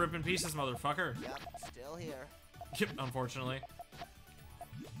 Aha, rip in pieces, motherfucker. Yep, still here. Yep, unfortunately.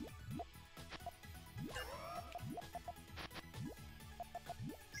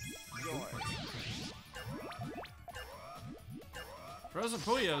 Yours. Frozen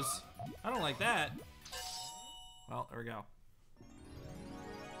Puyos. I don't like that. Well, there we go. Huh?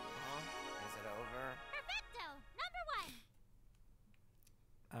 Is it over? Perfecto! Number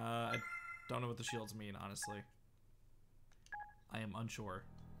 1! I don't know what the shields mean, honestly. I am unsure.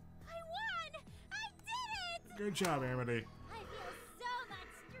 I won! I did it! Good job, Amity. I feel so much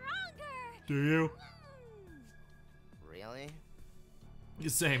stronger! Do you? Really?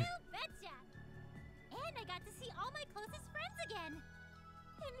 Same. You betcha! And I got to see all my closest friends again.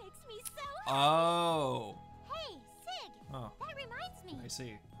 It makes me so happy. Oh. Hey, Sig! Oh, That reminds me. I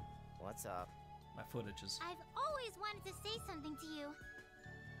see. What's up? My footages. I've always wanted to say something to you.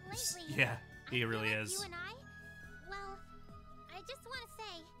 Lately, Yeah, he I feel really like is. You and I, well, I just want to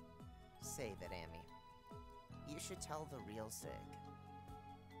say, Say that, Amy. You should tell the real Sig.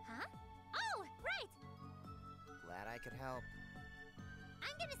 huh? Oh, right! Glad I could help.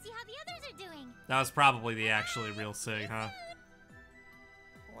 I'm gonna see how the others are doing. That was probably the actually real Sig, huh?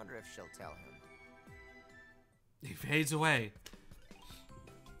 Wonder if she'll tell him. He fades away.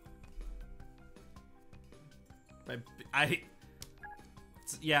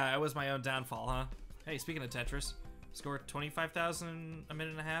 Yeah, it was my own downfall, huh? Hey, speaking of Tetris, scored 25,000 in a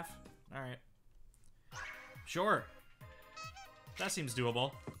minute and a half. All right. Sure. That seems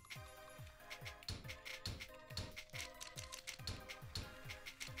doable.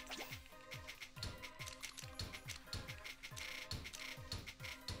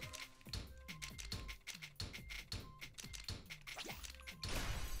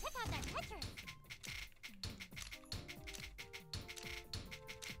 Check out that Tetris.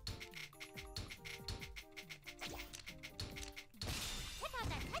 Check out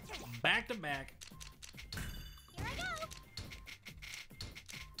that Tetris. Back to back. Here I go.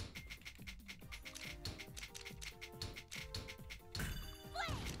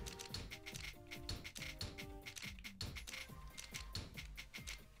 Flame.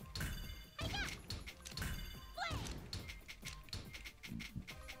 Hiya. Flame.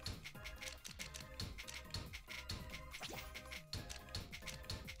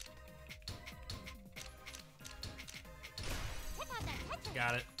 Check out that Tetris.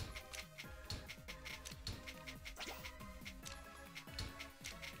 Got it.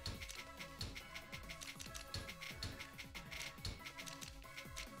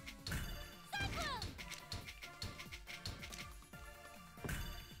 Cyclone.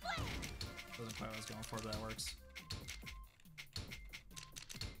 Flame. Wasn't quite what I was going for, but that works.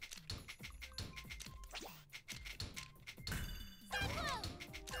 Cyclone.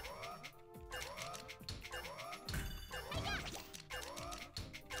 Hiya.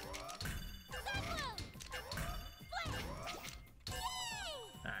 Cyclone. Flame. Yay!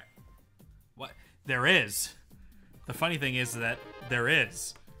 All right. What? There is. The funny thing is that there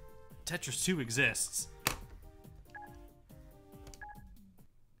is. Tetris 2 exists.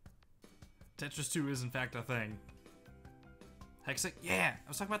 Tetris 2 is in fact a thing. Hexic? Yeah, I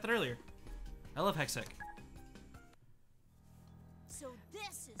was talking about that earlier. I love Hexic. So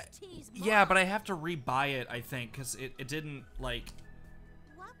this is T's mom. Yeah, but I have to rebuy it, I think, because it didn't, like...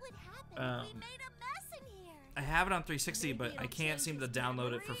 What would happen if we Um, made a mess in here? I have it on 360, Maybe but I it'll can't change seem to his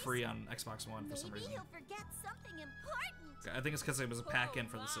download it for memories? free on Xbox One for some Maybe reason. he'll forget something important. I think it's because it was a pack-in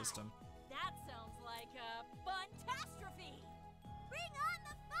for the Oh, my. system. That sounds like a fun-tastrophe. Bring on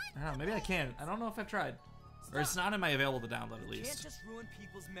the I don't know, maybe I can. I don't know if I've tried. Or it's not in my available to download at Can't least. just ruin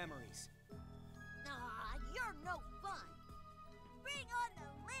people's memories. Aw, you're no fun. Bring on the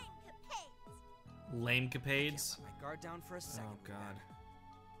lame capades. Lame Can't capades. let my guard down for a second. Oh god.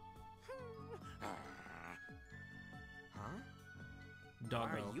 Huh? Why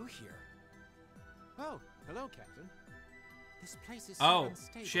Doggo. are you here? Oh, hello, Captain. This place is so Oh,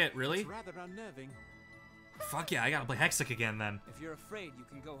 unstable. shit, really? It's rather unnerving. Fuck yeah, I gotta play Hexic again then. If you're afraid, you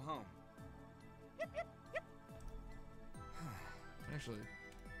can go home. Actually,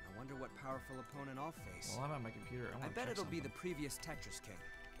 I wonder what powerful opponent I'll face. while I'm on my computer, I I want to bet check it'll be the something. previous Tetris king.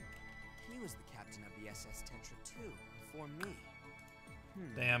 He was the captain of the SS Tetra too, before me.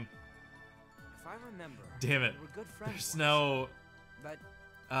 Damn. If I remember, Damn it. we were good friends There's once, no... But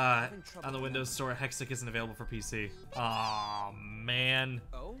having trouble on the Windows remembering. Store, Hexic isn't available for PC. Aw, man.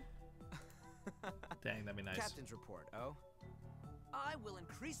 Oh? Dang, that'd be nice. Captain's report. Oh. I will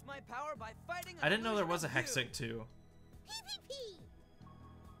increase my power by fighting. I didn't know there was a illusion of you. Hexic too. PvP.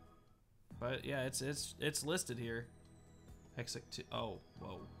 But yeah, it's listed here. Hexic 2. Oh,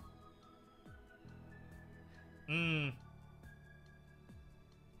 whoa.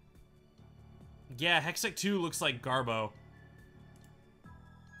 Yeah, Hexic 2 looks like Garbo.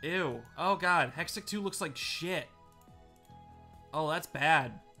 Ew. Oh god, Hexic 2 looks like shit. Oh, that's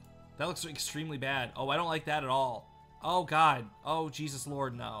bad. That looks extremely bad. Oh, I don't like that at all. Oh god. Oh, Jesus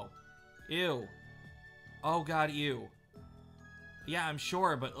Lord, no. Ew. Oh god, ew. Yeah, I'm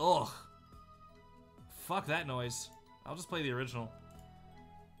sure, but ugh. Fuck that noise. I'll just play the original.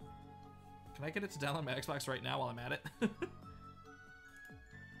 Can I get it to download my Xbox right now while I'm at it?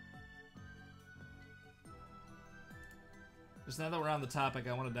 Just now that we're on the topic,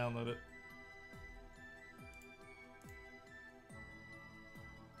 I want to download it.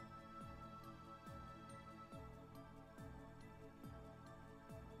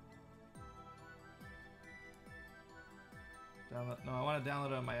 No, I want to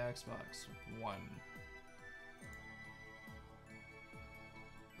download it on my Xbox One.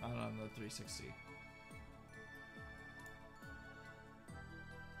 Not on the 360.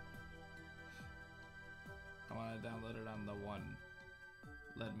 I want to download it on the One.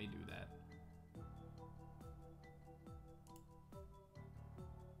 Let me do that.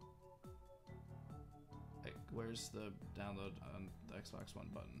 Like, where's the download on the Xbox One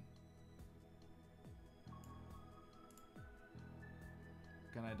button?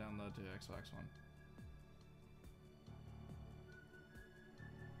 Can I download to Xbox One?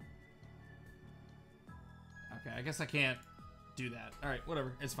 Okay, I guess I can't do that. Alright,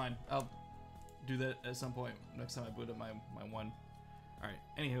 whatever. It's fine. I'll do that at some point next time I boot up my One. Alright,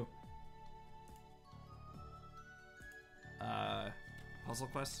 anywho. Puzzle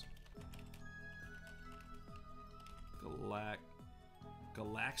quest?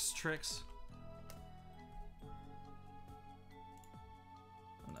 Galaxtrix?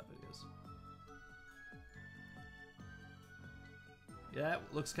 That videos. Yeah, it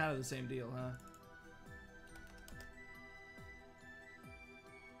looks kind of the same deal, huh?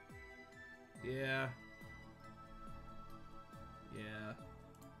 Yeah. Yeah.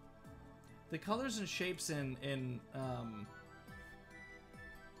 The colors and shapes in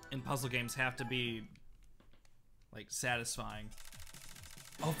puzzle games have to be like satisfying.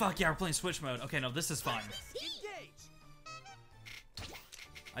 Oh fuck yeah, we're playing Switch mode. Okay, no, this is fun.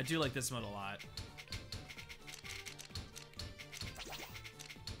 I do like this mode a lot.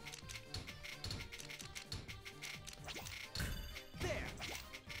 There.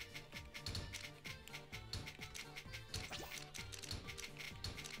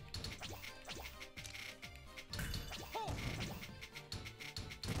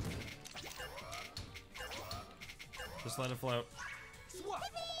 Just let it float. What?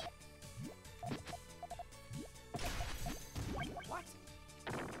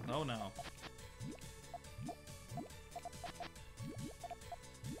 Oh no.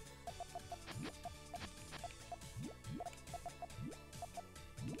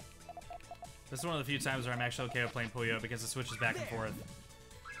 This is one of the few times where I'm actually okay with playing Puyo because it switches back and forth.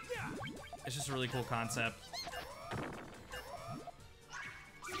 It's just a really cool concept.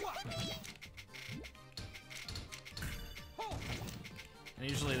 And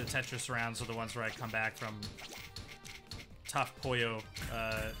usually the Tetris rounds are the ones where I come back from tough Puyo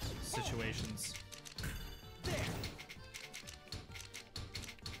situations.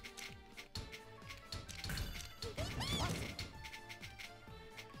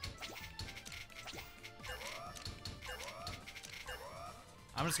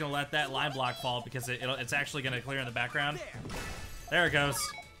 I'm just gonna let that line block fall because it's actually gonna clear in the background. There it goes.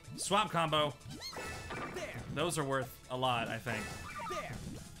 Swap combo. Those are worth a lot, I think.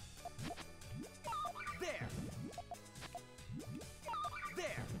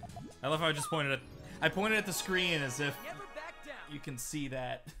 I love how I just pointed at. I pointed at the screen as if Never back down. you can see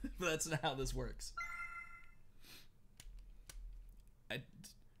that. But that's not how this works. What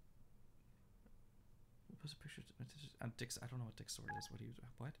was a picture on Dick's? I don't know what Dick's sword is.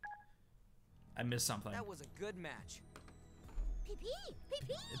 What? I missed something. That was a good match.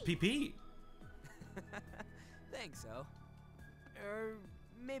 PP. Thanks, O. Or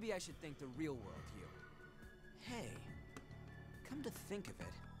maybe I should thank the real world you. Hey, come to think of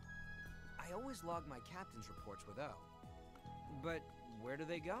it, I always log my captain's reports with O. But where do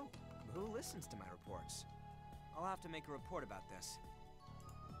they go? Who listens to my reports? I'll have to make a report about this.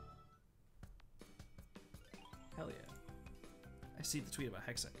 Hell yeah. I see the tweet about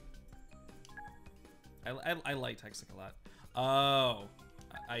Hexic. I liked Hexic a lot. Oh,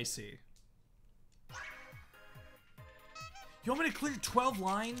 I see. You want me to clear 12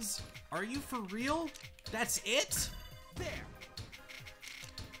 lines? Are you for real? That's it? There!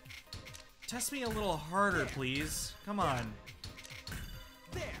 Test me a little harder, please. Come on.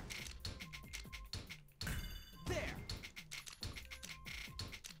 There! There!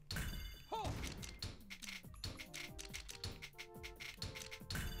 Ho!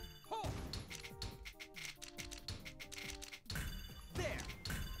 Ho! There!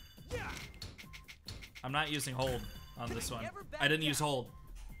 Yeah! I'm not using hold on this one. I didn't use hold.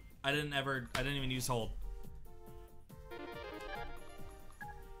 I didn't even use hold.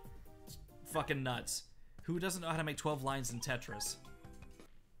 It's fucking nuts. Who doesn't know how to make 12 lines in Tetris?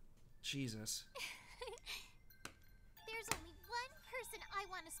 Jesus. There's only one person I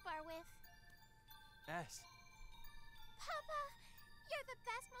want to spar with. S. Papa, you're the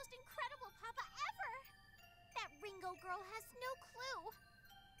best, most incredible Papa ever. That Ringo girl has no clue.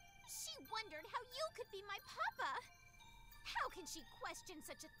 She wondered how you could be my Papa. How can she question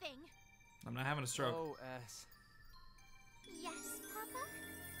such a thing? I'm not having a stroke. Oh, S. Yes, Papa?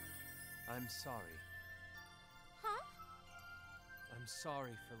 I'm sorry. Huh? I'm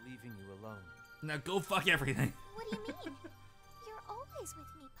sorry for leaving you alone. Now go fuck everything. What do you mean? You're always with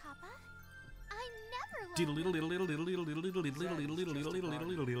me, Papa. I never left.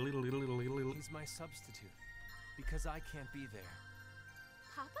 He's my substitute. Because I can't be there.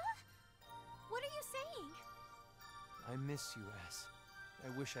 Papa? What are you saying? I miss you, S. I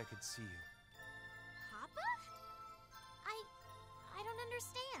wish I could see you. Papa? I don't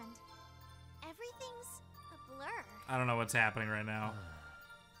understand. Everything's a blur. I don't know what's happening right now.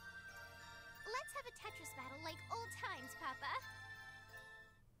 Let's have a Tetris battle like old times, Papa.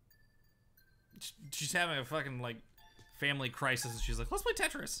 She's having a fucking, like, family crisis, and she's like, let's play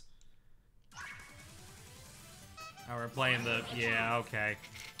Tetris. Oh, we're playing the... Yeah, okay.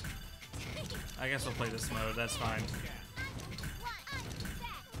 I guess we'll play this mode. That's fine.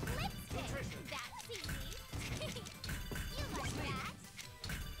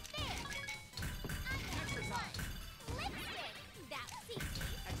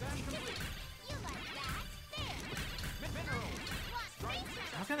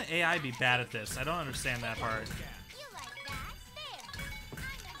 How can the AI be bad at this? I don't understand that part.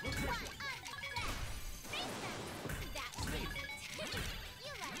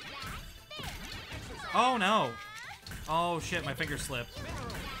 Oh no! Oh shit, my finger slipped.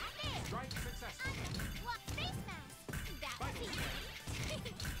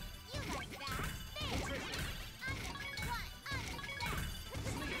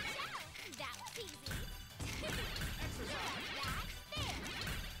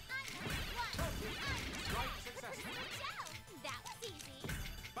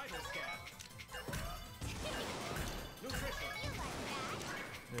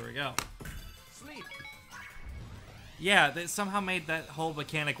 There we go. Yeah, they somehow made that whole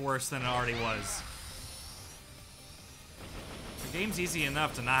mechanic worse than it already was. The game's easy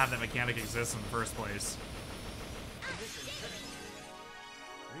enough to not have that mechanic exist in the first place.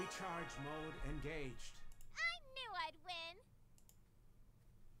 Recharge mode engaged. I knew I'd win.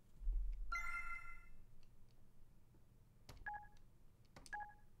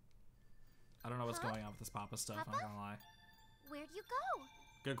 I don't know what's going on with this Papa stuff, I'm not gonna lie. Where'd you go?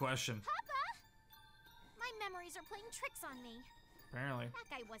 Good question. Papa? My memories are playing tricks on me. Apparently. That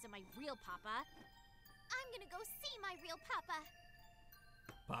guy wasn't my real Papa. I'm gonna go see my real Papa.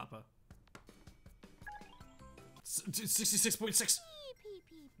 Papa. 66.6.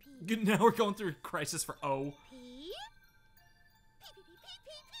 P. Now we're going through a crisis for O. P.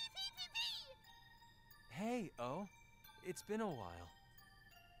 Hey, O. It's been a while.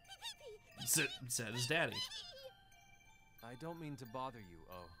 Said his daddy. I don't mean to bother you,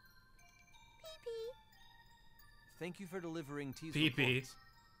 O. Pee-pee. Thank you for delivering T's Pee-pee. reports.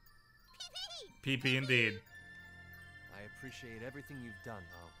 PP indeed. I appreciate everything you've done,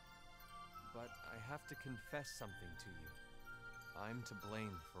 O. but I have to confess something to you. I'm to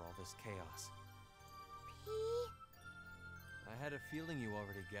blame for all this chaos. P? I had a feeling you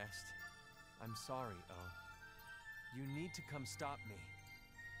already guessed. I'm sorry, O. You need to come stop me.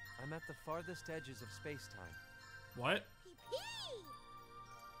 I'm at the farthest edges of space-time. What? P?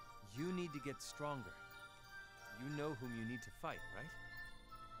 You need to get stronger. You know whom you need to fight, right?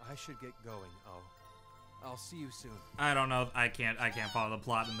 I should get going, O. I'll see you soon. I don't know. I can't follow the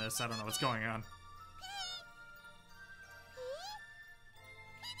plot in this. I don't know what's going on.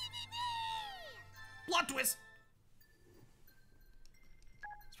 Plot twist!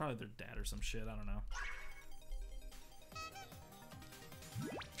 It's probably their dad or some shit. I don't know.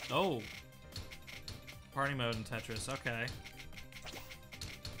 Oh. Party mode in Tetris. Okay.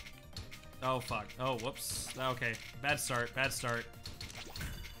 Oh, fuck. Oh, whoops. Okay. Bad start. Bad start.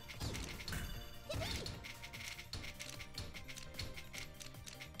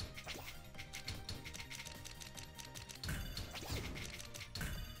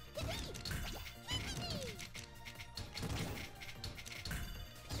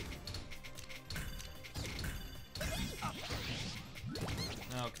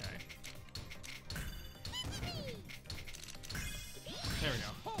 Okay. There we go.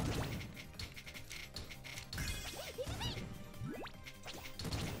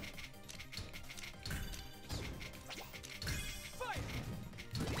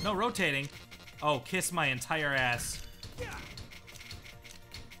 No rotating. Oh, kiss my entire ass.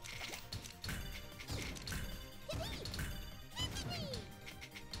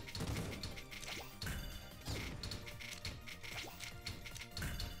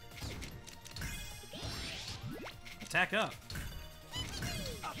 Attack up.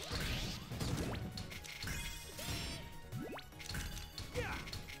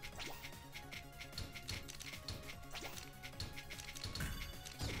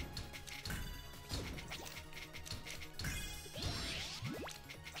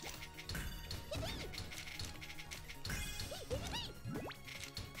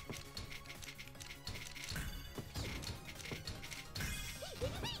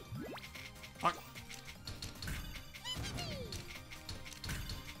 Fuck.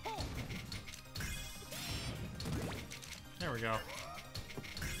 There we go.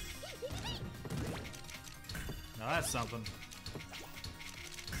 Now that's something.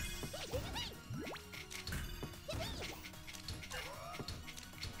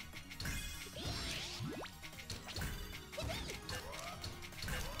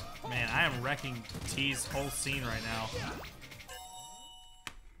 Man, I am wrecking T's whole scene right now.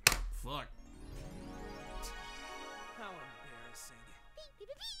 Fuck. How embarrassing.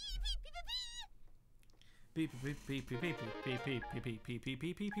 Beep beep beep beep beep beep beep beep beep beep beep beep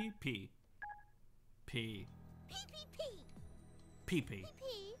beep beep beep P. P. P. P.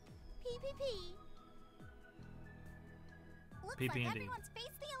 Looks P, like P, and D. everyone's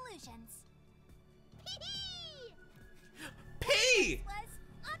faced the illusions. P! Was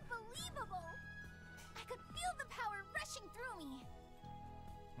unbelievable. I could feel the power rushing through me.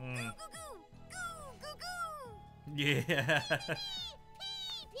 Goo goo goo goo goo goo. Yeah.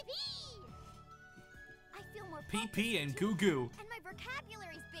 I feel more P focused P and too, goo goo. and my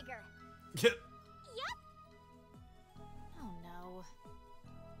vocabulary's bigger. Yep. Yep. Oh no.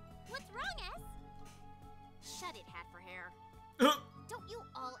 What's wrong, S? Shut it, Hat for Hair. Don't you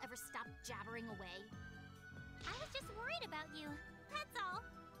all ever stop jabbering away? I was just worried about you. That's all.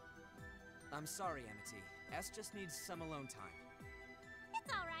 I'm sorry, Amity. S just needs some alone time.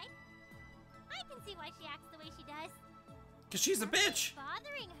 It's all right. I can see why she acts the way she does. Cause she's a bitch.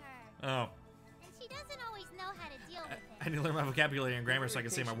 Bothering her. Oh. And she doesn't always know how to deal with I it. need to learn my vocabulary and grammar so I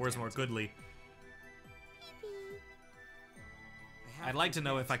can say my words more goodly. I'd like to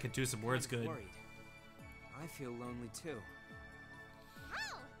know if I could do some words good. Worried. I feel lonely too.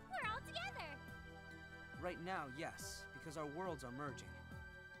 Oh, we're all together. Right now, yes, because our worlds are merging.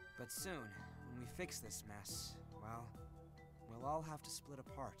 But soon, when we fix this mess, well, we'll all have to split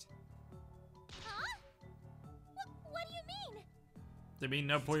apart. Huh? What do you mean? They mean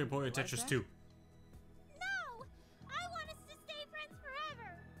no Puyo Puyo Tetris 2. No! I want us to stay friends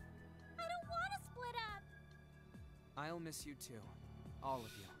forever. I don't want to split up. I'll miss you too, all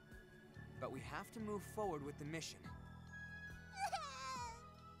of you. But we have to move forward with the mission.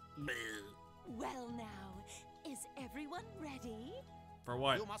 Well now, is everyone ready? For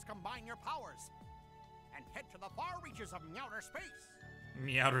what? You must combine your powers and head to the far reaches of outer space.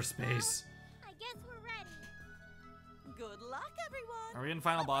 Me outer space. I guess we're ready. Good luck, everyone. Are we in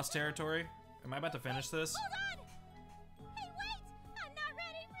final boss territory? Am I about to finish this? Hold on! Hey, wait! I'm not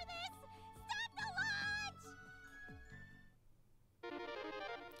ready for this! Stop the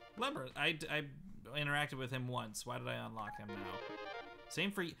launch! Remember, I interacted with him once. Why did I unlock him now?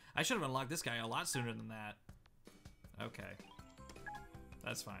 Same for... I should have unlocked this guy a lot sooner than that. Okay.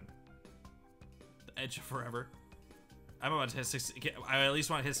 That's fine. The Edge of Forever. I'm about to hit 60... I at least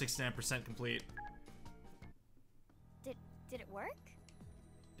want to hit 69% complete. Did it work?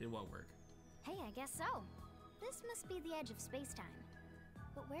 Did what work? Hey, I guess so. This must be the edge of space-time.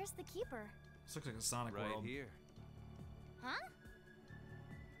 But where's the keeper? This looks like a Sonic Right world. here. Huh?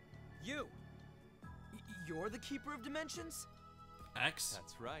 You! You're the Keeper of Dimensions? X?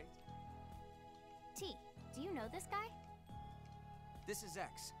 That's right. T, do you know this guy? This is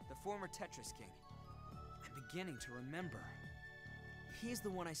X, the former Tetris king. I'm beginning to remember. He's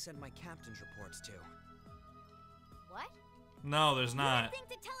the one I send my captain's reports to. What? No, there's You not. didn't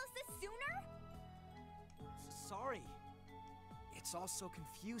think to tell us this sooner? Sorry. It's all so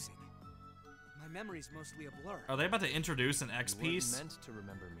confusing. My memory's mostly a blur. Are they about to introduce an X You weren't piece? meant to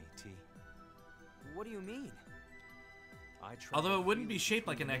remember me, T. What do you mean? I travel Although it wouldn't be freely shaped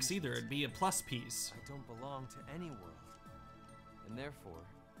like between an X either, dimensions. it'd be a plus piece. I don't belong to any world. And therefore,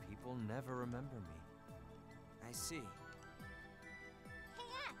 people never remember me. I see. Hey,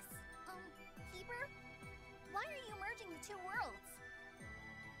 X. Keeper? Why are you merging the two worlds?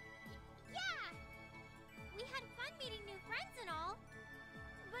 Yeah! We had fun meeting new friends and all.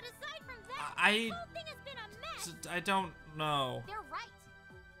 But aside from that, I- the whole thing has been a mess! I don't know. They're right.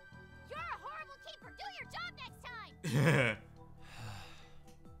 You're a horrible keeper. Do your job next time!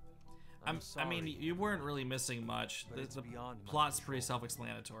 I mean, sorry, you weren't really missing much. but it's The beyond my plot's pretty control.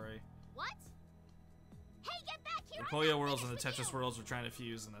 self-explanatory. What? Hey, get back here! The I'm Puyo not worlds and the finished with Tetris you! worlds are trying to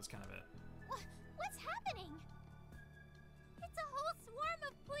fuse, and that's kind of it. What's happening? It's a whole swarm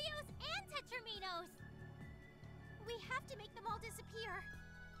of Puyos and Tetraminos! We have to make them all disappear.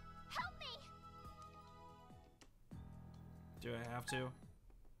 Help me! Do I have to?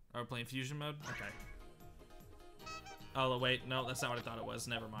 Are we playing fusion mode? Okay. Oh, wait. No, that's not what I thought it was.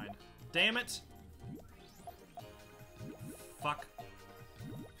 Never mind. Damn it! Fuck.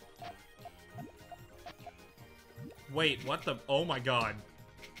 Wait, what the? Oh my god.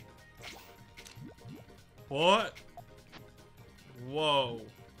 What? Whoa.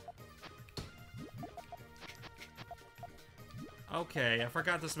 Okay, I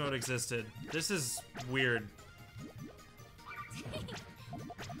forgot this mode existed. This is weird.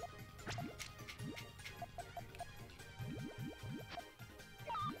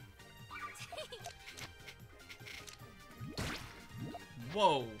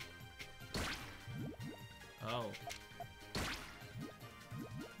 Whoa. Oh.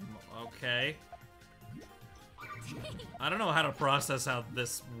 Okay. I don't know how to process how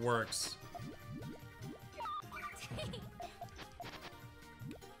this works.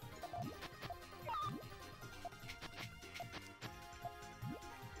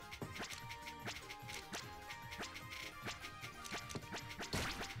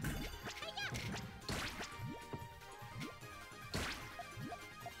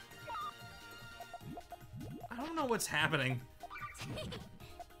 I don't know what's happening.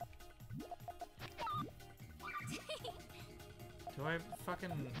 Do I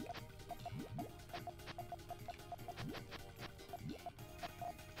fucking...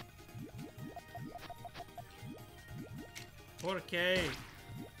 Okay.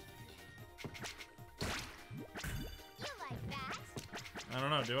 You like that? I don't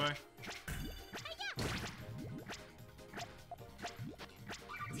know, do I?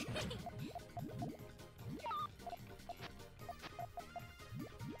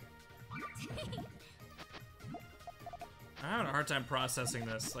 I'm having a hard time processing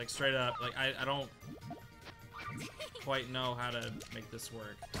this, like straight up. Like I don't quite know how to make this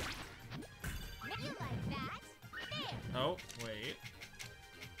work. You like that? There! Oh, wait.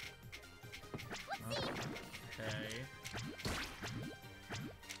 Okay.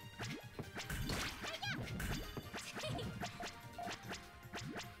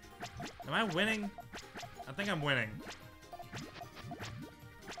 Am I winning? I think I'm winning.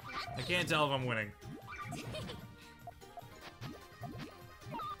 I can't tell if I'm winning.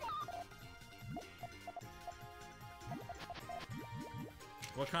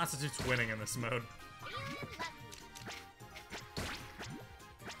 What constitutes winning in this mode?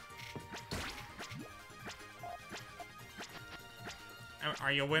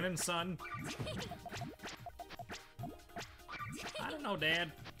 Are you winning, son? I don't know,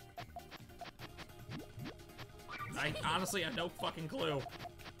 Dad. I honestly have no fucking clue.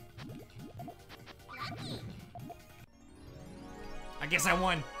 I guess I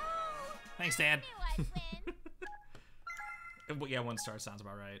won. Thanks, Dad. Yeah, 1 star sounds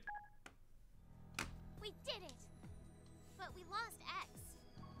about right. We did it! But we lost X.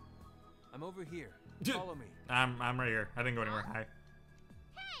 I'm over here. Follow me. I'm right here. I didn't go anywhere. Hi.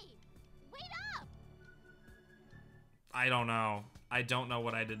 Hey, wait up! I don't know. I don't know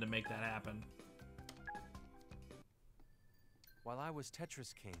what I did to make that happen. While I was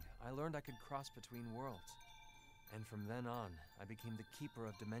Tetris King, I learned I could cross between worlds. And from then on, I became the Keeper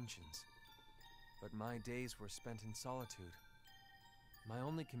of Dimensions. But my days were spent in solitude. My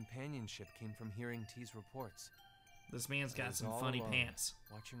only companionship came from hearing T's reports. This man's I got was some all funny alone, pants.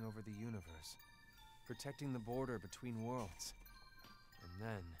 watching over the universe, protecting the border between worlds. And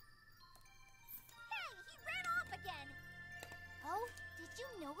then... Hey, he ran off again! Oh, did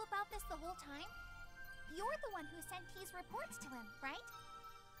you know about this the whole time? You're the one who sent T's reports to him, right?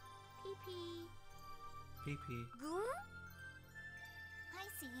 Pee-pee. Pee-pee. Goo? I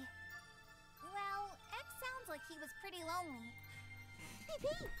see. Well, X sounds like he was pretty lonely.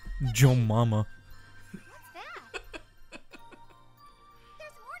 Pee-pee! Joe Mama. What's that?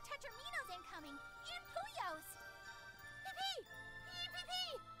 There's more Tetraminos incoming, and Puyos! Pee-pee!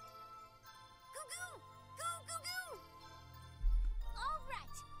 Pee-pee-pee! Goo-goo! Goo-goo-goo! All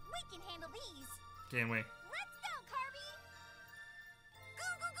right, we can handle these. Can we? Let's go, Carby!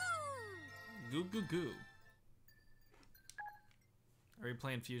 Goo-goo-goo! Goo goo goo. Are we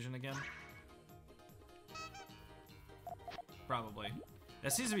playing Fusion again? Probably.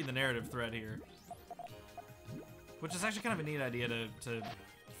 That seems to be the narrative thread here. Which is actually kind of a neat idea to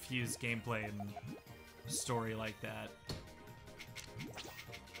fuse gameplay and story like that.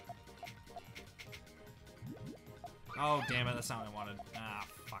 Oh, damn it, that's not what I wanted. Ah,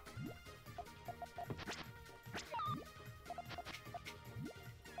 fuck.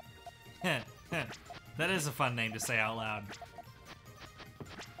 That is a fun name to say out loud.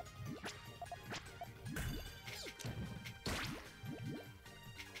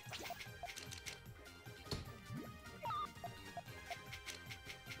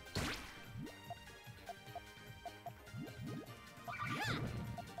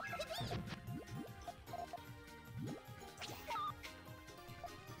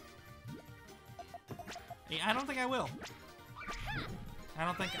 I don't think I will. I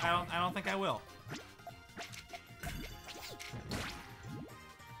don't think I will.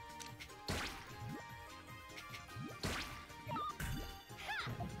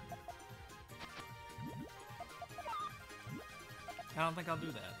 I don't think I'll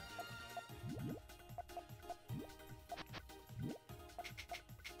do that.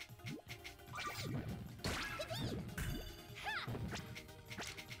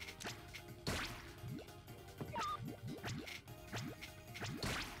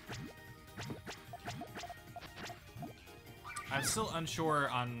 I'm still unsure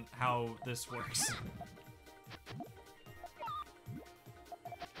on how this works.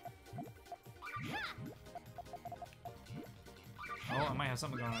 Oh, I might have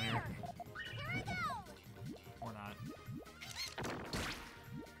something going on here. Or not.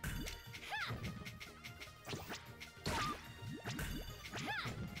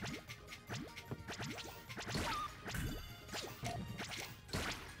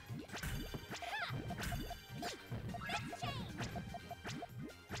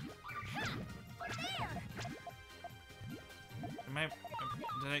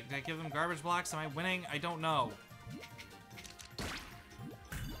 Did I give them garbage blocks? Am I winning? I don't know.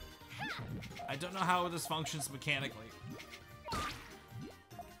 I don't know how this functions mechanically.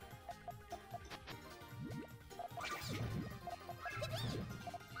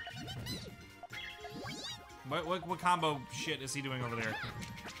 What combo shit is he doing over there?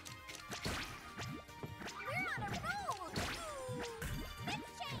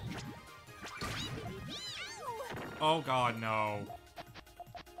 Oh god, no.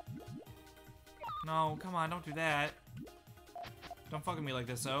 No, come on, don't do that. Don't fuck with me like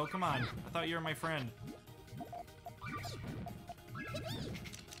this, oh, come on. I thought you were my friend.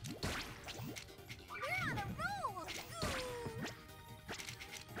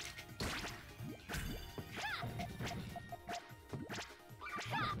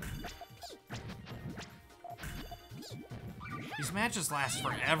 These matches last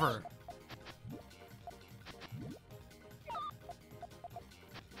forever.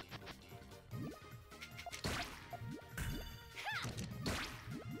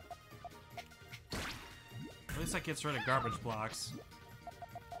 At least that gets rid of garbage blocks.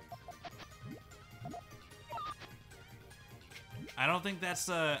 I don't think that's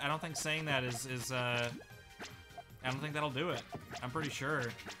I don't think saying that is I don't think that'll do it. I'm pretty sure.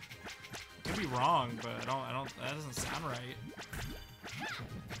 Could be wrong, but I don't that doesn't sound right.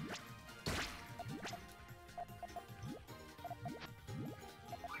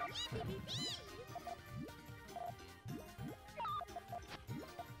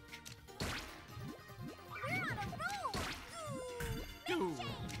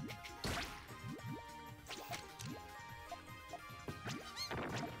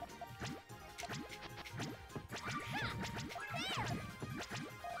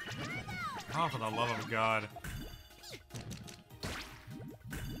 Oh, for the love of God.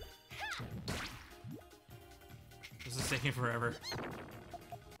 This is taking forever.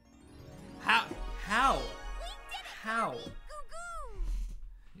 How? How?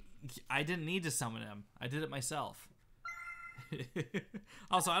 I didn't need to summon him. I did it myself.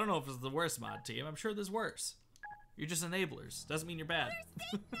 Also, I don't know if it's the worst mod team. I'm sure there's worse. You're just enablers. Doesn't mean you're bad.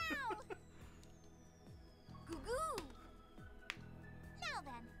 We're safe now. Goo-goo. Now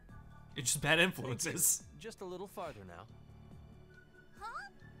then. You're just bad influences. Just a little farther now. Huh?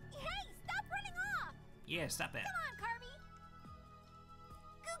 Hey, stop running off. Yeah, stop that. Come on, Carby.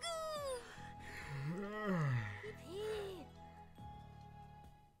 Goo-goo. Pee-pee.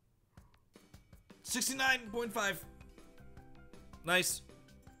 69.5. Nice.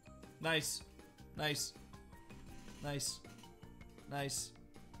 Nice. Nice. Nice. Nice.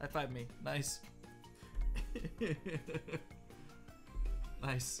 High five me. Nice.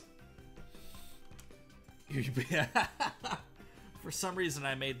 Nice. For some reason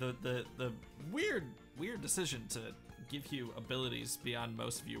I made the weird decision to give you abilities beyond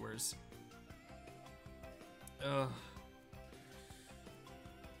most viewers. Ugh.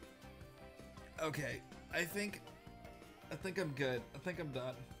 Okay, I think I'm good. I think I'm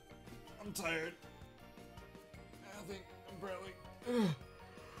done. I'm tired. I think I'm probably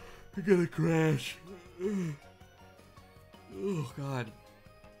I'm gonna crash. Oh God.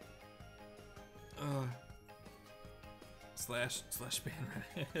 Slash ban.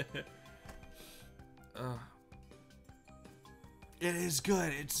 It is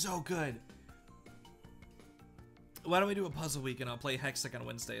good. It's so good. Why don't we do a puzzle week and I'll play Hextech on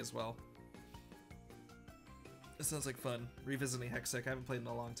Wednesday as well. This sounds like fun. Revisiting Hextech. I haven't played in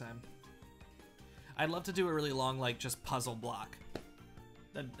a long time. I'd love to do a really long, like, just puzzle block.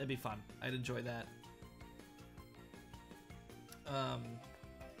 That'd be fun. I'd enjoy that. I'm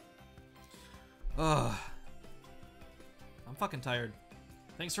fucking tired.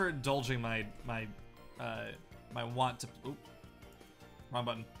 Thanks for indulging my want to. Oop, wrong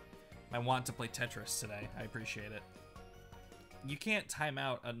button. My want to play Tetris today. I appreciate it. You can't time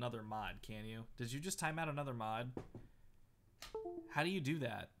out another mod, can you? Did you just time out another mod? How do you do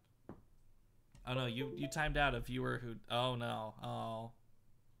that? Oh no, you timed out a viewer who. Oh no.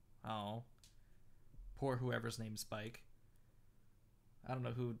 Oh. Poor whoever's named Spike. I don't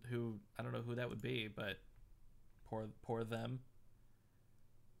know who I don't know who that would be, but poor them.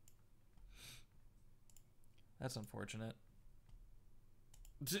 That's unfortunate.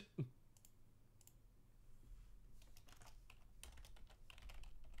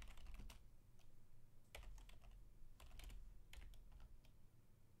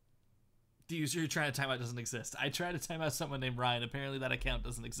 The user you're trying to time out doesn't exist. I tried to time out someone named Ryan. Apparently that account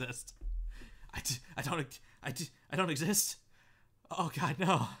doesn't exist. I don't exist. Oh God,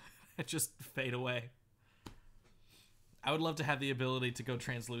 no. I just fade away. I would love to have the ability to go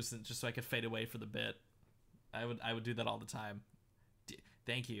translucent just so I could fade away for the bit. I would do that all the time.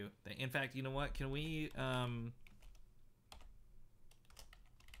 Thank you. In fact, you know what? Can we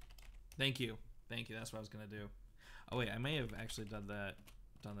Thank you. That's what I was gonna do. Oh wait, I may have actually done that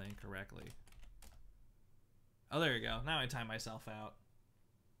incorrectly. Oh, there you go. Now I time myself out.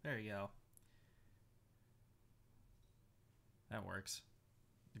 There you go. That works.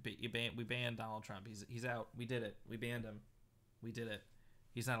 We banned Donald Trump. He's out. We did it. We banned him. We did it.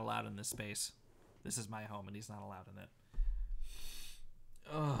 He's not allowed in this space. This is my home, and he's not allowed in it.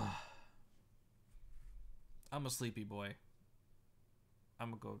 Ugh. I'm a sleepy boy.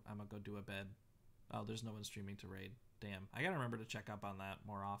 I'm gonna go do a bed. Oh, there's no one streaming to raid. Damn. I gotta remember to check up on that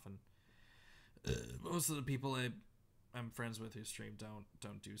more often. Most of the people I'm friends with who stream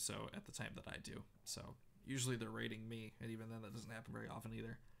don't do so at the time that I do. So usually they're raiding me, and even then that doesn't happen very often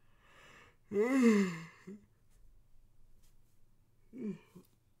either.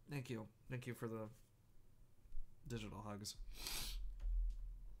 Thank you for the digital hugs.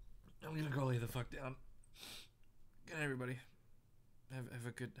 I'm gonna go lay the fuck down. Good night, everybody.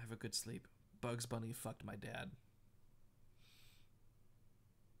 Have a good sleep. Bugs Bunny fucked my dad.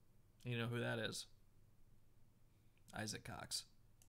 You know who that is? Isaac Cox.